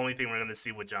is the only thing we're gonna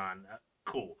see with John.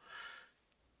 Cool.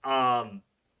 And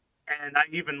I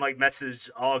even like messaged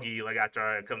Augie like after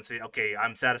I come see. Okay,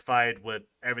 I'm satisfied with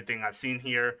everything I've seen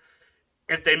here.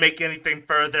 If they make anything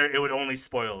further, it would only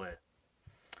spoil it.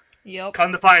 Yep.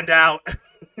 Come to find out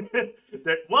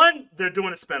that one, they're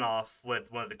doing a spinoff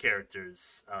with one of the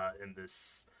characters in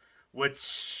this,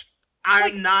 which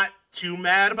I'm not too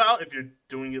mad about if you're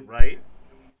doing it right.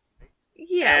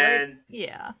 Yeah. And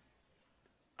yeah.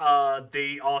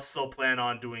 They also plan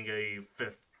on doing a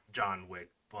fifth John Wick,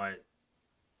 but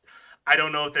I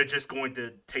don't know if they're just going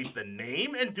to take the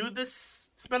name and do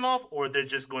this spinoff, or they're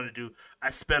just going to do a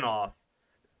spinoff.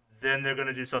 Then they're going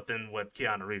to do something with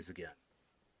Keanu Reeves again.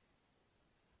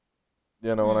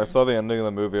 You know, when I saw the ending of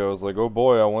the movie, I was like, oh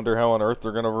boy, I wonder how on earth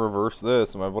they're going to reverse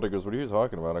this. And my buddy goes, what are you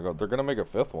talking about? I go, they're going to make a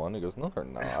fifth one. He goes, no, they're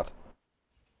not.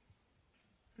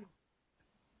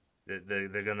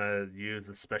 They're going to use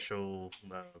a special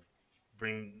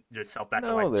bring yourself back to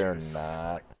No, life they're juice.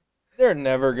 not. They're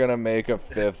never going to make a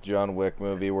fifth John Wick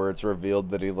movie where it's revealed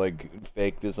that he, like,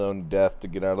 faked his own death to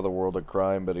get out of the world of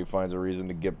crime, but he finds a reason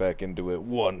to get back into it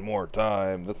one more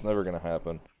time. That's never going to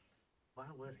happen. Why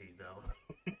would he, though?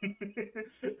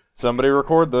 Somebody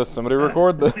record this. Somebody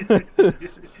record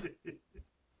this.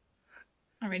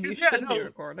 I mean, you Yeah, should be no.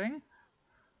 recording.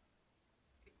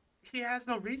 He has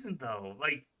no reason, though.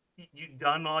 Like, you've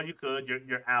done all you could.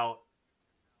 You're out.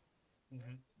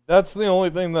 That's the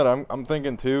only thing that I'm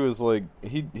thinking too is like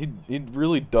he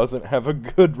really doesn't have a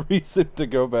good reason to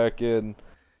go back in.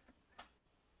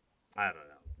 I don't know.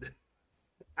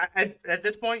 At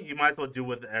this point, you might as well do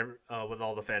what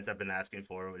all the fans have been asking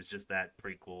for. It's just that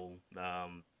prequel,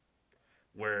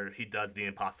 where he does the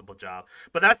impossible job.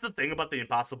 But that's the thing about the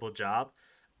impossible job.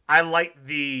 I like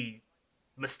the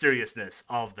mysteriousness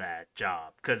of that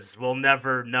job because we'll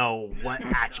never know what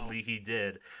actually he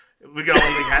did. We can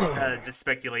only just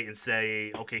speculate and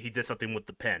say, okay, he did something with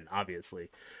the pen, obviously.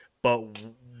 But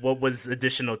what was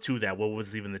additional to that? What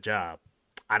was even the job?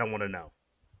 I don't want to know.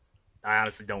 I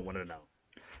honestly don't want to know.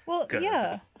 Well,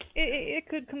 yeah, it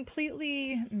could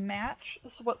completely match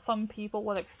what some people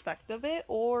would expect of it,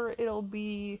 or it'll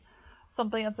be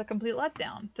something that's a complete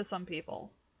letdown to some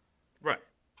people. Right.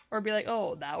 Or be like,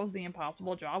 oh, that was the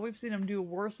impossible job. We've seen him do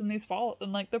worse than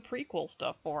like the prequel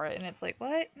stuff for it, and it's like,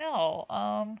 what? No,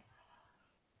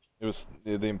 It was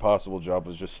the impossible job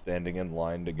was just standing in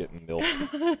line to get milk.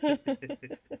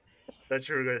 Thought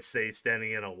you were gonna say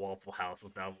standing in a Waffle House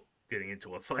without getting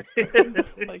into a fight. Oh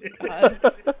my god.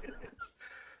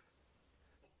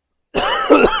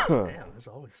 Damn, there's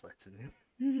always fights in here.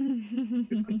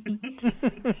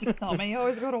 Oh man, you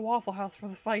always go to Waffle House for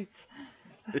the fights.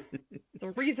 It's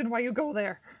a reason why you go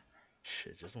there.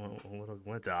 Shit, just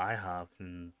went to IHOP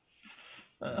and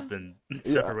just been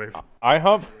separated.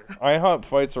 IHOP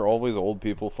fights are always old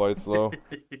people fights though.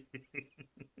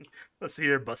 Let's see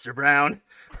here, Buster Brown.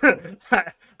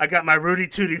 I got my Rudy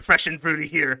Tooty fresh and fruity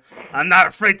here. I'm not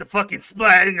afraid to fucking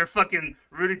splat in your fucking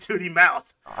Rudy Tooty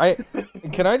mouth.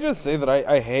 Can I just say that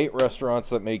I hate restaurants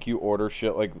that make you order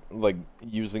shit like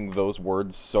using those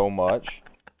words so much.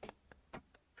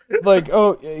 Like,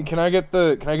 oh, can I get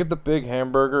the big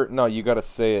hamburger? No, you gotta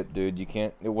say it, dude. You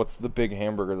can't. What's the big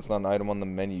hamburger? That's not an item on the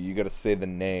menu. You gotta say the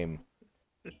name.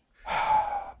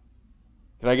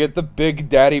 Can I get the Big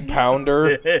Daddy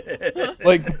Pounder?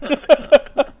 Like,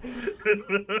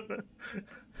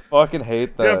 fucking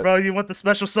hate that. Yeah, bro, you want the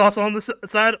special sauce on the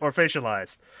side or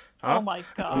facialized? Huh? Oh my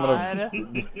god.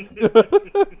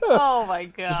 Oh my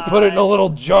god. Just put it in a little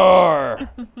jar.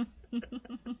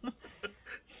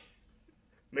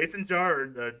 Mason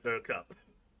jar or cup?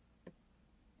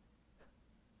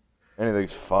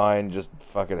 Anything's fine. Just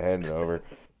fucking hand it over.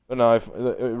 But no,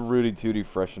 Rudy Tooty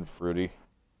fresh and fruity.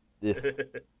 Yeah.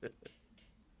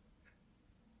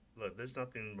 Look, there's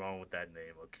nothing wrong with that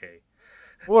name, okay?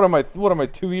 What am I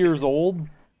 2 years old?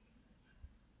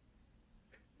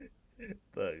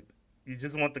 Look, you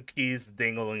just want the keys to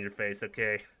dangle in your face,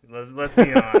 okay? Let's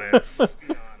be honest.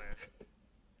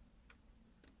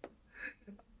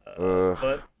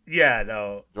 But yeah,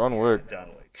 no. John Wick.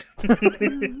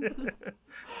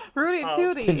 Rudy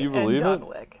Tooty Can you and believe John it?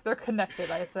 Wick. They're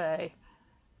connected, I say.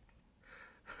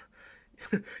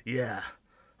 Yeah,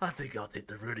 I think I'll take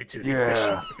the Rudy Tooty.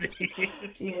 Yeah.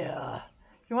 Yeah.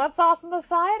 You want sauce on the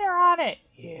side or on it?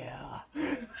 Yeah.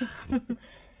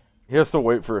 He has to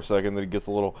wait for a second, then he gets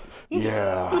a little,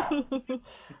 yeah.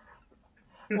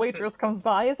 Waitress comes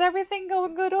by. Is everything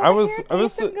going good over I was here?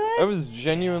 Tasting good? I was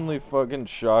genuinely fucking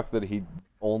shocked that he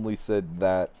only said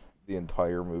that the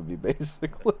entire movie,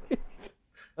 basically.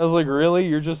 I was like, really?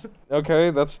 You're just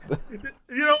okay? That's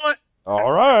You know what?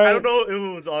 all right. I don't know if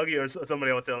it was Augie or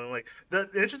somebody else telling. Like the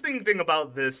interesting thing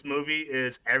about this movie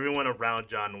is everyone around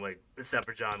John Wick, except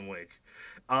for John Wick.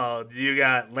 You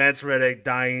got Lance Reddick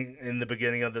dying in the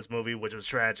beginning of this movie, which was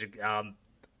tragic.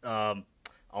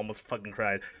 Almost fucking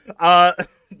cried.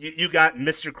 You got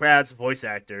Mr. Krabs' voice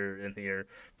actor in here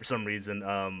for some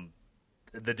reason.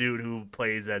 The dude who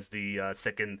plays as the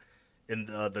second in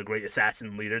the Great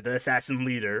Assassin Leader, the Assassin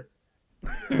Leader.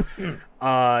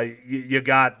 You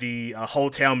got the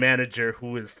hotel manager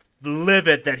who is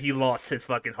livid that he lost his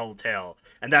fucking hotel,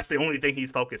 and that's the only thing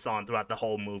he's focused on throughout the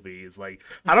whole movie. Is like,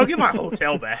 how do I get my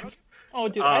hotel back? Oh,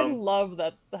 dude, I love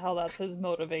that how that's his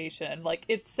motivation. Like,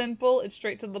 it's simple, it's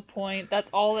straight to the point.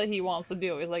 That's all that he wants to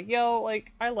do. He's like, yo,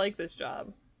 like, I like this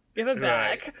job. Give it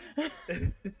back.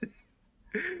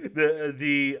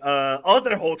 The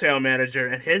other hotel manager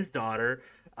and his daughter,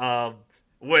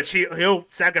 which he'll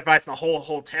sacrifice the whole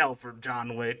hotel for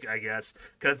John Wick, I guess,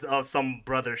 because of some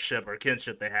brothership or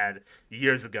kinship they had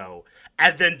years ago.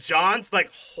 And then John's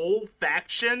like whole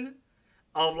faction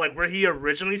of like where he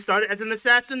originally started as an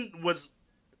assassin was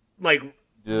like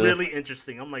really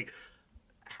interesting. I'm like,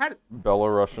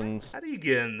 Belarusians. How do you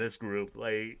get in this group?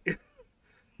 Like,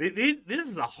 this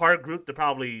is a hard group to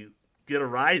probably get a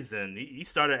rise in. He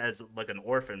started as like an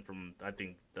orphan from, I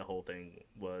think the whole thing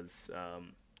was,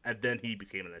 and then he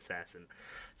became an assassin.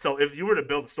 So if you were to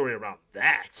build a story around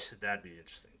that, that'd be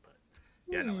interesting. But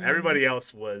yeah, no, everybody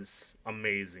else was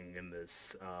amazing in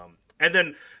this. And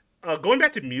then going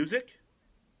back to music,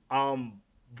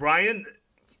 Brian,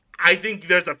 I think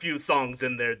there's a few songs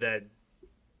in there that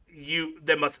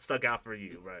must have stuck out for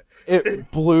you, right?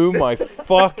 It blew my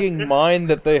fucking mind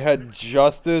that they had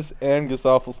Justice and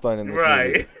Gesaffelstein in this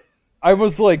movie. I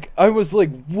was like,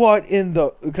 what in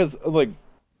the? Because like,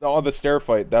 on the stair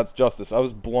fight, that's Justice. I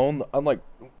was blown. I'm like,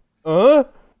 like.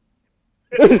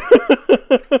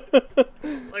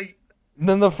 And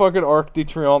then the fucking Arc de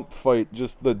Triomphe fight,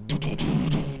 just the.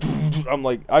 I'm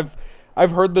like,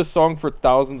 I've heard this song for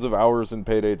thousands of hours in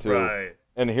Payday 2. Right.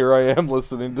 And here I am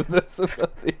listening to this in the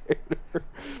theater.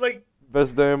 Like,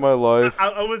 best day of my life.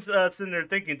 I was sitting there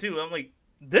thinking too. I'm like,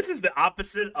 this is the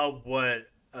opposite of what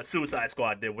Suicide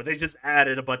Squad did, where they just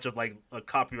added a bunch of like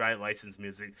copyright licensed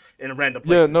music in random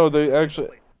places. Yeah, no,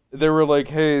 they were like,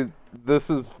 hey, this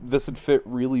would fit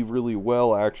really, really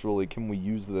well. Actually, can we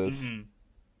use this? Mm-hmm.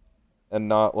 And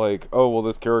not like, oh, well,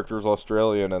 this character's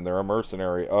Australian and they're a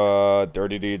mercenary.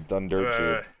 Dirty deeds done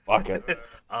dirt cheap. Fuck it.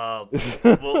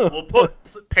 we'll put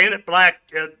Painted Black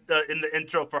in the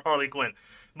intro for Harley Quinn.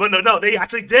 But no, they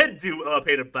actually did do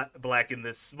Painted Black in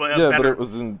this. But it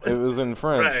was in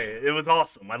French. Right, it was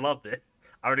awesome. I loved it.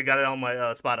 I already got it on my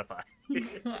Spotify.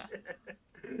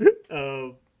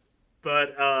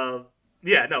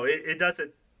 Yeah, no, it does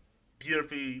it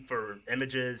beautifully for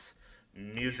images,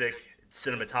 music,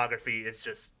 cinematography. It's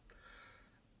just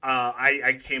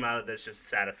I came out of this just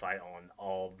satisfied on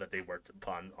all that they worked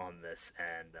upon on this,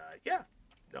 and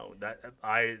that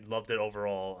I loved it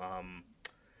overall.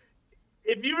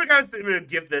 If you were guys to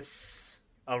give this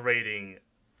a rating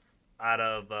out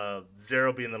of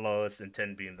 0 being the lowest and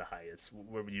 10 being the highest,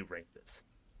 where would you rank this?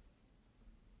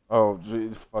 Oh,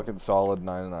 geez, fucking solid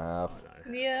 9.5.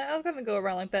 Yeah, I was gonna go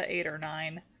around like that 8 or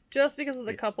 9, just because of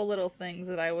the couple little things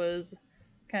that I was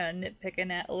kind of nitpicking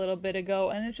at a little bit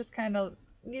ago, and it's just kind of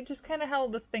how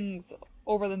the things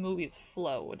over the movies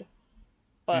flowed.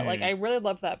 But like, I really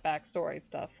loved that backstory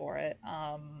stuff for it.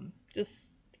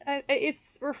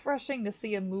 It's refreshing to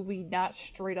see a movie not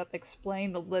straight up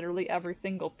explain literally every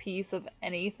single piece of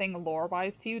anything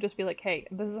lore-wise to you. Just be like, hey,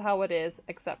 this is how it is.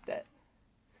 Accept it.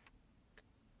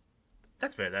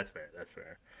 That's fair.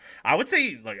 I would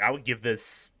say, like, I would give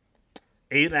this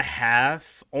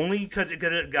 8.5, only because it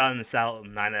could have gotten a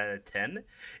solid 9 out of 10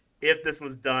 if this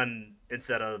was done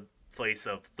instead of place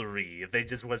of 3. If they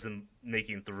just wasn't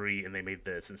making 3 and they made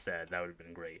this instead, that would have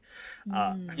been great.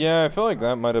 Yeah, I feel like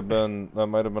that might have been a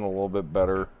little bit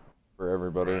better for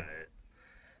everybody. Right.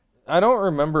 I don't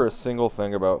remember a single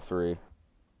thing about 3.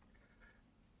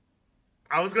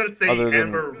 I was gonna say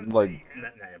Amber, not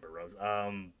Amber Rose.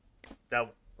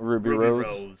 That Ruby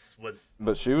Rose was,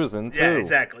 but she was in 2. Yeah,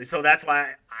 exactly. So that's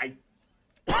why I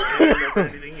don't remember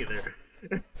anything either.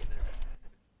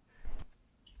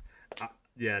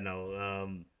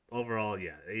 Overall,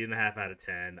 8.5 out of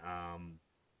 10.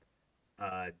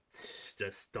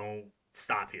 Just don't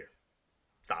stop here.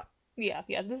 Stop. Yeah,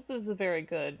 this is a very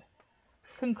good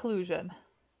conclusion.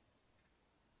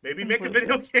 Maybe make a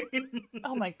video game.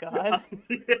 Oh my god.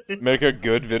 Make a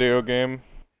good video game.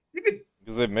 You could,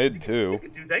 because they've made 2. You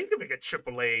could do that. You could make a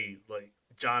AAA like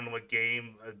John Wick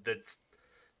game that's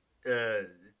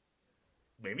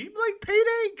maybe like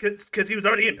Payday, because he was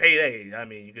already in Payday. I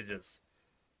mean, you could just.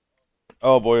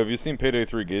 Oh boy, have you seen Payday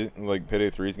 3 Payday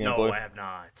 3's gameplay? No, I have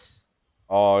not.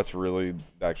 Oh, it's really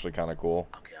actually kind of cool.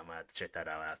 Okay, I'm gonna have to check that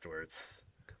out afterwards.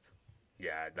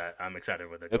 Yeah, I'm excited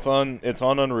with it. It's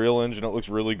on Unreal Engine. It looks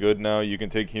really good now. You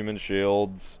can take human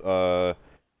shields.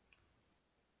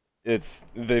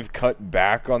 they've cut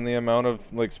back on the amount of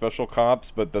like special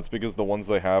cops, but that's because the ones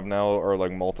they have now are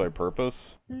like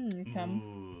multi-purpose. Okay.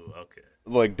 Ooh, okay.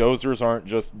 Like dozers aren't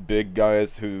just big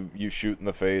guys who you shoot in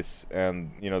the face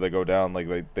and they go down. Like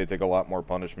they take a lot more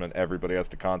punishment. Everybody has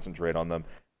to concentrate on them.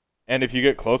 And if you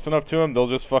get close enough to them, they'll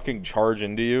just fucking charge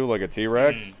into you like a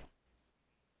T-Rex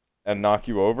and knock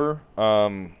you over.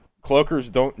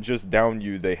 Cloakers don't just down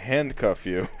you, they handcuff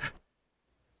you.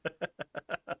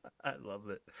 I love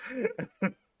it.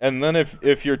 And then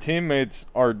if your teammates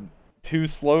are too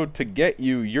slow to get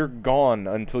you, you're gone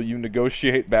until you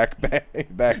negotiate back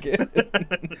in.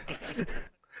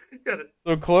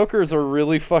 So cloakers are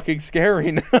really fucking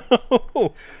scary now.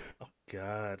 Oh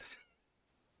God.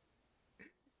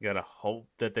 You gotta hope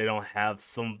that they don't have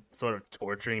some sort of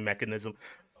torturing mechanism.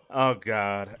 Oh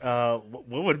God.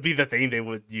 What would be the thing they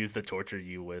would use to torture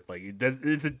you with? Like,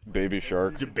 is it Baby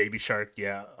shark? Baby shark?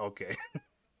 Yeah. Okay.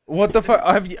 What the fuck?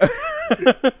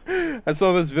 I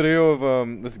saw this video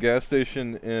of this gas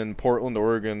station in Portland,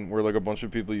 Oregon, where like a bunch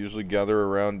of people usually gather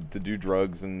around to do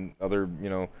drugs and other,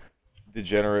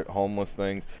 degenerate homeless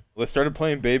things. Well, they started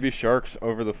playing Baby Sharks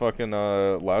over the fucking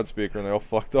loudspeaker, and they all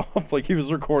fucked off. Like he was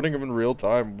recording them in real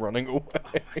time, running away.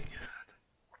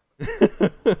 Oh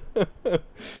my God.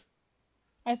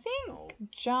 I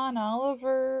think John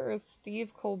Oliver or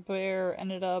Steve Colbert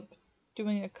ended up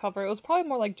doing a cover. It was probably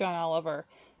more like John Oliver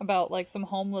about like some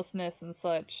homelessness and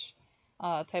such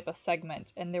type of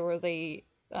segment, and there was a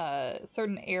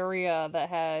certain area that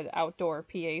had outdoor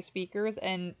PA speakers,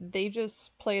 and they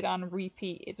just played on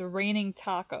repeat. It's raining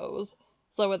tacos,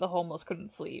 so that way the homeless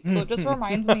couldn't sleep. So it just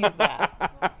reminds me of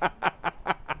that.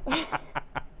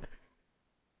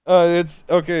 It's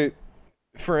okay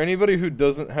for anybody who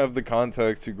doesn't have the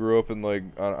context, who grew up in like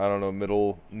I don't know,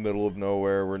 middle of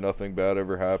nowhere where nothing bad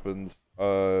ever happens.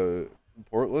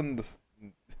 Portland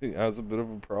has a bit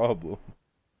of a problem.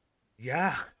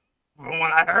 Yeah. From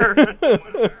what I heard.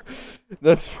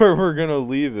 That's where we're gonna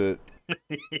leave it.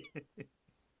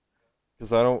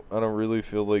 Because I don't really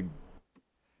feel like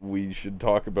we should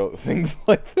talk about things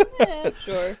like that. Yeah,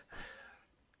 sure.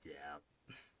 Yeah.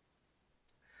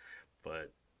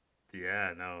 But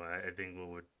yeah, no, I think what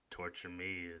would torture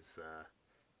me is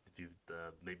if you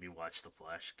made me watch The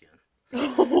Flash again.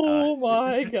 Oh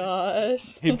my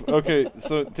gosh. Okay,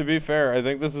 so to be fair, I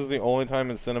think this is the only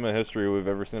time in cinema history we've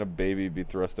ever seen a baby be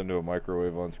thrust into a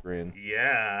microwave on screen.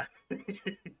 Yeah.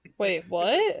 Wait,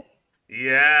 what?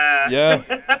 Yeah.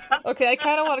 Yeah. Okay, I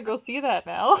kind of want to go see that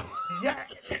now. Yeah.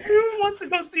 Who wants to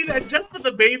go see that just for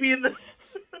the baby in the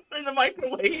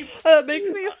microwave? It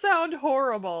makes me sound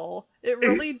horrible. It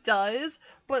really does.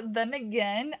 But then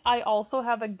again, I also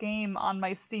have a game on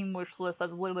my Steam wish list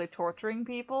that's literally torturing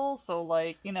people. So,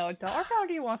 like, Dark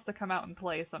Argy wants to come out and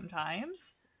play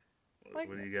sometimes. Like,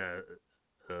 What do you got?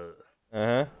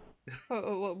 Uh-huh.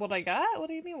 What I got? What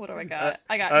do you mean? What do I got?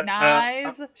 I got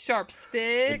knives, sharp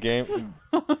sticks.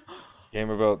 A game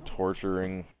about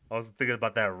torturing. I was thinking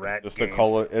about that rat It's game.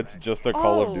 just a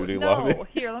Call of Duty lobby.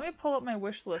 Here, let me pull up my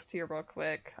wish list here real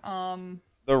quick.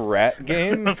 The rat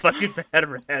game? Fucking bad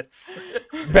rats.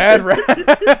 Bad rat.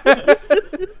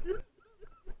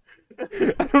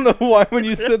 I don't know why when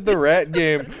you said the rat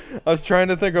game, I was trying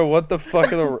to think of what the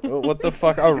fuck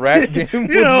a rat game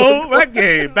would rat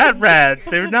game, bad rats,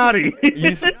 they're naughty. Do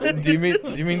you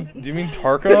mean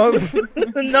Tarkov?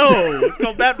 No, it's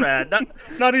called bad rat,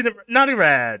 naughty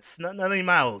rats, naughty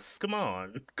mouse. Come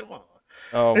on.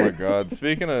 Oh my God!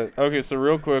 Speaking of, okay, so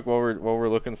real quick while we're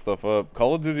looking stuff up,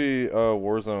 Call of Duty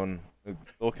Warzone is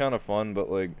still kind of fun, but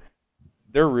like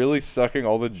they're really sucking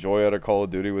all the joy out of Call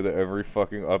of Duty with every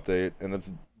fucking update, and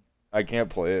I can't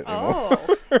play it anymore.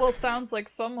 Oh, well, sounds like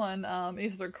someone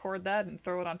needs to record that and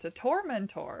throw it onto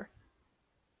Tormentor,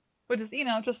 which is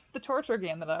just the torture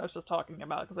game that I was just talking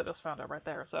about because I just found it right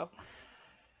there. So.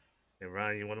 Hey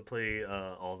Ryan, you want to play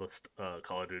all the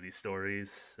Call of Duty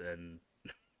stories and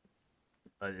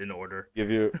in order? Give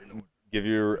you.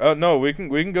 Oh no, we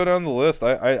can go down the list.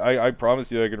 I promise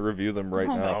you, I can review them right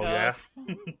now. Oh yeah.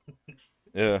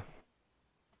 Yeah.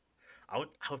 I would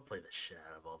play the shit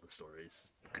out of all the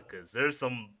stories because there's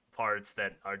some parts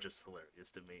that are just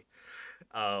hilarious to me.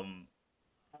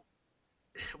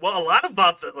 Well, a lot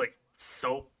about the like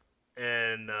Soap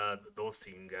and those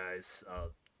team guys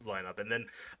lineup, and then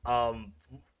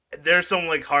there's some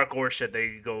like hardcore shit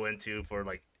they go into for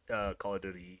like Call of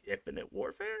Duty Infinite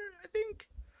Warfare, I think.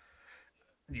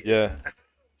 Yeah.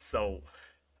 So.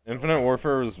 Infinite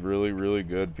Warfare was really, really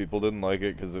good. People didn't like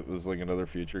it because it was like another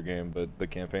feature game, but the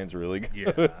campaign's really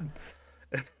good.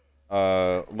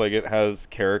 Yeah. Like it has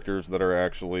characters that are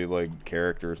actually like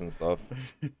characters and stuff.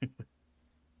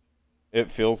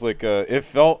 It feels like it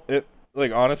felt it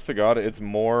like honest to God, it's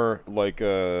more like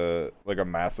a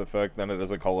Mass Effect than it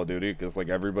is a Call of Duty because like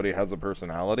everybody has a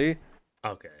personality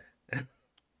Okay. and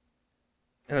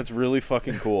it's really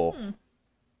fucking cool.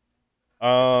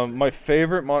 Interesting. My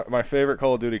favorite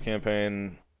Call of Duty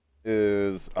campaign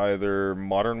is either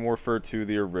Modern Warfare 2,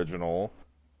 the original,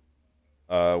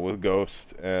 with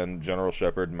Ghost and General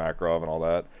Shepard and Makarov and all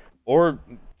that, or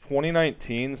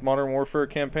 2019's Modern Warfare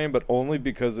campaign, but only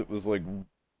because it was like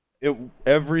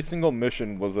every single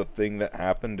mission was a thing that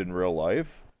happened in real life.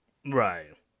 Right.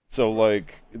 So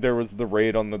like there was the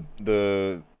raid on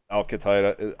the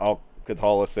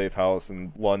Al-Qatala safe house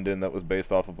in London that was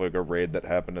based off of like a raid that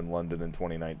happened in London in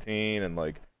 2019, and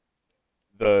like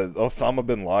the Osama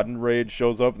bin Laden raid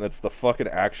shows up and it's the fucking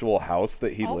actual house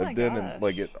that he Oh my lived in, and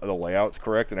like gosh. the layout's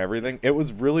correct and everything. It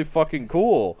was really fucking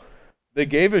cool. They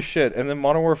gave a shit, and then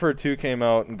Modern Warfare 2 came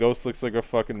out, and Ghost looks like a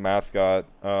fucking mascot,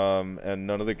 and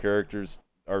none of the characters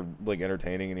are like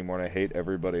entertaining anymore, and I hate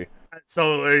everybody.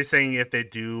 So are you saying if they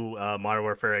do Modern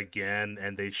Warfare again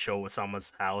and they show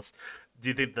Osama's house, do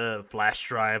you think the flash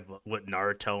drive with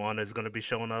Naruto on is going to be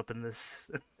showing up in this?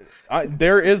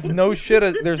 There is no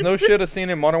shit. There's no shit a scene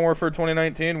in Modern Warfare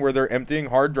 2019 where they're emptying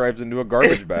hard drives into a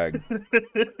garbage bag.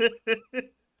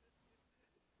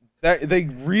 That they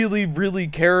really, really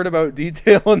cared about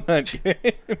detail in that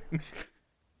game.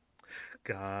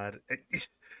 God.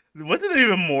 Wasn't there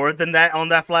even more than that on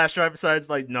that flash drive besides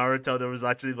like Naruto? There was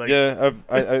actually like Yeah,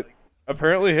 I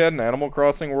apparently he had an Animal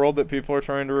Crossing world that people are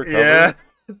trying to recover.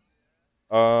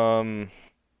 yeah.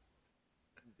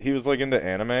 He was like into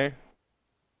anime.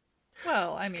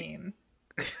 Well, I mean,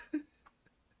 It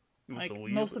was like a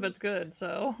most of weeb. it's good,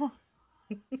 so.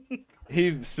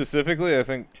 He specifically, I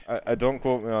think, I don't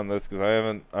quote me on this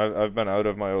because I've been out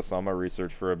of my Osama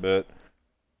research for a bit.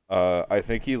 I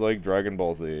think he liked Dragon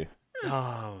Ball Z.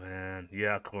 Oh man,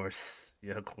 yeah, of course,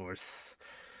 yeah, of course.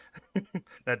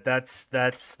 That's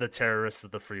the terrorist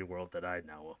of the free world that I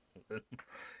know.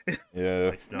 Yeah,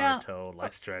 Likes Now, Naruto,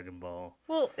 likes Dragon Ball.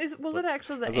 well, was But it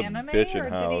actually the as a anime, bitch in or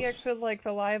did house. he actually like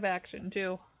the live action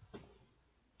too?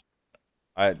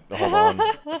 hold on.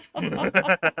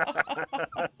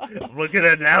 I'm looking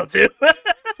at it now too.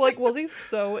 Like, was he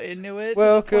so into it?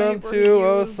 Welcome to to the point where he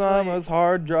used, Osama's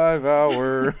hard drive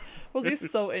hour. was he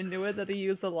so into it that he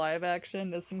used the live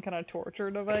action as some kind of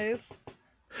torture device?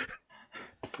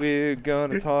 We're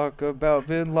gonna talk about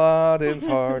Bin Laden's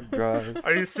hard drive.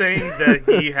 Are you saying that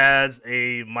he has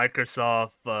a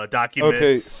Microsoft documents?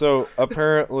 Okay, so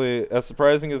apparently, as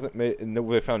surprising as it may,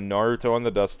 they found Naruto on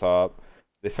the desktop.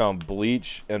 They found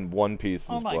Bleach and One Piece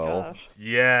Oh as my well. gosh.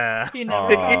 Yeah. He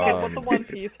never told me what the Um, One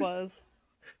Piece was.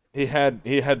 He had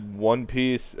One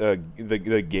Piece,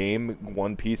 the game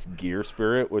One Piece Gear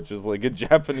Spirit, which is like a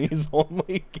Japanese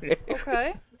only game.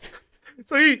 Okay.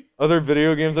 So he Other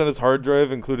video games on his hard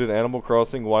drive included Animal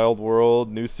Crossing, Wild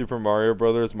World, New Super Mario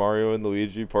Bros., Mario and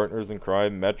Luigi, Partners in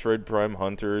Crime, Metroid Prime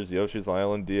Hunters, Yoshi's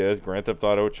Island, DS, Grand Theft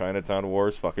Auto, Chinatown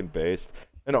Wars, fucking based,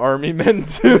 and Army Men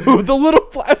 2, the little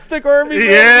plastic Army Men.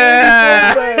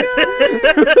 Yeah!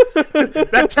 that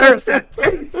that terrorist had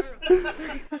taste.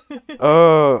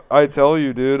 I tell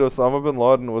you, dude, Osama bin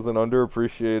Laden was an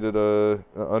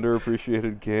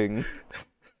underappreciated king.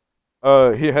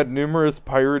 He had numerous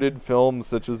pirated films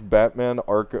such as Batman,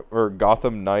 or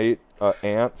Gotham Knight,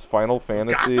 Ants, Final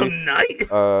Fantasy. Gotham Knight.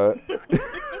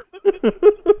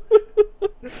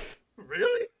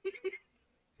 Really?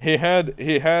 He had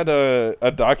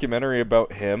a documentary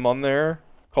about him on there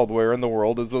called "Where in the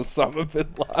World Is Osama bin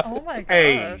Laden?" Oh my gosh.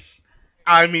 Hey.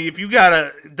 I mean, if you got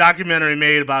a documentary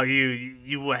made about you,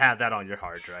 you will have that on your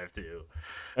hard drive too.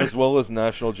 As well as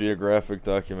National Geographic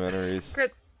documentaries.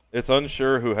 Grit. It's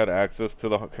unsure who had access to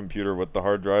the computer with the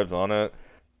hard drives on it.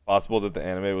 Possible that the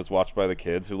anime was watched by the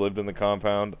kids who lived in the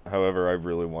compound. However, I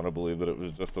really want to believe that it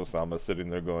was just Osama sitting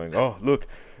there going, "Oh, look,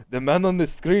 the man on the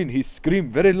screen, he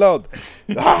screamed very loud.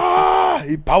 Ah,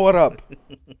 he power up."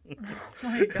 Oh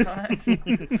my god.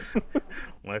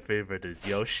 My favorite is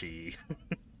Yoshi.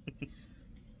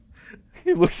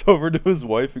 He looks over to his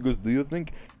wife. He goes, "Do you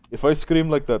think if I scream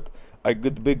like that, I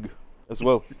get big as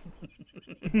well?"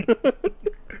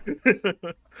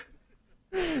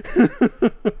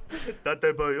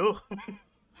 Date boyo.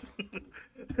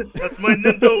 That's my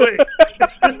Nintendo way.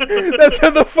 That's how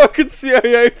the fucking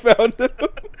CIA found him.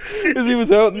 Because he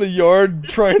was out in the yard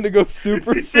trying to go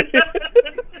Super Saiyan.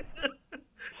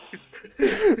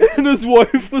 And his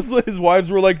wives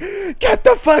were like, "Get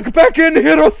the fuck back in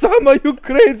here, Osama, you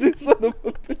crazy son of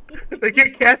a bitch." They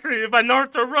can't catch me if I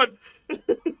Naruto run.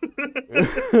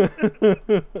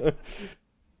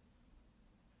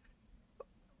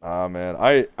 Ah man,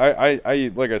 I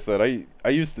like I said, I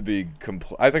used to be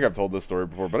I think I've told this story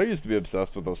before, but I used to be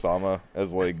obsessed with Osama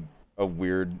as like a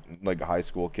weird like high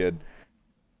school kid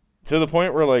to the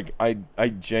point where like I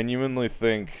genuinely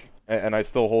think, and I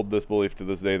still hold this belief to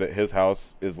this day, that his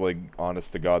house is like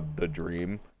honest to God the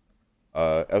dream.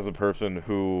 As a person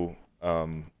who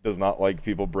does not like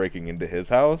people breaking into his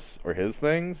house or his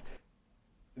things,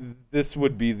 this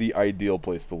would be the ideal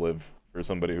place to live for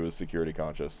somebody who is security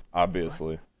conscious. What?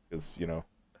 Obviously, because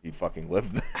he fucking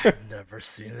lived there. I've never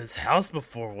seen his house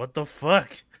before. What the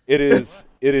fuck? It is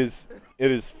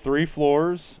 3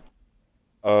 floors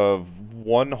of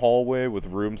one hallway with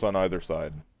rooms on either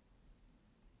side,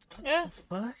 Yeah, The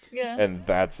fuck? yeah, and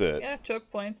that's it. yeah. Choke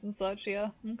points and such. Yeah.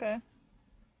 Okay.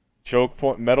 Choke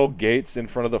point, metal gates in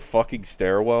front of the fucking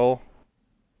stairwell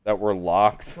that were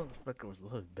locked. This motherfucker was a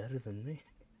little better than me.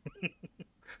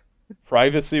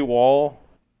 Privacy wall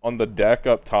on the deck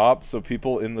up top so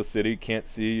people in the city can't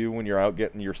see you when you're out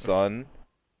getting your sun.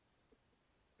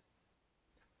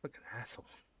 Fucking asshole.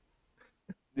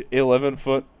 11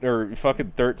 foot or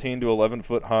fucking 13 to 11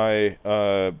 foot high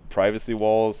privacy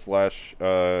walls slash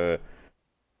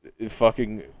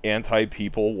fucking anti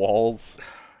people walls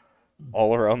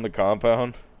all around the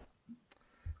compound.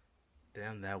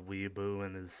 Damn that weeaboo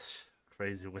and his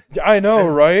crazy way. I know,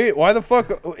 right? Why the fuck?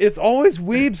 It's always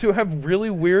weebs who have really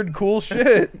weird, cool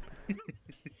shit.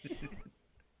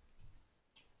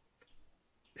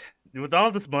 With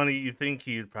all this money, you think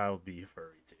he'd probably be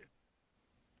furry too.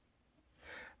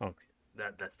 Okay,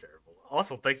 that's terrible.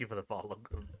 Also, thank you for the follow,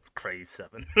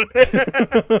 Crave7.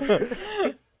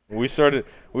 We started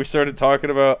talking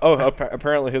about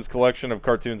apparently his collection of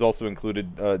cartoons also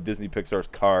included Disney Pixar's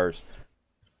Cars.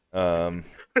 Life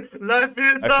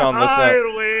is I a found this out.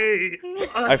 highway.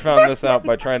 I found this out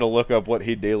by trying to look up what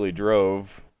he daily drove.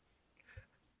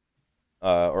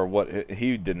 Or what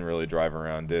he didn't really drive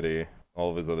around, did he? All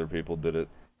of his other people did it.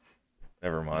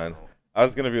 Never mind. I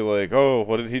was gonna be like, oh,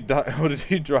 what did he what did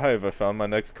he drive? I found my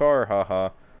next car, haha.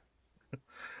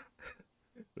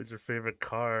 What's your favorite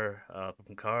car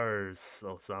from Cars,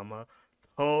 Osama?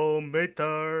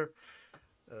 Tomater.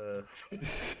 Uh,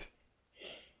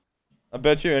 I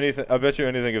bet you anything.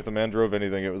 If the man drove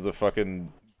anything, it was a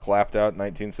fucking clapped out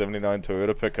 1979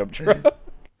 Toyota pickup truck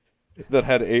that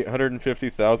had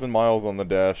 850,000 miles on the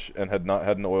dash and had not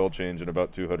had an oil change in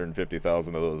about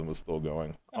 250,000 of those and was still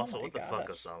going. also, Oh my what the fuck,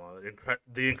 gosh. Osama?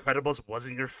 The Incredibles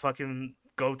wasn't your fucking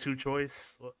go-to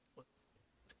choice?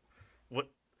 What?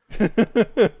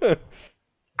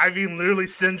 I mean, literally,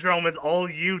 Syndrome is all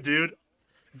you, dude.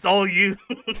 It's all you.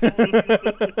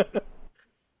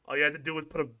 All you had to do was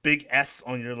put a big S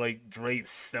on your like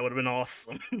drapes. That would have been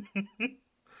awesome.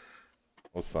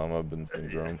 Osama bin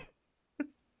Syndrome.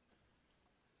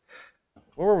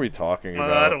 What were we talking I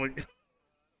about? don't.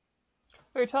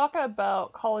 We were talking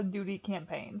about Call of Duty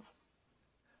campaigns.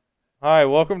 Hi,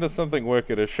 welcome to Something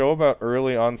Wicked, a show about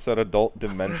early onset adult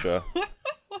dementia.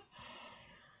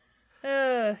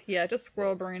 Yeah, just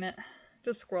squirrel brain it.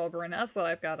 Just squirrel brain it. That's what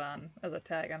I've got on as a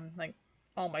tag on like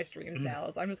all my streams now.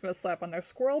 Is I'm just gonna slap on there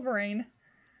squirrel brain.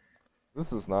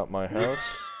 This is not my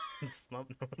house. It's not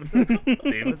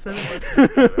famous anymore.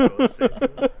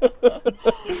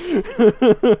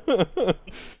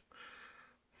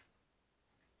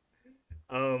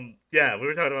 Yeah, we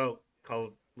were talking about Call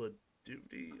of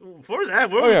Duty. Before that,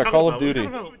 what Oh were we yeah, talking Call about? of We were Duty.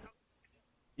 talking about-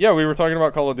 Yeah, we were talking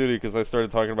about Call of Duty because I started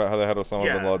talking about how they had Osama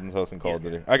bin Yeah. Laden's house in Call of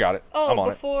Yes. Duty. I got it. Oh, I'm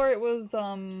on it. before it was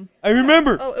I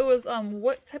remember. Oh, it was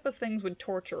what type of things would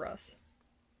torture us?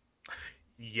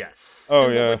 Yes. Oh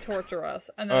Things that yeah. would torture us,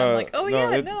 and then I'm like, oh no,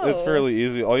 yeah, it's fairly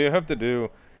easy. All you'd have to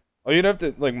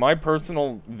like my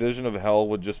personal vision of hell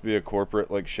would just be a corporate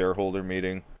like shareholder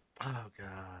meeting Oh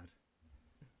god.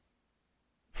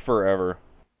 forever.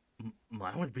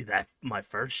 Mine would be that my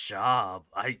first job.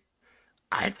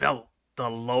 I felt the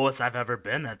lowest I've ever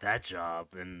been at that job,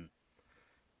 and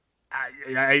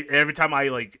I every time I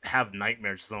like have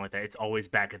nightmares or something like that, it's always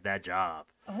back at that job.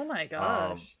 Oh my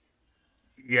gosh.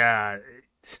 Yeah,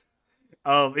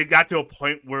 it got to a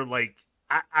point where like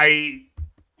I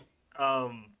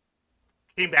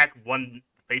came back one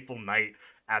fateful night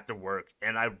after work,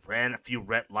 and I ran a few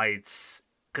red lights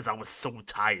because I was so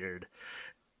tired,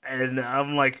 and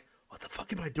I'm like, what the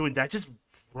fuck am I doing? Did I just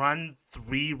run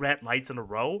 3 red lights in a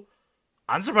row?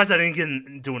 I'm surprised I didn't get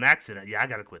into an accident. Yeah, I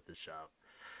gotta quit this job.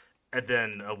 And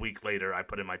then a week later, I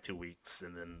put in my 2 weeks,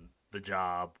 and then the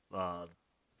job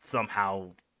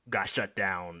somehow got shut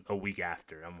down a week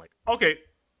after. I'm like, okay,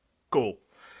 cool.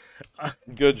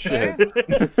 Good Fair. shit.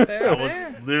 Fair, That was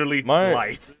fair. literally My-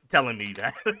 life telling me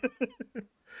that.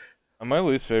 My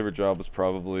least favorite job was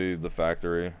probably the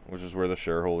factory, which is where the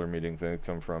shareholder meeting things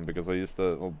come from. Because I used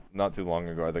to, well, not too long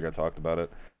ago, I think I talked about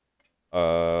it.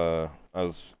 It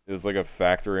was like a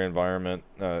factory environment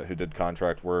who did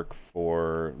contract work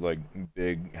for like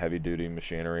big heavy duty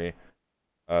machinery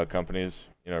companies.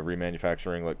 You know,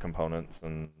 remanufacturing like components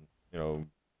and you know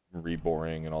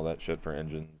reboring and all that shit for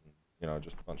engines. And, you know,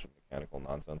 just a bunch of mechanical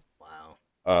nonsense.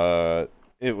 Wow.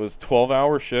 It was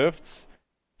 12-hour shifts,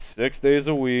 6 days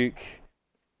a week,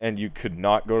 and you could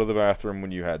not go to the bathroom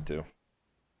when you had to.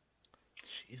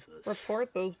 Jesus.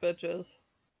 Report those bitches.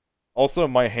 Also,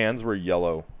 my hands were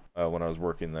yellow when I was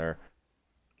working there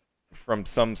from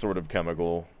some sort of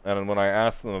chemical. And when I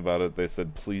asked them about it, they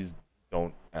said, please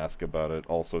don't ask about it.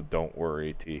 Also, don't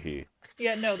worry, teehee.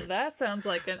 Yeah, no, that sounds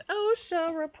like an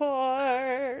OSHA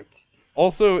report.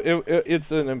 Also,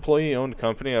 it's an employee-owned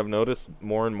company. I've noticed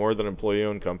more and more that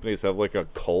employee-owned companies have like a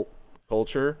cult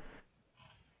culture,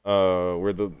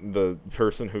 where the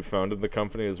person who founded the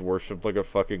company is worshipped like a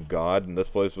fucking god, and this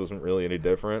place wasn't really any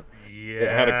different. Yeah. It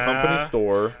had a company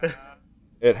store.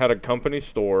 It had a company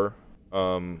store,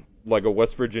 like a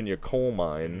West Virginia coal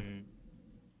mine.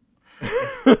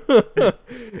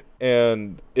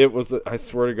 And it was, I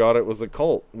swear to God, it was a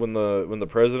cult. When the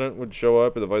president would show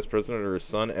up, or the vice president or his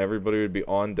son, everybody would be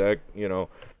on deck, you know,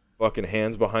 fucking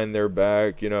hands behind their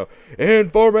back, you know,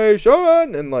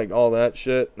 information, and like all that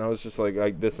shit. And I was just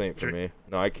like this ain't for me.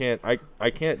 No, I can't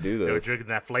do this. They were drinking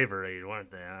that Flavor Aid,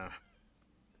 weren't they?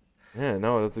 Yeah,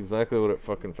 no, that's exactly what it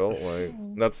fucking felt like.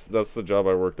 That's the job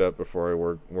I worked at before I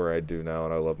worked where I do now,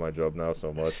 and I love my job now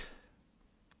so much.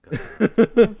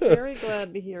 I'm very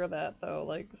glad to hear that, though.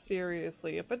 Like,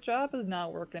 seriously, if a job is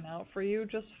not working out for you,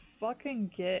 just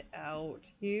fucking get out.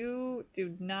 You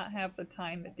do not have the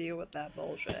time to deal with that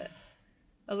bullshit.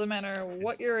 Doesn't matter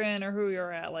what you're in or who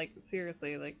you're at. Like,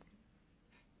 seriously, like,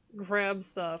 grab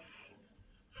stuff.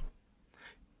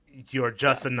 You're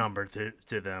just a number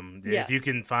to them. Yeah. If you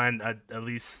can find at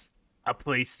least a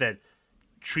place that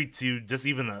treats you just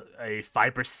even a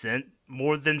 5%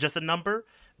 more than just a number,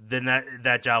 then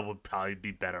that job would probably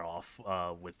be better off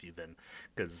with you then,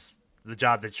 because the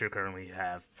job that you currently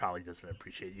have probably doesn't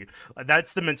appreciate you.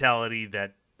 That's the mentality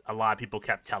that a lot of people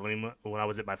kept telling me when I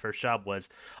was at my first job was,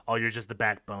 oh, you're just the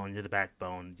backbone. You're the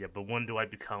backbone. Yeah, but when do I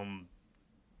become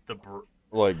the...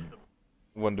 Like,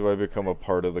 when do I become a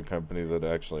part of the company that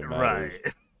actually matters?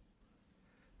 Right.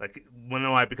 Like, when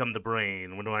do I become the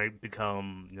brain? When do I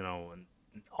become, you know, an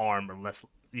arm or less,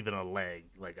 even a leg?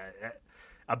 Like,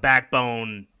 a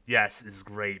backbone, yes, is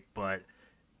great, but,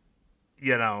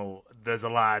 you know, there's a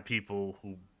lot of people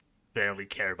who barely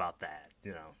care about that,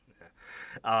 you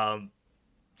know.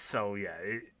 So, yeah,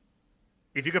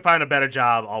 if you can find a better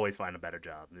job, always find a better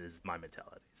job, is my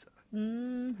mentality. So.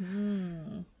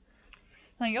 Mm-hmm.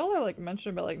 Now, y'all are, like,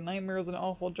 mentioning about, like, nightmares and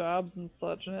awful jobs and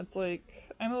such, and it's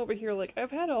like, I'm over here, like,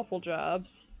 I've had awful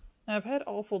jobs, and I've had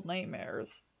awful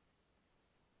nightmares.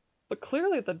 But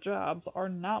clearly the jobs are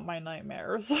not my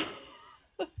nightmares.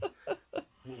 What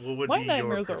would My be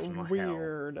nightmares your are personal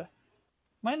weird. hell?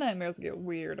 My nightmares get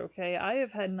weird, okay? I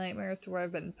have had nightmares to where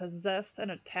I've been possessed and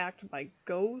attacked by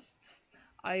ghosts.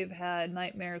 I've had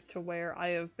nightmares to where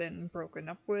I have been broken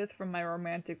up with from my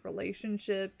romantic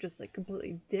relationship, just like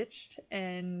completely ditched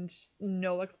and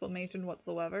no explanation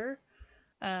whatsoever.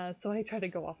 So I try to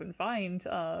go off and find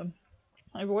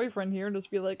my boyfriend here and just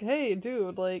be like, hey,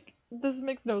 dude, like, this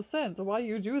makes no sense. Why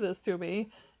you do this to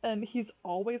me? And he's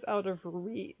always out of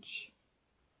reach.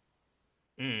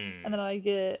 And then I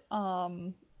get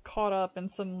caught up in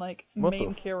some like What main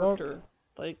the character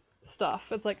fuck? like stuff.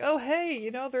 It's like, oh hey,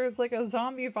 you know, there's like a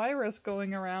zombie virus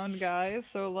going around, guys.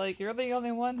 So like you're the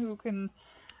only one who can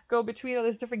go between all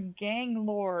these different gang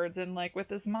lords and like with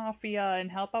this mafia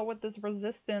and help out with this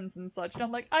resistance and such. And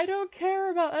I'm like, I don't care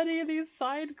about any of these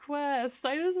side quests.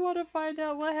 I just want to find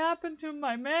out what happened to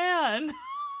my man.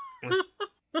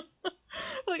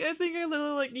 Like I think I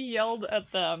literally like yelled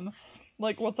at them.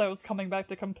 Like once I was coming back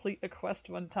to complete a quest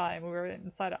one time, we were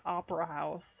inside an opera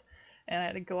house. And I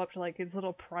had to go up to like his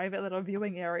little private little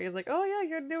viewing area. He's like, oh yeah,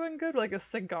 you're doing good. Like a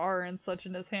cigar and such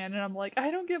in his hand. And I'm like,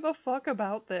 I don't give a fuck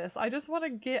about this. I just want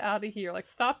to get out of here. Like,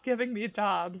 stop giving me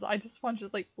jobs. I just want you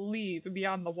to like leave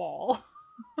beyond the wall.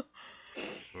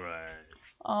 Right.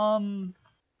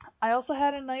 I also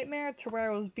had a nightmare to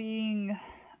where I was being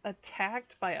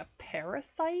attacked by a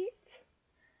parasite.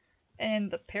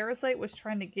 And the parasite was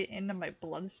trying to get into my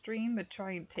bloodstream to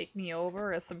try and take me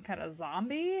over as some kind of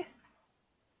zombie.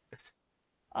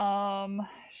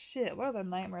 Shit, what other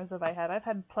nightmares have I had? I've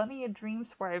had plenty of dreams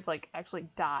where I've, like, actually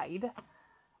died.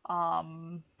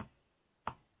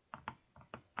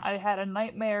 I had a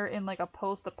nightmare in like a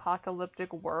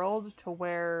post-apocalyptic world to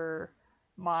where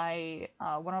my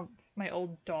one of my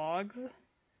old dogs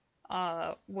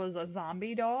was a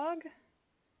zombie dog,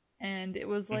 and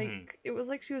Mm-hmm. it was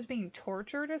like she was being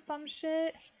tortured or some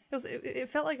shit. It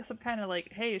felt like some kind of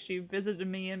like, hey, she visited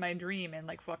me in my dream and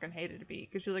like fucking hated me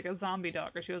because she's like a zombie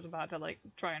dog, or she was about to like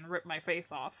try and rip my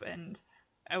face off, and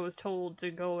I was told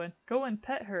to go and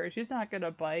pet her. She's not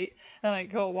gonna bite. And I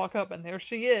go walk up, and there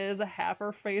she is, half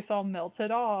her face all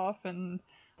melted off and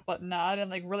whatnot,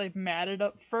 and like really matted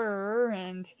up fur,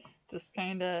 and just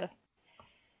kind of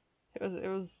it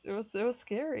was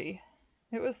scary.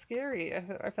 It was scary.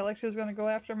 I felt like she was gonna go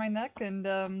after my neck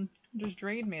and just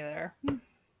drain me there.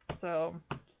 So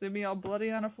see me all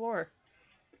bloody on the floor.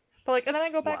 But like, and then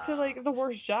I go back to Wow. like the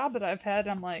worst job that I've had.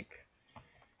 And I'm like,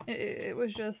 it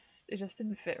just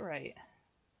didn't fit right.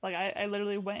 Like I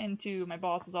literally went into my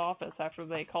boss's office after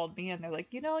they called me and they're like,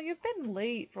 you know, you've been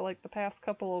late for like the past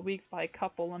couple of weeks by a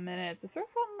couple of minutes. Is there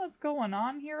something that's going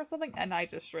on here or something? And I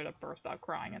just straight up burst out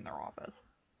crying in their office.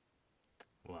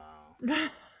 Wow.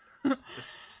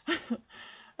 This-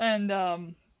 And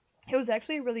it was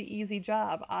actually a really easy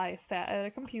job. I sat at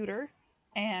a computer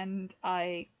and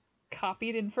I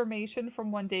copied information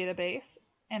from one database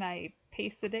and I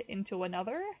pasted it into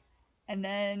another, and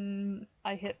then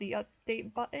I hit the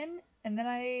update button, and then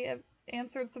I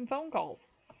answered some phone calls.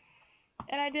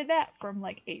 And I did that from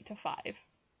like 8 to 5.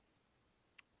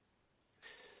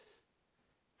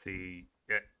 See,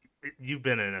 yeah, you've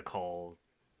been in a call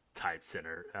type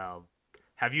center.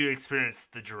 Have you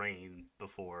experienced the drain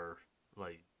before,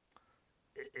 like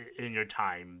in your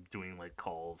time doing like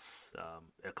calls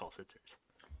at call centers?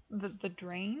 The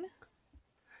drain?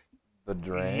 The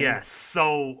drain. Yes.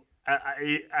 So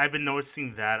I've been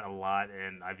noticing that a lot,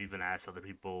 and I've even asked other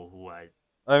people who I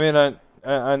I mean,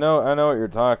 I know what you're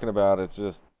talking about. It's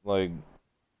just like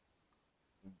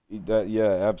that.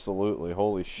 Yeah, absolutely.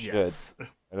 Holy shit! yes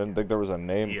I didn't think there was a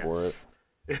name for it.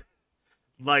 yes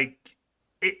like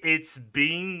it's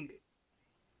being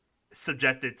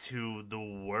subjected to the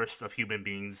worst of human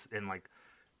beings in like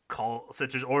call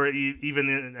centers or even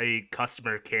in a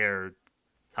customer care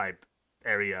type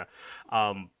area.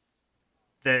 Um,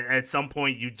 that at some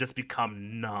point you just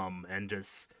become numb and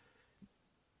just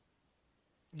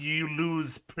you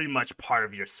lose pretty much part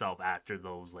of yourself after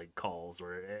those like calls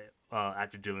or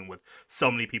after dealing with so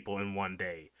many people in one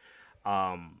day.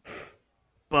 Um,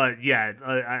 but yeah,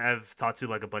 I've talked to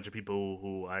like a bunch of people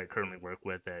who I currently work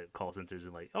with at call centers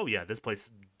and like, oh yeah, this place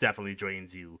definitely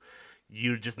drains you.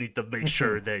 You just need to make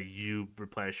sure that you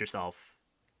replenish yourself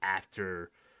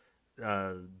after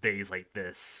days like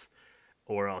this,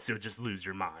 or else you'll just lose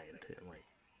your mind. And like,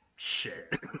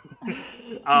 shit.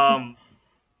 um,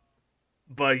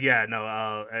 but yeah,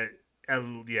 no,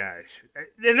 yeah,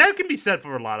 and that can be said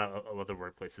for a lot of other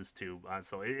workplaces too.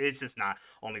 So it's just not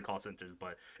only call centers,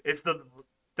 but it's the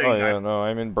Oh thing yeah, I've no,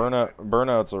 I mean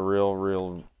burnout's a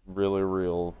really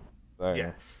real thing.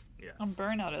 yes, yes,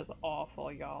 Burnout is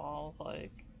awful, y'all.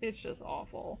 Like, it's just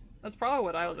awful. That's probably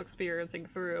what I was experiencing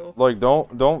through. Like don't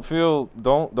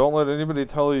let anybody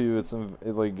tell you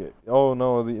like, oh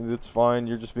no, it's fine,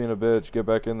 you're just being a bitch, get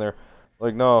back in there.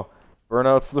 Like, no,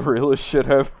 burnout's the realest shit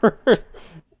ever.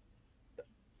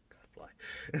 fly.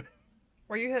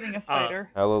 Were you hitting a spider?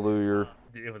 Hallelujah.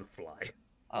 It was a fly.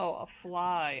 Oh, a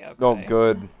fly. Okay. Oh,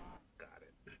 good. Got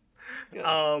it. Good.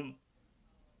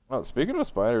 Oh, speaking of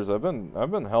spiders, I've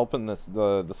been helping this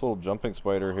little jumping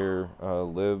spider here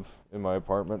live in my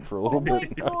apartment for a little Oh my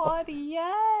bit now. god,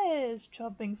 yes!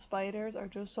 Jumping spiders are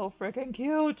just so freaking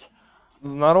cute.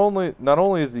 Not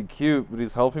only is he cute, but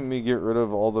he's helping me get rid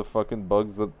of all the fucking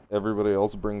bugs that everybody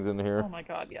else brings in here, Oh my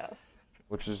god, yes.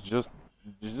 which is just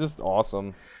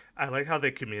awesome. I like how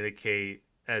they communicate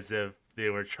as if they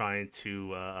were trying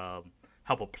to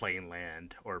help a plane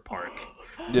land or park.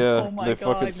 Yeah, Oh my they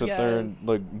god, fucking sit there and yes.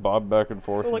 like bob back and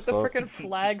forth Or and like the stuff. freaking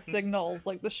flag signals,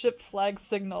 like the ship flag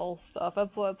signal stuff.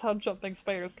 That's how jumping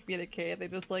spiders communicate. They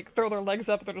just like throw their legs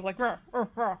up and they're just like, "Rah, rah,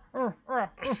 rah, rah, rah,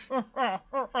 rah, rah,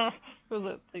 rah, rah." Was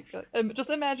it like just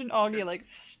imagine Augie like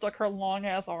stuck her long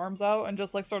ass arms out and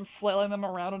just like started flailing them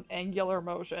around in angular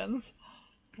motions.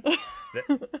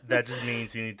 That just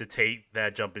means you need to take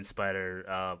that jumping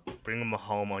spider, bring him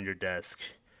home on your desk,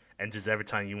 and just every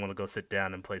time you want to go sit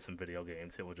down and play some video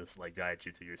games, it will just like guide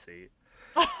you to your seat.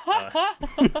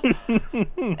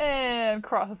 And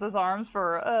crosses his arms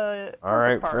for All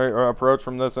right, part. approach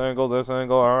from this angle, this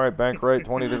angle. All right, bank right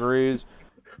 20 degrees.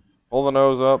 Pull the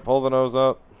nose up, pull the nose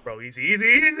up. Bro, easy, easy,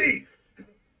 easy.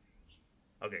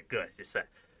 Okay, good. Just set.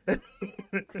 All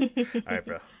right,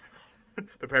 bro.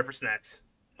 Prepare for snacks.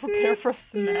 Prepare for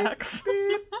snacks.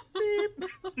 Beep,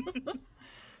 beep.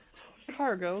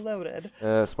 Cargo loaded.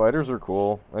 Spiders are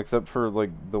cool, except for like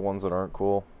the ones that aren't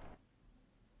cool.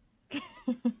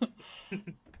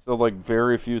 So like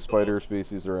very few spider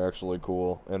species are actually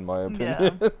cool, in my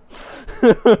opinion.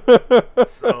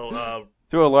 So,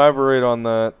 to elaborate on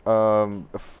that,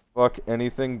 fuck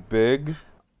anything big.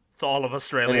 so all of And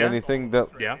Australia. anything that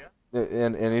Yeah.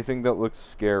 and anything that looks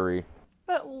scary.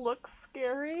 That looks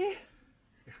scary.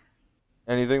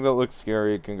 Anything that looks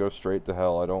scary can go straight to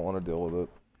hell. I don't want to deal with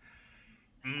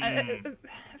it.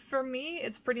 For me,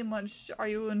 it's pretty much, are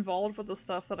you involved with the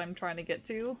stuff that I'm trying to get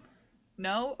to?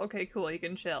 No? Okay, cool, you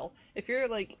can chill. If you're,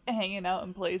 like, hanging out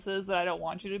in places that I don't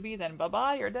want you to be, then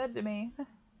bye-bye, you're dead to me.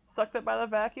 Sucked up by the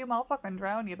vacuum, I'll fucking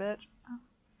drown you, bitch.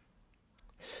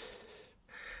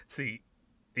 See,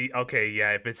 okay,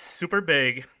 yeah, if it's super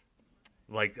big,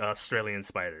 like Australian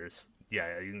spiders,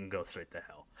 yeah, you can go straight to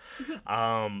hell.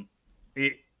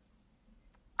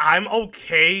 I'm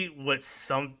okay with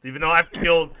some, even though I've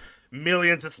killed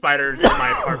millions of spiders in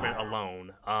my apartment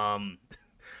alone.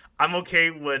 I'm okay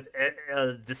with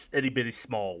just itty bitty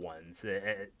small ones.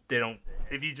 They don't.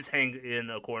 If you just hang in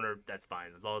a corner, that's fine.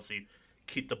 As long as you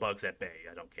keep the bugs at bay,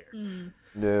 I don't care.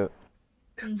 Yeah.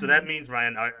 So that means,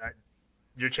 Ryan,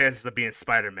 your chances of being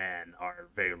Spider-Man are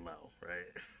very low,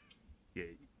 right?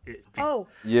 Oh,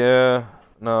 Yeah.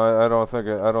 No, I don't think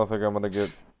I'm gonna get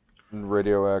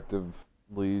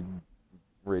radioactively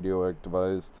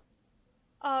radioactivized.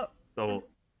 So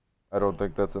I don't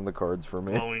think that's in the cards for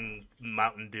me. glowing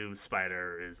Mountain Dew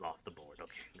spider is off the board.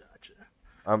 Okay, gotcha.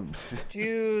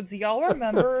 dudes, y'all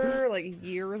remember, like,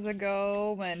 years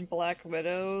ago when Black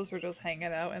Widows were just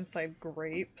hanging out inside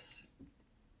grapes?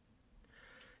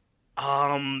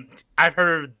 I've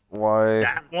heard Why?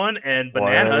 that one and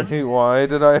bananas. Why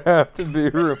did I have to be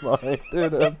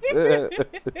reminded of it?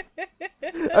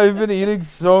 I've been eating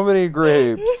so many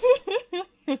grapes.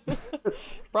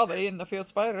 Probably eating a few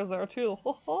spiders there too.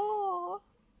 So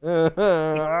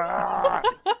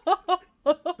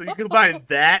you combine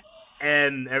that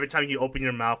and every time you open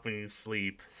your mouth when you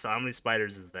sleep. So how many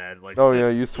spiders is that? Like, Oh yeah,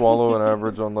 you swallow an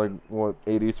average on like what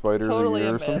 80 spiders Totally a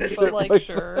year a or something. myth, but like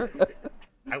sure.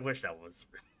 I wish that was.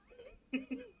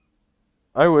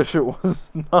 I wish it was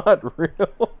not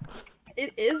real.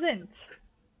 It isn't.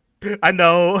 I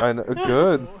know. I know.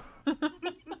 Good.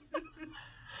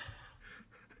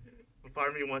 Part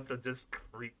of me wants to just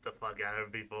creep the fuck out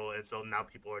of people, and so now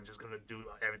people are just gonna do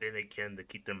everything they can to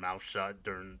keep their mouth shut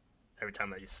during every time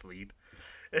that you sleep.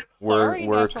 Sorry,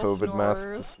 wear natural COVID masks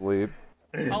snorers. to sleep.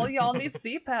 All y'all need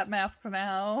CPAP masks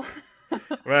now.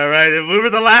 Right. We were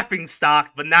the laughing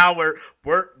stock, but now we're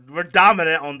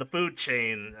dominant on the food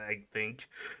chain. I think.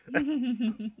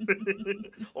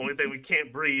 Only thing we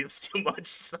can't breathe too much.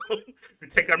 So if we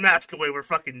take our mask away, we're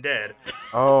fucking dead.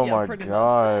 Oh Yeah, my pretty much.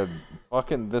 god.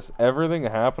 Fucking this everything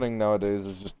happening nowadays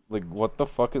is just like what the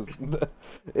fuck is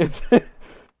it's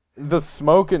the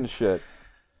smoke and shit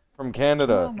from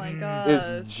Canada Oh my god.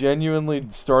 is genuinely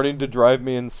starting to drive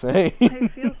me insane. I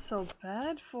feel so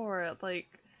bad for it. Like,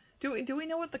 do we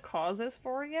know what the cause is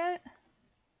for it yet?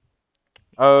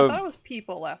 I thought it was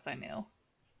people last I knew.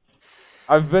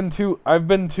 I've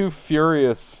been too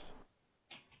furious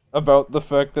about the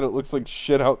fact that it looks like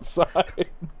shit outside.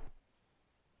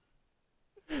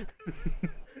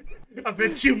 I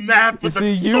bet you mad with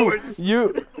the source.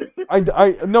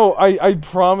 I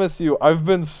promise you, I've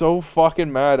been so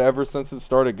fucking mad ever since it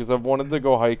started because I've wanted to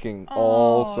go hiking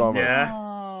all summer. Yeah.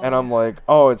 No. And I'm like,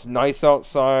 oh, it's nice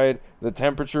outside, the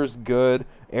temperature's good,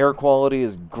 air quality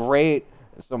is great,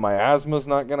 so my asthma's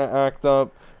not gonna act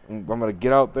up. I'm gonna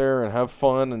get out there and have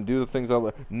fun and do the things I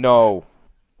like. No.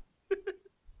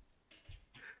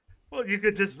 Well, you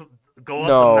could just go up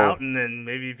No. the mountain, and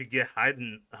maybe if you get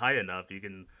high enough, you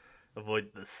can avoid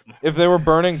the smoke. If they were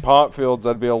burning pot fields,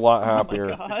 I'd be a lot Oh happier.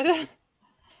 my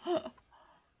god.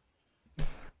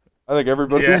 I think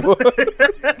everybody Yeah. would.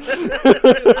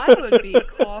 Dude, I would be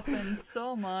coughing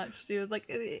so much, dude. Like,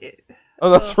 Oh,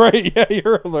 that's right. Yeah,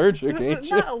 you're allergic, ain't you?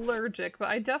 not allergic, but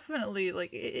I definitely,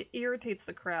 like, it irritates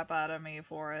the crap out of me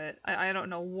for it. I don't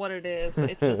know what it is, but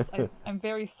it's just, I'm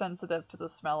very sensitive to the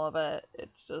smell of it.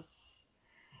 It's just,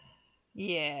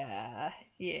 yeah.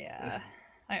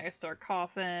 I start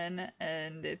coughing,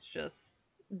 and it's just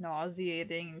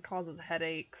nauseating and causes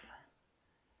headaches.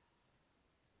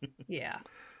 Yeah.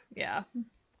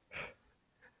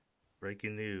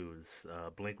 Breaking news: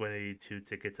 Blink-182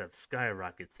 tickets have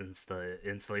skyrocketed since the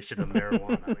installation of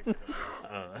marijuana.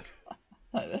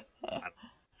 I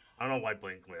don't know why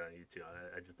Blink-182.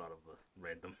 I just thought of a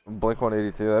random.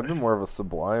 Blink-182. That'd be more of a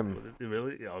Sublime.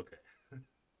 Really? Yeah. Okay.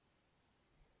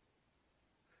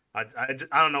 I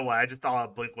don't know why. I just thought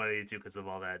of Blink 182 because of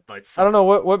all that. Like, I don't know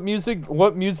what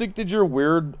music did your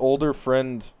weird older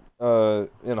friend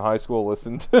in high school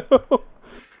listen to?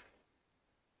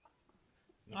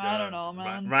 I don't know,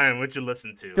 man. Ryan, what'd you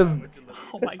listen to? Because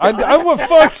Oh my god. I would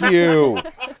fuck you.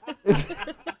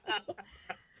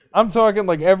 I'm talking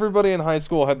like everybody in high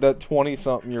school had that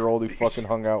 20-something-year-old who fucking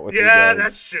hung out with you Yeah, guys.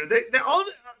 that's true. They all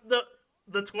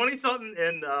the 20-something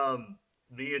in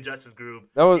the Injustice group.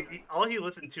 That was All he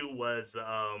listened to was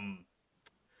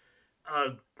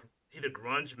either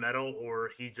grunge metal or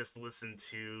he just listened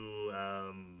to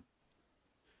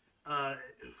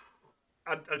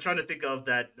I'm trying to think of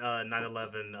that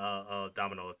 9/11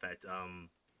 domino effect. My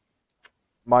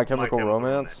My Chemical Chemical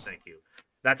Romance. Thank you.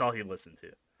 That's all he listened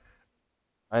to.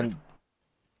 And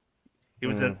He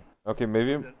was in. okay,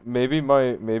 maybe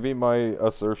my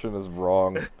assertion is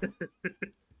wrong.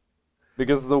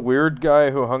 Because the weird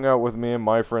guy who hung out with me and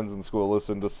my friends in school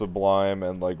listened to Sublime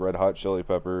and like Red Hot Chili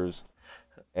Peppers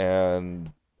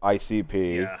and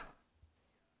ICP. Yeah.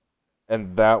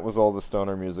 And that was all the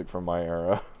stoner music from my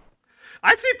era.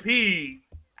 ICP,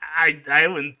 I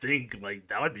wouldn't think like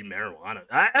that would be marijuana.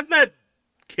 I've met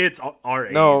kids our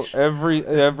age. No, every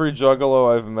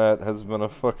juggalo I've met has been a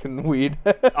fucking weed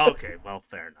head. Okay, well,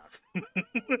 fair enough.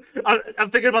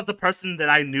 I'm thinking about the person that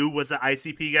I knew was an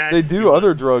ICP guy. They do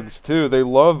other drugs too. They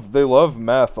love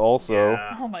meth also.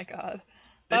 Yeah. Oh my god.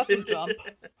 That's a jump.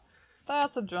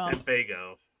 That's a jump. And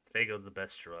Fago. Fago's the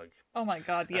best drug. Oh my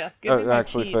god, yes. Give me my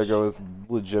Actually, peach. Fago is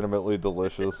legitimately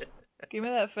delicious. Give me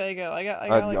that Fago. I got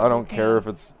like I don't care if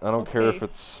it's Okay.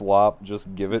 slop.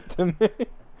 Just give it to me.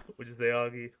 Would you say,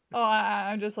 Augie? Oh,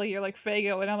 I'm just like, you're like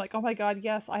Fago, and I'm like, oh my god,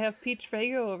 yes, I have peach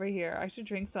Fago over here. I should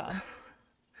drink some.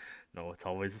 No, it's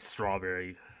always a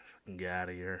strawberry. Fucking get out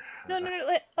of here. No,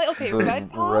 like okay, The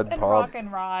Red Pop Red and Pop. Rock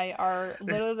and Rye are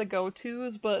literally the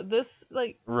go-tos, but this,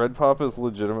 like... Red Pop is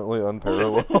legitimately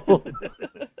unparalleled.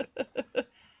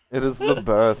 It is the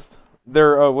best.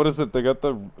 They're what is it? They got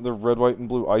the red, white, and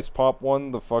blue ice pop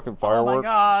one, the fucking firework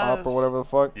pop or whatever the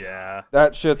fuck. Yeah.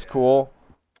 That shit's cool.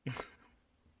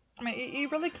 I mean, you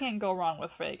really can't go wrong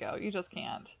with Fago. You just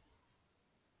can't.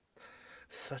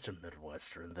 Such a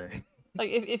Midwestern thing. Like,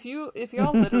 if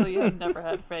y'all literally have never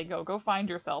had Fago, go find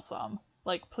yourself some.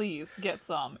 Like, please, get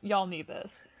some. Y'all need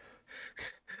this.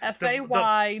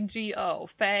 Faygo.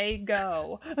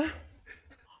 Fago.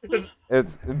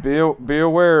 It's be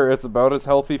aware. It's about as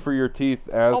healthy for your teeth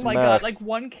as Oh my meth. god, like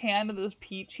one can of this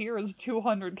peach here is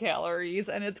 200 calories,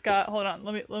 and it's got, hold on,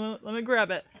 let me grab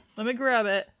it. Let me grab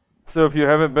it. So if you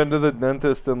haven't been to the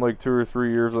dentist in like 2 or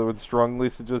 3 years, I would strongly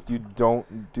suggest you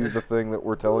don't do the thing that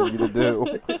we're telling you to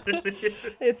do.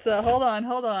 It's, hold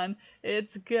on.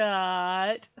 It's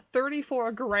got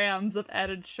 34 grams of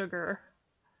added sugar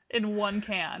in one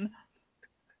can.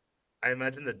 I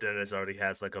imagine the dentist already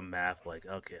has like a map, like,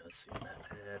 okay, let's see, meth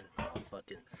head,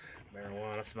 fucking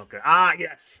marijuana smoker. Ah,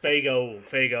 yes, Fago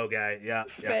guy. Yeah,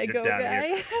 Fago get down guy.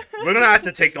 here. We're gonna have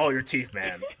to take all your teeth,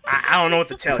 man. I don't know what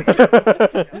to tell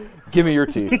you. Give me your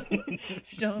teeth.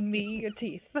 Show me your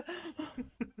teeth.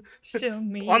 Show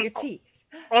me On- your teeth.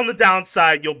 On the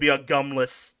downside, you'll be a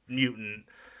gumless mutant.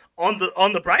 On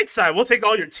the bright side, we'll take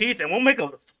all your teeth and we'll make a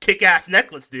kick-ass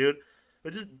necklace, dude.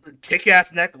 Just a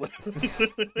kick-ass necklace.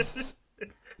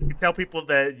 You tell people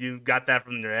that you got that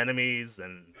from your enemies,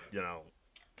 and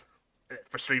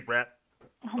for street rep.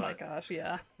 Oh my gosh,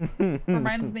 yeah.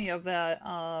 Reminds me of that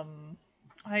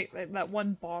that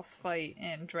one boss fight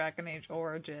in Dragon Age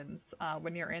Origins,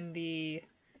 when you're in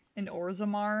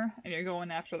Orzammar and you're going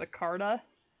after the Carta,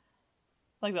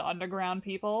 like the underground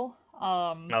people.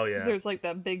 Oh yeah. There's like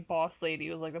that big boss lady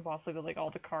who's like the boss lady of like all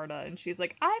the Carta, and she's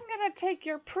like, I'm gonna take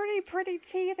your pretty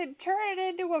teeth and turn it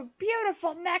into a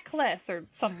beautiful necklace or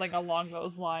something along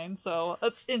those lines. So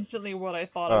that's instantly what I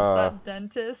thought of. That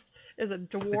dentist is a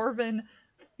dwarven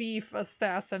thief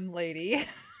assassin lady.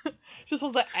 She just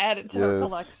wants to add it to her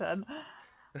collection.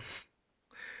 If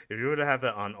you were to have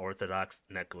an unorthodox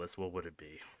necklace, what would it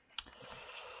be?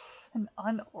 An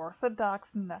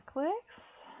unorthodox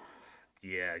necklace?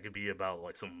 Yeah, it could be about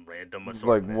like some random Like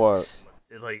assortment. what?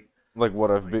 Like what?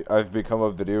 I've become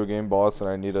a video game boss and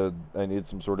I need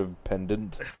some sort of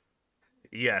pendant.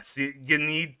 yes, you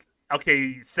need.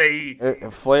 Okay, say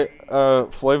Flava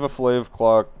Flav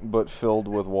clock, but filled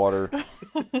with water.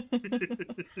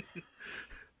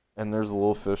 And there's a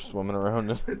little fish swimming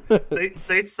around it.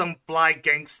 say some fly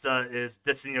gangsta is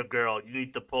dissing your girl. You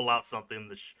need to pull out something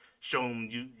to show him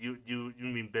you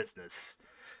mean business.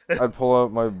 I'd pull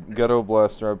out my ghetto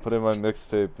blaster. I'd put in my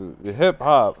mixtape. Hip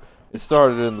hop. It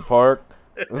started in the park.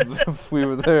 We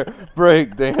were there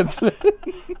break dancing.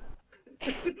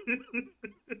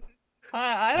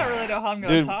 I don't really know how I'm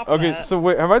gonna Dude, top okay, that. so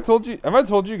wait, have I told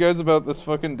you guys about this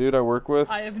fucking dude I work with?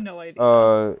 I have no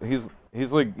idea.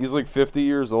 He's like 50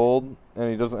 years old and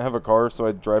he doesn't have a car, so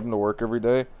I drive him to work every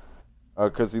day.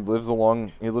 'Cause he lives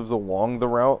along the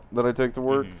route that I take to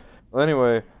work. Mhm. Well,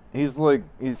 anyway, he's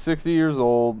 60 years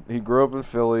old. He grew up in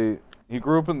Philly. He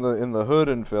grew up in the hood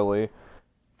in Philly,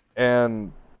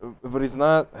 but he's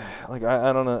not like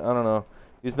I don't know.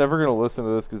 He's never gonna listen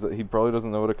to this because he probably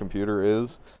doesn't know what a computer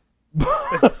is.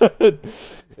 But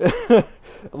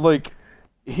like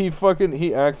he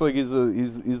acts like he's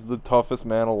the toughest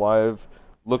man alive.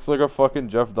 Looks like a fucking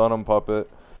Jeff Dunham puppet.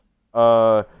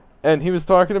 And he was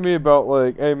talking to me about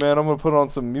like, hey man, I'm gonna put on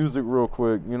some music real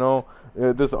quick, you know,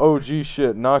 this OG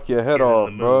shit, knock your head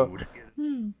off, bro.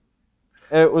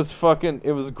 It was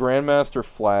Grandmaster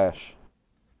Flash.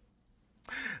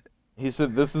 He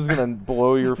said this is gonna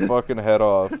blow your fucking head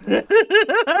off.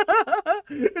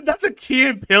 That's a Key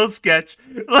and Peele sketch.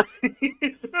 Like,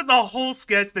 there's a whole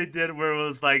sketch they did where it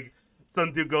was like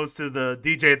some dude goes to the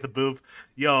DJ at the booth.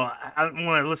 Yo, I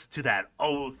want to listen to that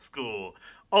old school.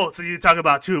 Oh, so you talk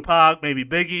about Tupac, maybe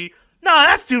Biggie? No,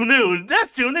 that's too new.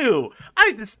 That's too new.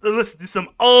 I just listen to some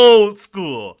old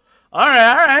school. All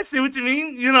right, see what you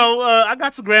mean. You know, I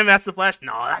got some Grandmaster Flash.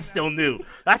 No, that's still new.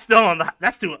 That's still on the.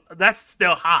 That's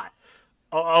still hot.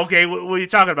 Okay, what are you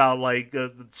talking about? Like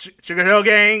the Sugar Hill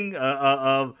Gang,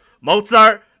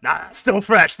 Mozart? Nah, that's still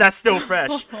fresh. That's still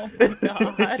fresh. Oh my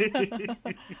god.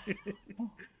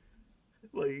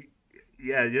 Like,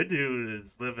 yeah, your dude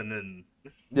is living in.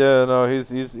 Yeah, no,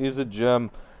 he's a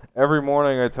gem. Every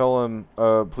morning I tell him,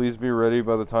 please be ready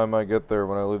by the time I get there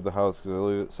when I leave the house, because I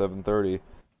leave at 7:30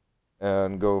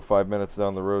 and go 5 minutes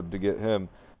down the road to get him.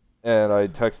 And I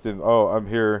text him, oh, I'm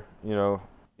here, you know.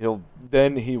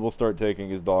 He will start taking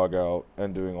his dog out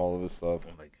and doing all of this stuff.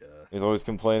 Oh my god. He's always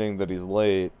complaining that he's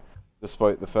late,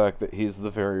 despite the fact that he's the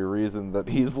very reason that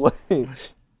he's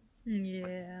late.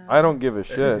 Yeah. I don't give a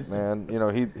shit, man. You know,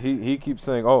 he keeps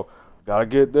saying, oh, gotta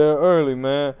get there early,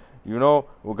 man. You know,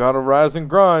 we gotta rise and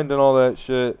grind and all that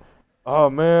shit. Oh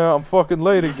man, I'm fucking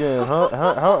late again. Huh?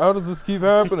 How does this keep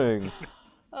happening?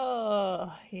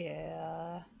 Oh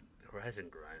yeah. Rise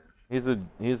and grind. He's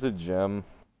a gem.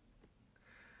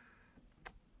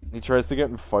 He tries to get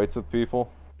in fights with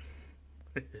people.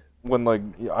 When like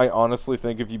I honestly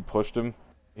think if you pushed him,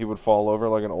 he would fall over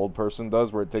like an old person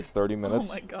does, where it takes 30 minutes.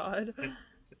 Oh my god.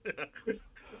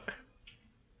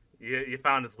 You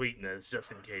found his weakness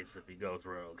just in case if he goes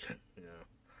rogue. You know,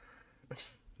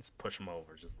 just push him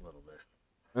over just a little bit.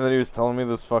 And then he was telling me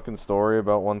this fucking story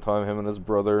about one time him and his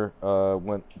brother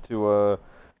went to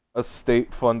a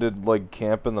state-funded like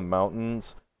camp in the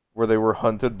mountains where they were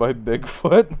hunted by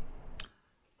Bigfoot.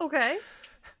 Okay.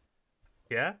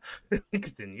 Yeah?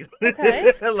 Continue.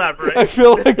 Okay. Elaborate. I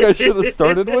feel like I should have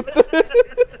started with it.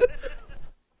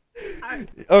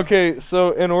 Okay,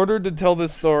 so in order to tell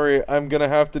this story, I'm gonna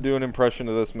have to do an impression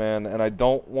of this man, and I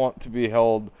don't want to be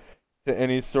held to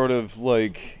any sort of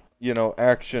like, you know,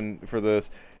 action for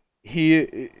this.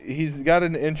 He's got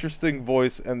an interesting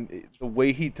voice, and the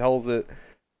way he tells it,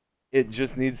 it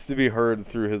just needs to be heard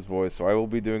through his voice. So I will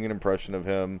be doing an impression of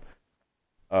him.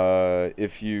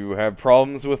 If you have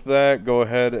problems with that, go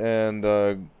ahead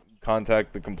and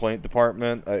contact the complaint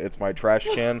department. It's my trash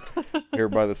can here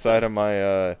by the side of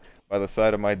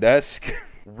my desk.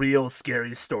 Real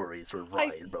scary stories with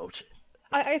Ryan Roach.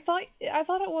 I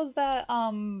thought it was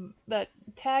that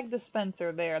tag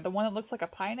dispenser there, the one that looks like a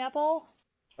pineapple.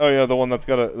 Oh yeah, the one that's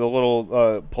got the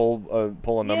little pull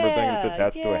a number thing that's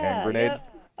attached to a hand grenade. Yep.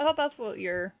 I thought that's what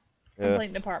your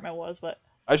complaint department was, but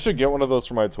I should get one of those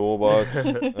for my toolbox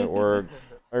at work.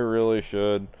 I really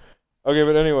should. Okay,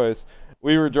 but anyways,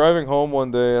 we were driving home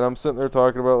one day, and I'm sitting there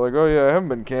talking about, like, oh yeah, I haven't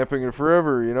been camping in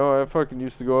forever, you know, I fucking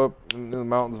used to go up in the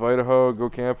mountains of Idaho, go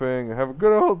camping, and have a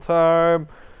good old time.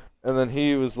 And then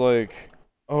he was like,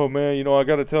 oh man, you know, I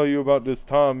gotta tell you about this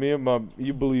time,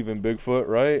 you believe in Bigfoot,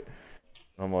 right?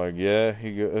 I'm like, yeah,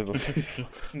 he goes,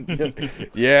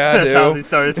 yeah, I do.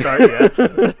 That's how they start,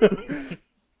 yeah.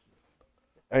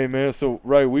 Hey man, so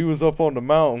right, we was up on the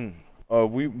mountain.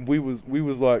 We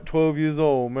was like 12 years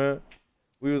old, man.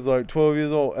 We was like 12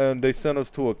 years old, and they sent us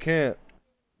to a camp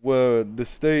where they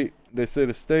say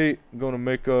the state gonna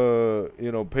make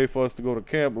pay for us to go to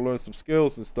camp and learn some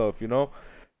skills and stuff, you know.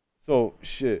 So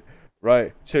shit,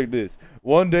 right? Check this.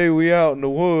 One day we out in the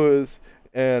woods,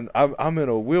 and I'm in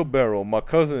a wheelbarrow. My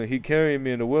cousin, he carrying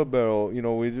me in a wheelbarrow. You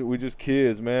know, we just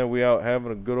kids, man. We out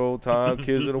having a good old time.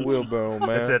 Kids in a wheelbarrow, man.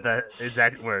 I said that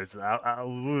exact words. We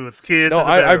was kids. No, in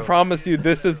the I barrel. promise you,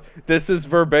 this is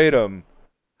verbatim.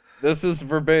 This is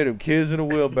verbatim. Kids in a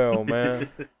wheelbarrow, man.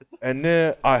 And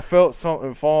then I felt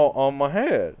something fall on my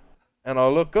head. And I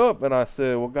look up and I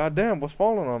said, well, goddamn, what's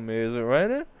falling on me? Is it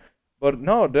raining? But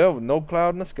no, there was no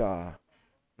cloud in the sky.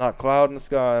 Not cloud in the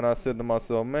sky. And I said to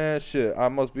myself, man, shit, I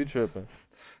must be tripping.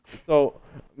 So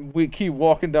we keep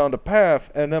walking down the path,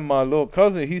 and then my little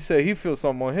cousin, he said he feels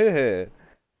something on his head.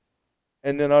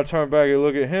 And then I turn back and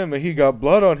look at him, and he got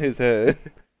blood on his head.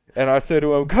 And I said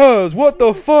to him, cuz, what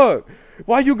the fuck?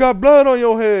 Why you got blood on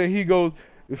your head? He goes,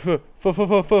 he looking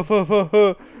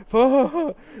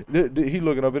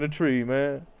up in the tree,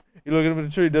 man. He looking up in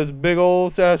the tree. There's a big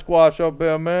old Sasquatch up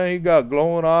there, man. He got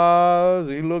glowing eyes.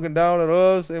 He looking down at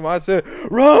us. And I said,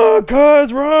 run,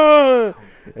 cuz, run.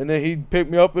 And then he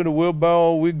picked me up in the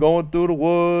wheelbarrow. We going through the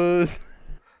woods.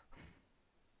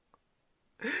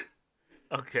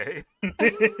 Okay.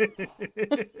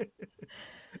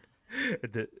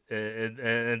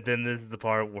 And then this is the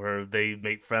part where they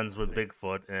make friends with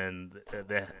Bigfoot, and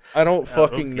they. I don't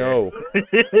fucking know.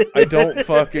 I don't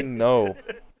fucking know.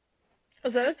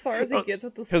 Is that as far as he gets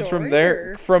with the story?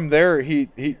 Because from there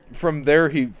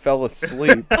he fell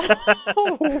asleep,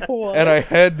 and I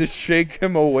had to shake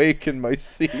him awake in my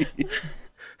seat.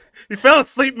 He fell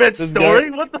asleep mid-story.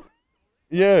 What the?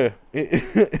 Yeah.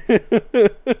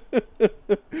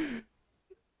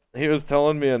 He was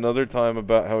telling me another time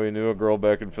about how he knew a girl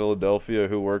back in Philadelphia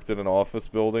who worked in an office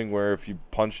building where if you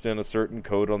punched in a certain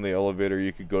code on the elevator,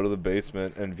 you could go to the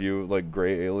basement and view, like,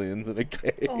 gray aliens in a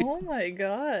cave. Oh my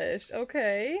gosh,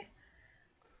 okay.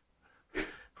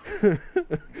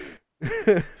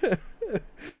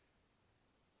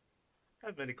 I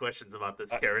have many questions about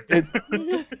this character.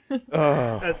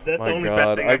 Oh, that's my the only God.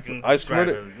 best thing I can describe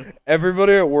him.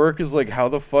 Everybody at work is like, how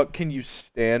the fuck can you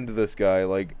stand this guy?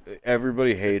 Like,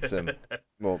 everybody hates him.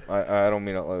 Well, I don't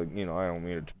mean it like, you know, I don't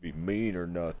mean it to be mean or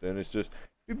nothing. It's just,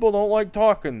 people don't like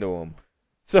talking to him.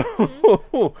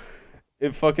 So,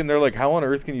 they're like, how on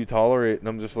earth can you tolerate? And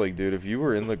I'm just like, dude, if you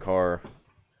were in the car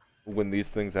when these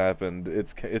things happened,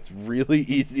 it's really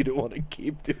easy to want to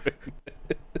keep doing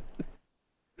it.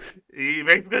 He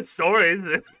makes good stories.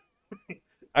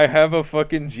 I have a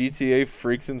fucking GTA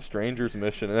Freaks and Strangers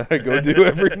mission that I go do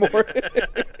every morning.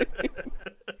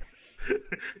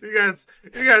 You guys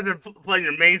are playing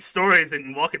your main stories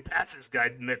and walking past this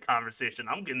guy mid conversation.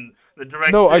 I'm getting the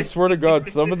direct. No, I swear to God,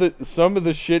 some of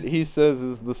the shit he says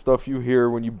is the stuff you hear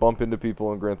when you bump into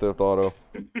people in Grand Theft Auto,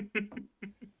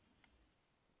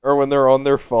 or when they're on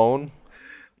their phone.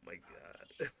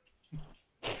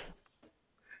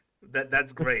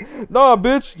 That's great. Nah,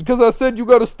 bitch, because I said you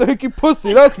got a stanky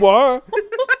pussy, that's why.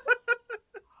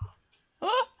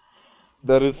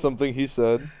 That is something he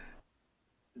said.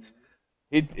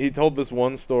 He told this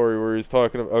one story where he's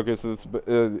talking about, okay, so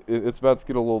it's about to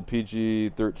get a little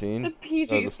PG-13. The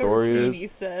PG-13, he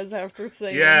says, after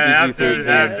saying. Yeah, after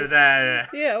that.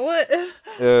 Yeah, what?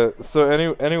 Yeah, so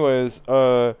anyways,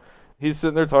 he's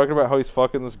sitting there talking about how he's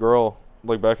fucking this girl,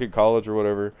 like back in college or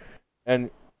whatever, and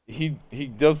he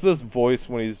does this voice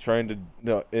when he's trying to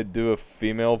do a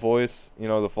female voice, you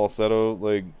know, the falsetto,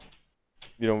 like,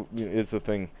 you know, it's a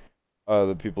thing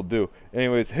that people do.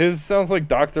 Anyways, his sounds like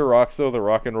Dr. Roxo, the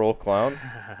rock and roll clown.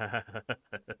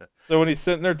 So when he's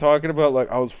sitting there talking about,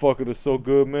 like, I was fucking her so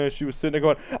good, man, she was sitting there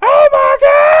going, oh my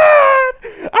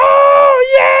God!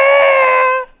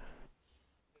 Oh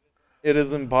yeah! It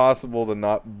is impossible to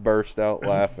not burst out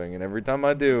laughing, and every time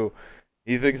I do,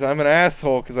 he thinks I'm an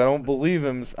asshole because I don't believe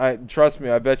him. Trust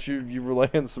me, I bet you were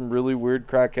laying some really weird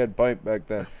crackhead pipe back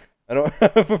then. I don't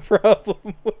have a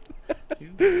problem with that.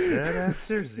 It's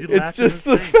just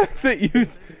the fact that you...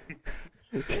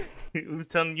 He was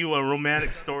telling you a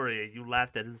romantic story and you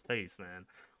laughed at his face, man.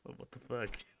 What the fuck?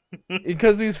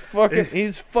 Because he's fucking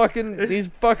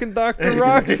Dr.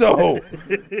 Roxo.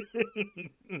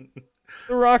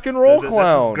 The rock and roll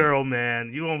clown. That's his girl,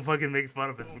 man. You won't fucking make fun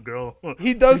of his girl.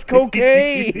 He does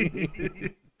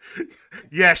cocaine.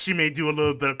 Yeah, she may do a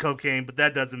little bit of cocaine, but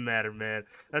that doesn't matter, man.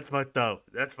 That's fucked up.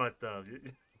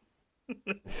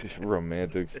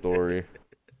 Romantic story.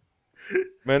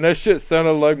 Man, that shit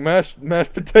sounded like mashed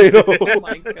potato. Oh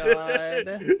my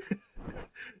God.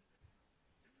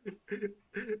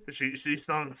 She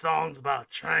sung songs about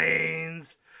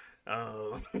trains.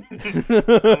 Oh, come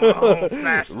on,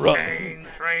 smash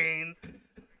train.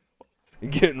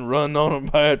 Getting run on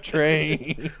by a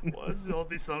train. What's all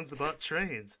these songs about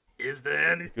trains? Is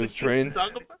there any? Because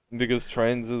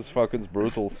trains is fucking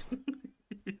brutals.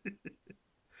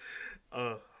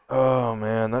 Oh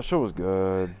man, that show was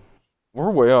good.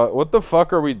 We're way out. What the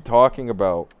fuck are we talking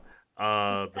about?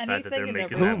 The fact that they're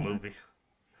making that movie.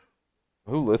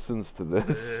 Who listens to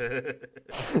this?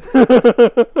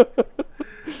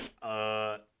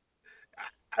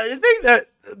 I think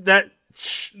that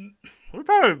we're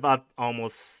probably about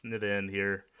almost near the end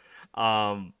here.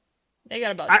 Um, They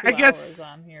got about I 2 hours guess,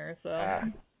 on here, so.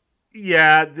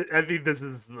 yeah, I think this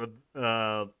is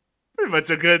pretty much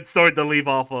a good story to leave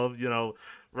off of.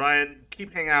 Ryan,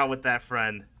 keep hanging out with that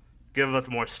friend. Give us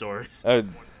more stories.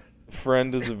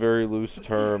 Friend is a very loose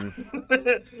term.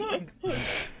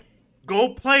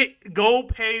 Go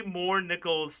pay more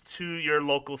nickels to your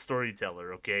local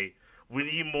storyteller. Okay, we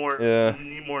need more. Yeah. We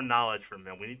need more knowledge from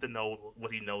him. We need to know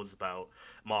what he knows about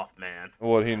Mothman.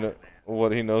 What he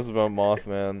knows about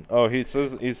Mothman. Oh, he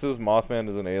says Mothman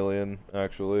is an alien,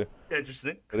 actually.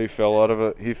 Interesting. But he fell out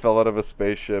of a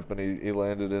spaceship and he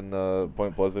landed in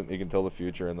Point Pleasant. He can tell the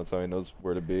future, and that's how he knows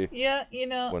where to be Yeah,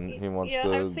 when he wants yeah,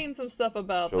 to I've seen some stuff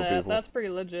about show that. people. That's pretty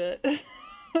legit.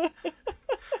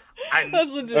 I That's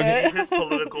legit. need his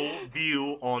political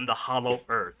view on the Hollow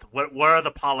Earth. What are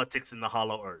the politics in the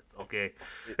Hollow Earth? Okay.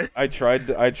 I tried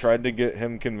to get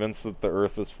him convinced that the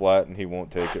Earth is flat, and he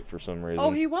won't take it for some reason.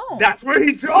 Oh, he won't. That's where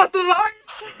he draws the line.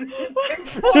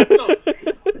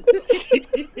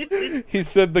 He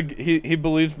said he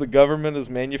believes the government is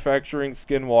manufacturing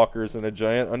skinwalkers in a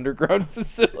giant underground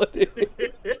facility.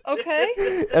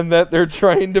 Okay. And that they're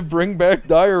trying to bring back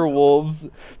dire wolves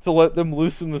to let them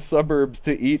loose in the suburbs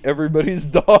to eat everybody's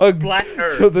dogs. Flat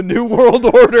Earth. So the New World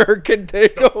Order can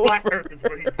take over. Flat Earth is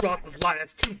where he draws the line.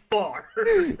 That's too far.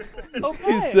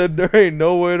 Okay. He said there ain't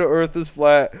no way the Earth is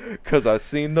flat because I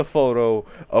seen the photo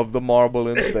of the marble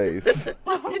in space. The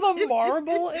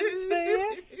marble in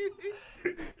space?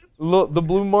 Look, the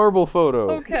blue marble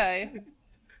photo. Okay.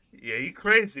 Yeah, he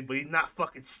crazy, but he's not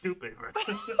fucking stupid, bro.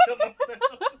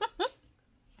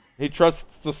 He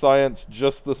trusts the science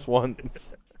just this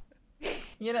once.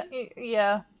 Yeah.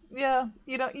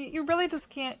 You really just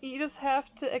can't. You just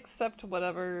have to accept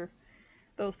whatever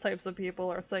those types of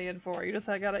people are saying for. You just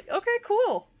gotta. Okay,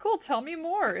 cool. Tell me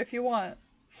more if you want.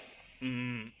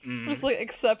 Just like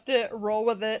accept it, roll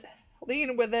with it,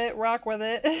 lean with it, rock with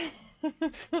it.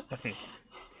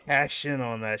 Cash in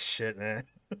on that shit, man.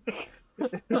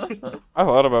 I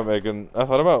thought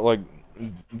about like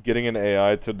getting an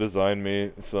AI to design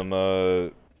me some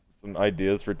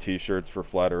ideas for T-shirts for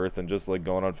Flat Earth and just like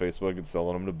going on Facebook and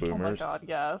selling them to Oh my boomers. god,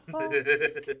 yes.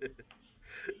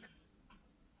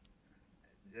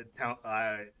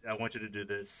 I want you to do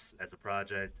this as a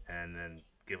project and then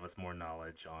give us more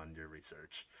knowledge on your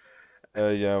research.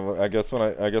 Yeah, well, I guess when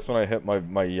I hit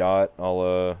my yacht,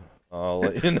 I'll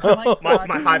let you know. Oh my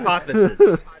My God.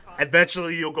 hypothesis.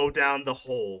 Eventually, you'll go down the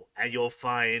hole and you'll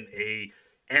find a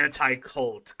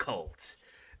anti-cult cult.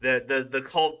 The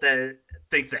cult that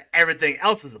thinks that everything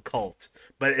else is a cult,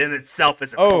 but in itself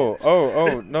is a cult.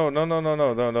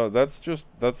 No. That's just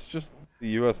the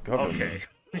U.S. government. Okay.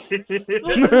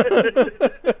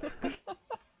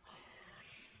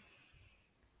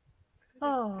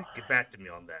 Oh. Get back to me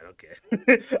on that. Okay.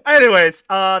 Anyways,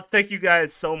 thank you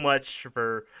guys so much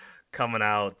for coming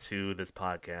out to this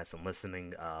podcast and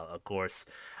listening. Of course,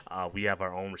 we have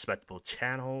our own respectable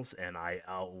channels, and I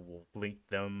will link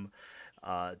them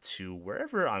to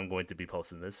wherever I'm going to be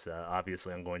posting this.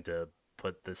 Obviously, I'm going to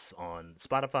put this on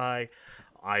Spotify,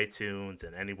 iTunes,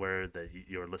 and anywhere that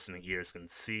your listening ears can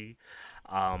see.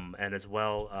 And as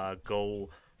well, go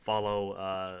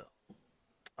follow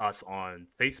us on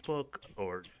Facebook,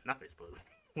 or not Facebook.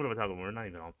 What am I talking about? We're not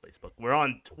even on Facebook. We're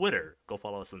on Twitter. Go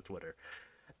follow us on Twitter.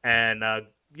 And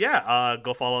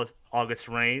go follow August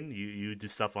Rain. You do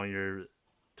stuff on your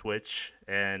Twitch,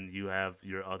 and you have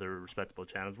your other respectable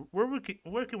channels.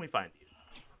 Where can we find you?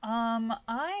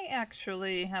 I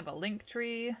actually have a link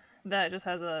tree that just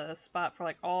has a spot for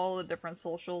like all the different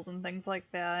socials and things like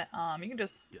that. You can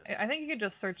just, Yes. I think you can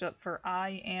just search up for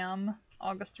I am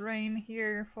August Rain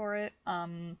here for it.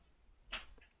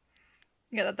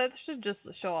 Yeah, that should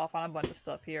just show off on a bunch of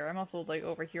stuff here. I'm also like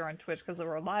over here on Twitch because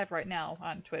we're live right now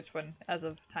on Twitch as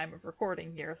of time of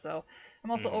recording here. So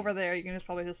I'm also over there. You can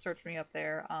probably just search me up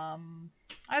there.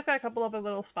 I've got a couple other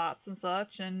little spots and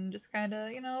such, and just kind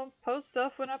of post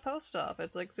stuff when I post stuff.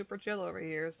 It's like super chill over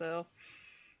here. So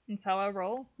that's how I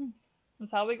roll.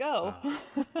 That's how we go.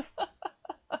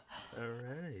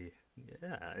 Alrighty.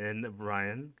 Yeah. And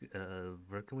Ryan,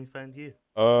 where can we find you?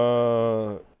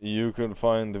 You can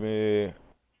find me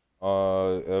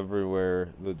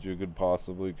everywhere that you could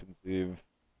possibly conceive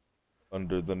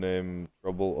under the name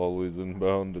Trouble Always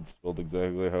Inbound. It's spelled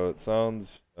exactly how it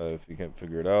sounds. If you can't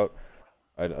figure it out,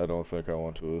 I don't think I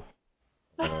want to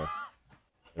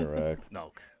interact.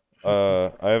 No.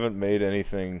 I haven't made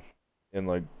anything in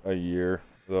like a year,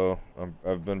 though.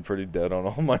 I've been pretty dead on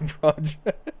all my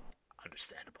projects.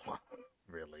 Understandable.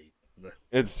 Really.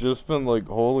 It's just been like,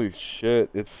 holy shit,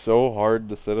 it's so hard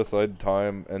to set aside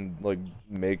time and like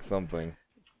make something.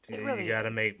 It You really gotta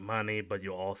is. make money, but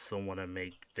you also want to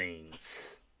make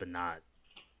things, but not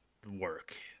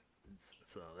work.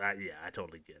 So that, yeah, I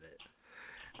totally get it.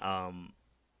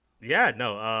 Yeah,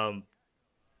 no.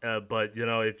 But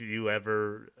if you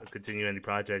ever continue any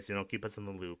projects, keep us in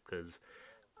the loop because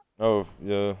Oh,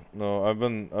 yeah. No, I've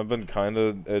been kind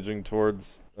of edging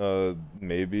towards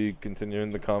maybe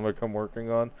continuing the comic I'm working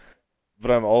on,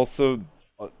 but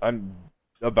I'm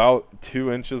about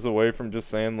 2 inches away from just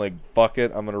saying like fuck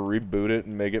it, I'm gonna reboot it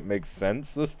and make it make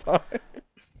sense this time.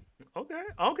 okay,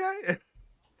 okay.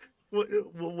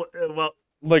 Well,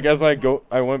 Like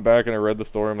I went back and I read the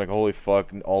story. I'm like, holy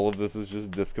fuck! And all of this is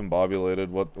just discombobulated.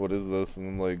 What is this?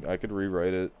 And like, I could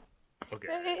rewrite it. okay,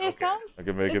 It okay. I could sounds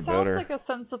make it it sounds better. like a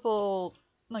sensible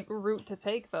like route to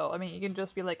take though. I mean, you can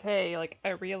just be like, hey, like I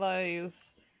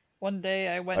realize one day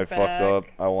I I went fucked up.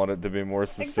 back. I want it to be more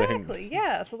succinct. Exactly,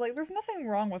 yeah. So like, there's nothing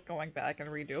wrong with going back and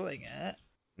redoing it.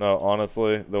 No,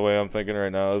 honestly, the way I'm thinking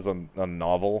right now is a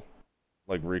novel.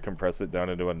 Like recompress it down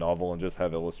into a novel and just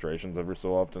have illustrations every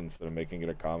so often instead of making it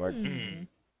a comic. Hmm.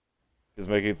 Because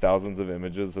making thousands of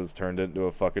images has turned into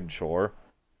a fucking chore.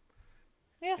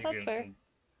 Yeah, You that's fair.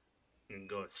 you can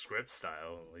go script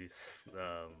style at least.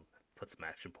 Put some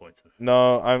action points in.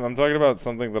 No, I'm talking about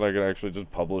something that I could actually just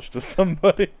publish to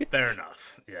somebody. Fair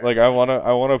enough. Yeah. Like I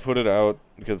wanna put it out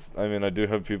because I mean I do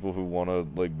have people who wanna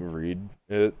like read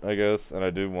it, I guess, and I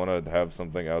do wanna have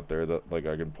something out there that like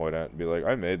I can point at and be like,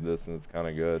 I made this and it's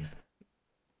kinda good.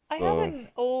 I have So an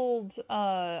old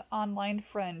online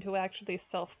friend who actually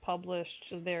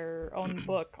self-published their own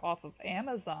book off of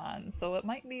Amazon, so it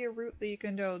might be a route that you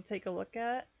can go take a look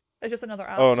at. It's just another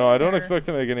oh no, I option, don't or expect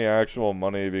to make any actual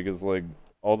money because like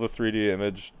all the 3D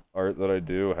image art that I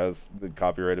do has the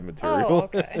copyrighted material. oh,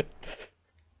 okay.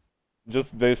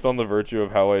 Just based on the virtue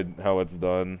of how it's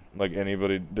done. Like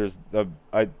anybody,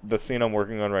 the scene I'm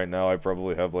working on right now, I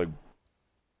probably have like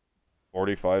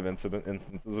 45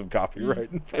 instances of copyright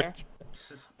Fair. infringement.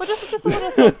 But just a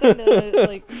little something to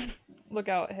like look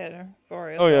out here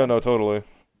for you. Oh yeah, So. no, totally.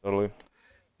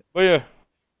 But yeah,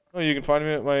 oh, you can find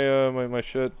me at my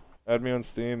shit. Add me on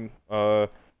Steam.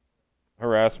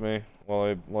 Harass me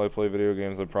while I play video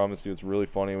games. I promise you, it's really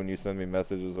funny when you send me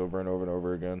messages over and over and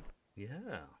over again. Yeah.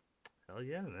 Hell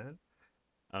yeah, man.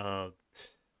 Uh,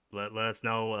 let us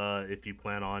know if you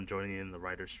plan on joining in the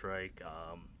writer's strike.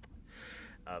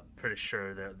 Pretty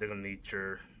sure that they're gonna need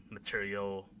your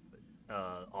material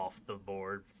off the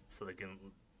board so they can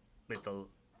make the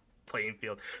playing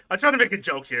field. I'm trying to make a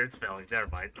joke here. It's failing. Never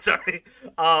mind. Sorry.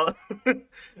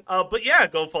 But yeah,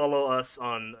 go follow us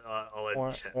on all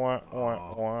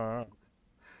our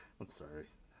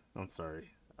I'm sorry.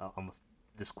 I'm gonna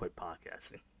just quit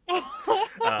podcasting.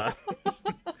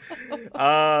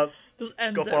 Uh, Just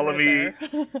ends go it follow right me.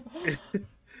 there.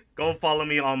 Go follow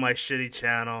me on my shitty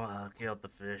channel. Get out the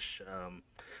fish.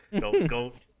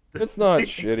 Go. It's not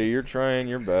shitty. You're trying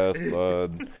your best,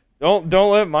 bud. Don't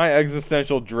let my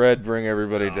existential dread bring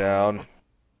everybody down.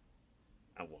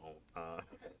 I won't.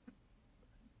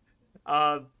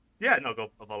 Yeah, no, go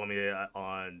follow me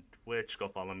on Twitch. Go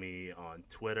follow me on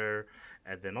Twitter,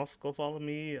 and then also go follow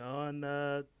me on,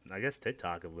 I guess,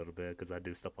 TikTok a little bit because I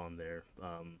do stuff on there.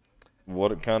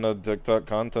 What kind of TikTok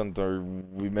content are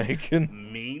we making?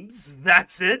 Memes.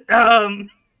 That's it.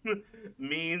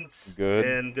 Memes. Good.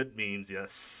 And good memes.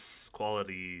 Yes,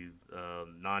 quality,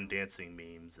 non-dancing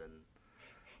memes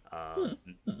and.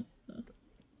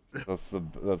 That's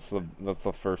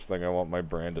the first thing I want my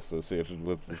brand associated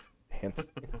with. Is dancing.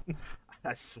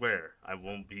 I swear, I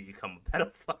won't become a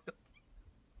pedophile.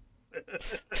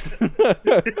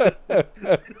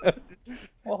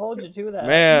 We'll hold you to that.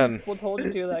 Man. We'll hold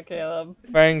you to that, Caleb.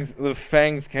 The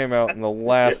fangs came out in the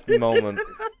last moment.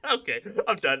 Okay,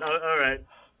 I'm done. All right.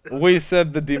 We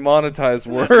said the demonetized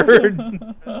word.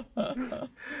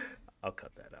 I'll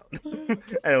cut that out.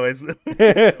 Anyways,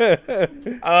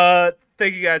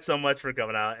 thank you guys so much for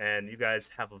coming out, and you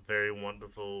guys have a very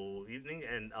wonderful evening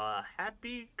and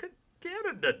happy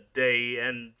Canada Day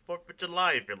and 4th of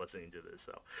July if you're listening to this.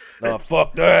 So, Nah,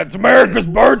 fuck that. It's America's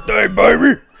birthday,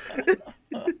 baby.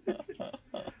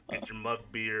 get your mug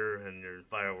beer and your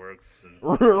fireworks and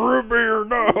Root beer,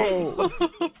 no.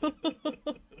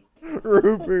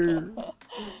 Root beer.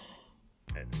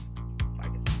 anyways, bye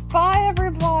guys. Bye,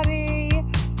 everybody.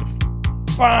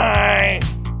 Bye.